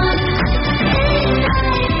 on and on.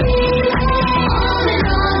 On and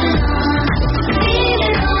on and on, feel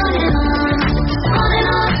it on and on, on and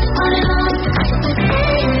on, on and on.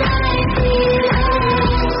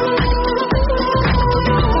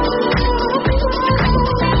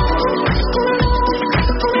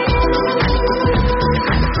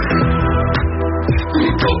 When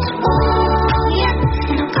it gets warm, yeah,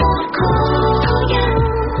 and it goes cold, yeah.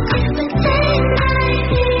 But then I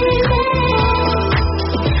feel it.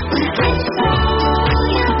 When it gets warm,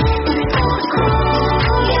 yeah, and it goes cold,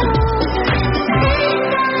 yeah. Then I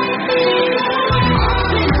feel it. On and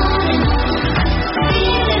on and on,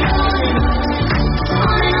 feel it on and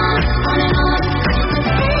on and on.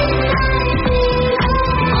 Then I feel it.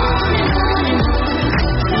 On and on and on,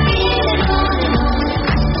 feel it on and on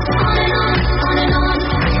and on, on and on.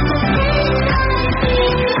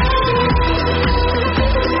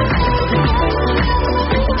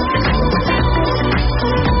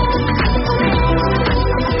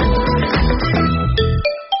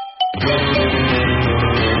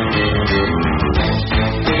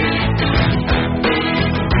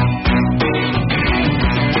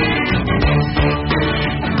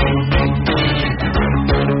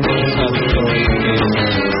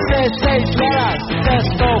 Say, fella,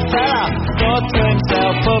 testo fella, thought to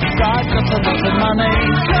himself, upside, got another money.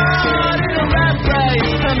 Caught in a rat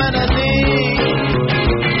race, permanently.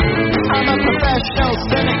 I'm a professional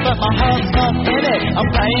cynic, but my heart's not in it. I'm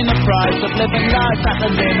paying the price of living life at the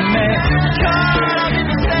limit. Caught in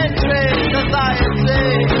a century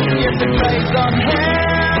society, yes, it plays on him.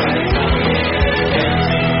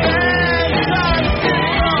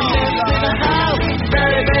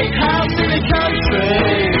 Very big house in the country,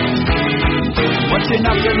 watching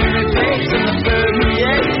up the repeats and the food he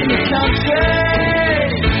eats in the country.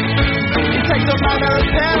 He takes a manner of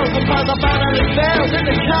pills and piles up manner of bills in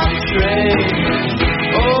the country.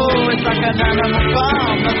 Oh, it's like an animal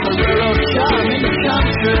farm, that's the rural charm in the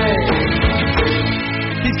country.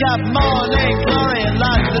 He's got morning glory and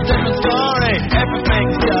life's a different story.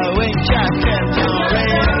 Everything's going jack and Tory.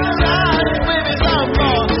 Starting with his own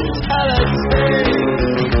mortality.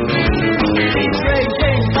 He's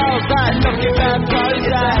drinking balls and looking bad clothes,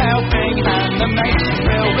 a helping hand that makes you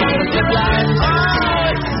feel relative bland.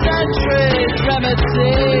 Oh, it's a century's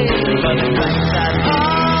remedy, but it ain't that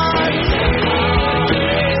hard.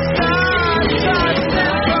 Start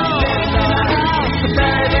simple, lives in a house, a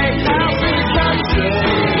very big house in the country.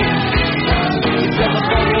 He's got a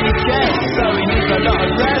bug in his chest, so he needs a lot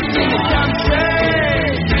of rest in the country.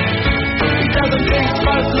 He doesn't think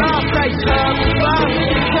folks laugh, they turn and laugh in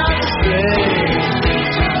the country.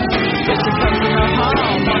 Gets a cut in the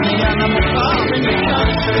harm on the animal farm in the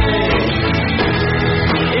country.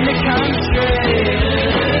 In the country.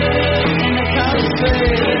 In the country.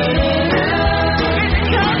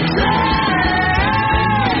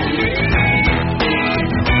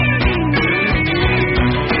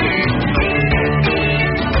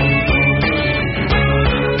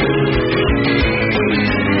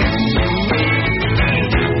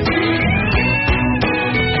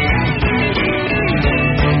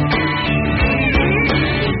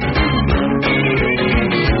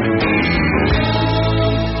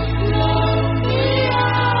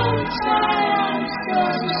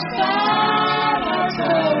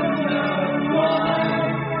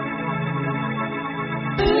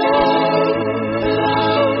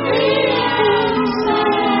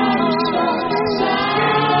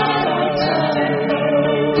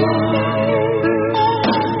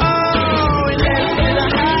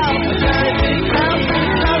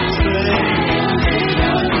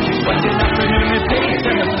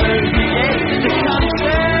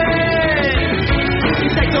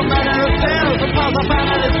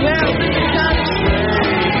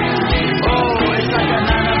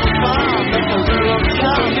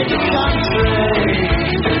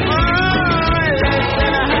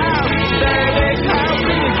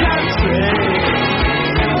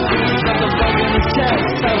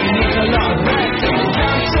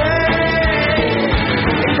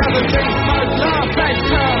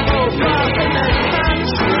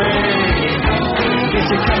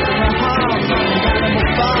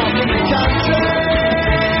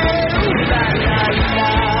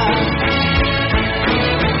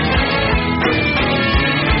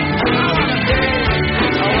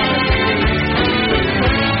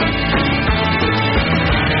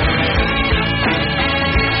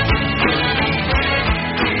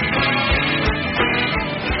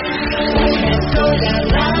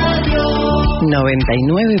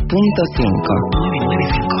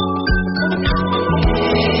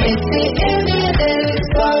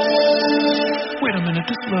 Wait a minute,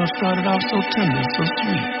 this love started off so tender, so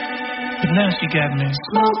sweet. But now she got me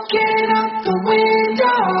smoking out the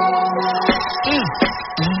window.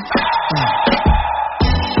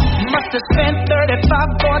 Must have spent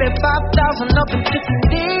 45,000 up in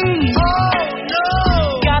Tiffany's. Oh no!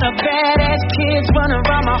 Got a badass kids running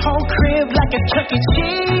around my whole crib like a Chuck E.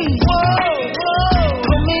 Cheese. Whoa, whoa!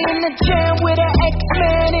 Put me in the jam with an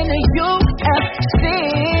X-Man in the UFC.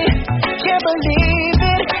 Can't believe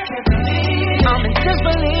it. I'm in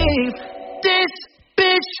disbelief. This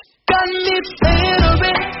bitch got me paying her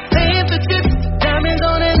rent, paying for trips, diamonds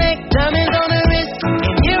on her neck, diamonds on her wrist,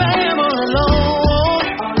 and here I am all alone.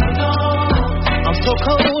 I'm so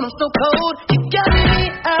cold, I'm so cold. You got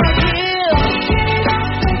me out here.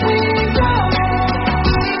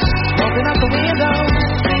 Smoking out the window.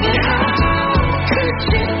 How could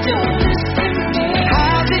you do this to me?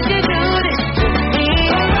 How could you do this to me?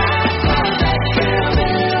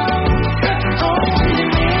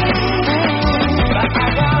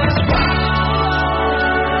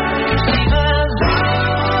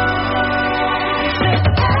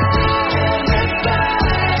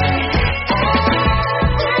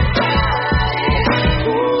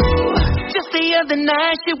 The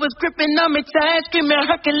night she was gripping on me tight, screaming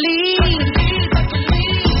Hercules.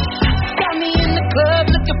 Got me in the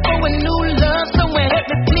club looking for a new love, somewhere help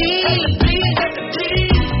me please.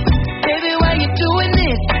 Baby, why you doing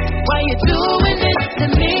this? Why you doing this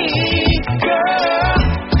to me, girl?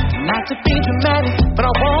 Not to be dramatic, but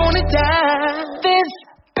I wanna die. This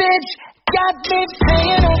bitch got me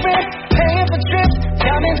paying her rent, paying for trips,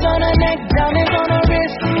 diamonds on her neck, diamonds on her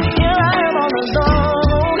wrist. Here I am all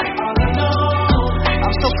alone.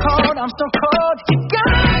 I'm so cold, I'm so cold. You got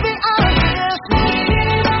me out here.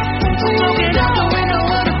 Smoking out the window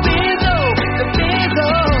of the Benzo, the Benzo.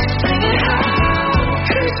 How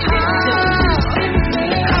could you do this to me?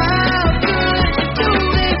 How could you do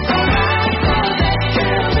this?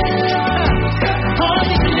 Want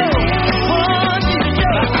you to know, want you to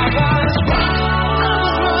know. I was wrong,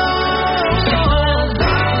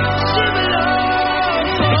 she belongs.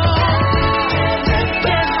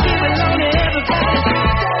 Yes, she belongs to everybody.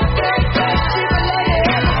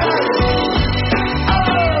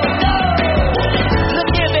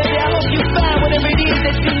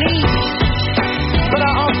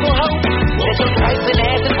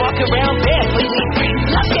 Around there, please.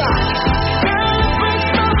 Let's go.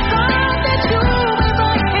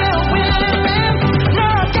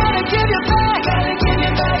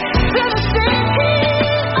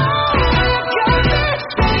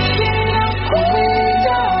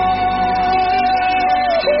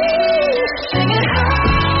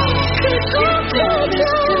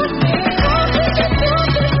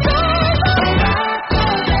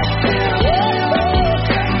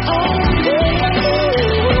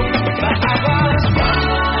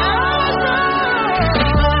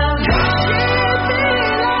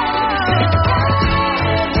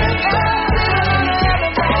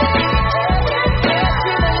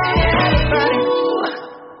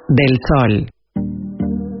 Del Sol.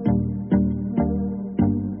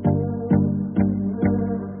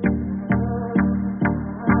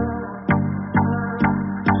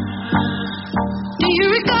 Do you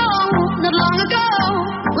recall, not long ago,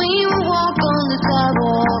 when you walk on the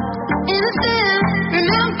sidewalk? Innocent,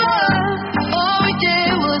 remember, all we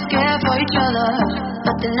did was care for each other.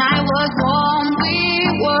 But the night was warm, we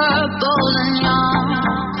were bold and young.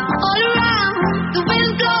 All around, the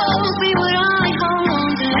wind blows, we would only hold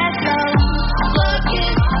on to let go.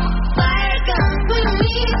 Bucket, fire gun, we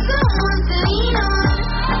need someone to lean on.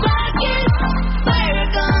 Bucket, fire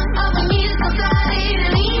gun, all we need is somebody to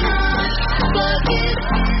lean on. Bucket,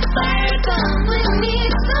 fire gun, we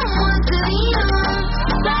need someone to lean on.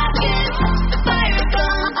 Bucket, fire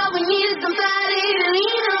gun, all we need is somebody to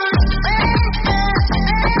lean on.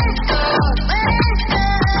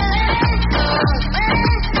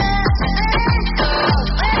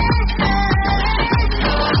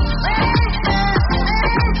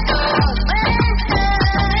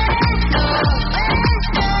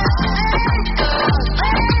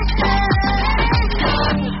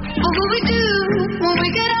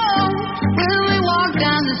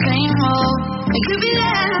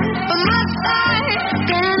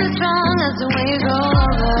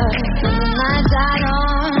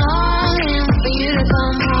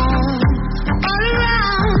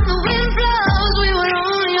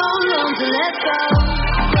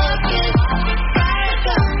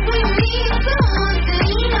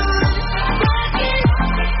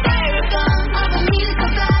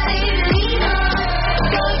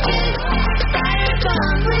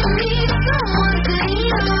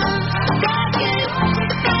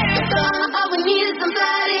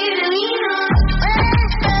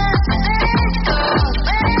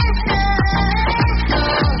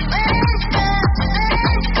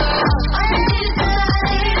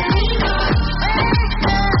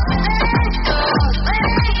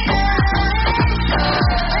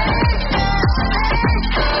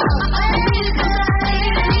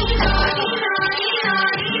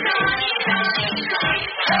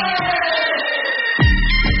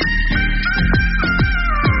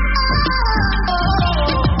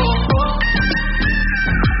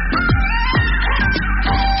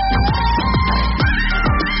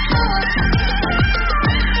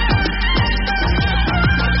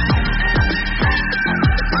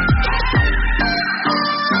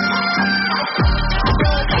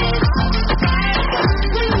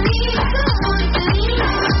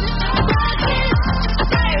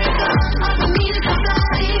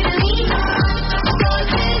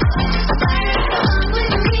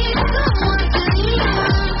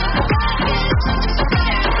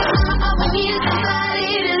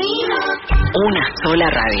 Una sola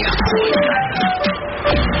radio.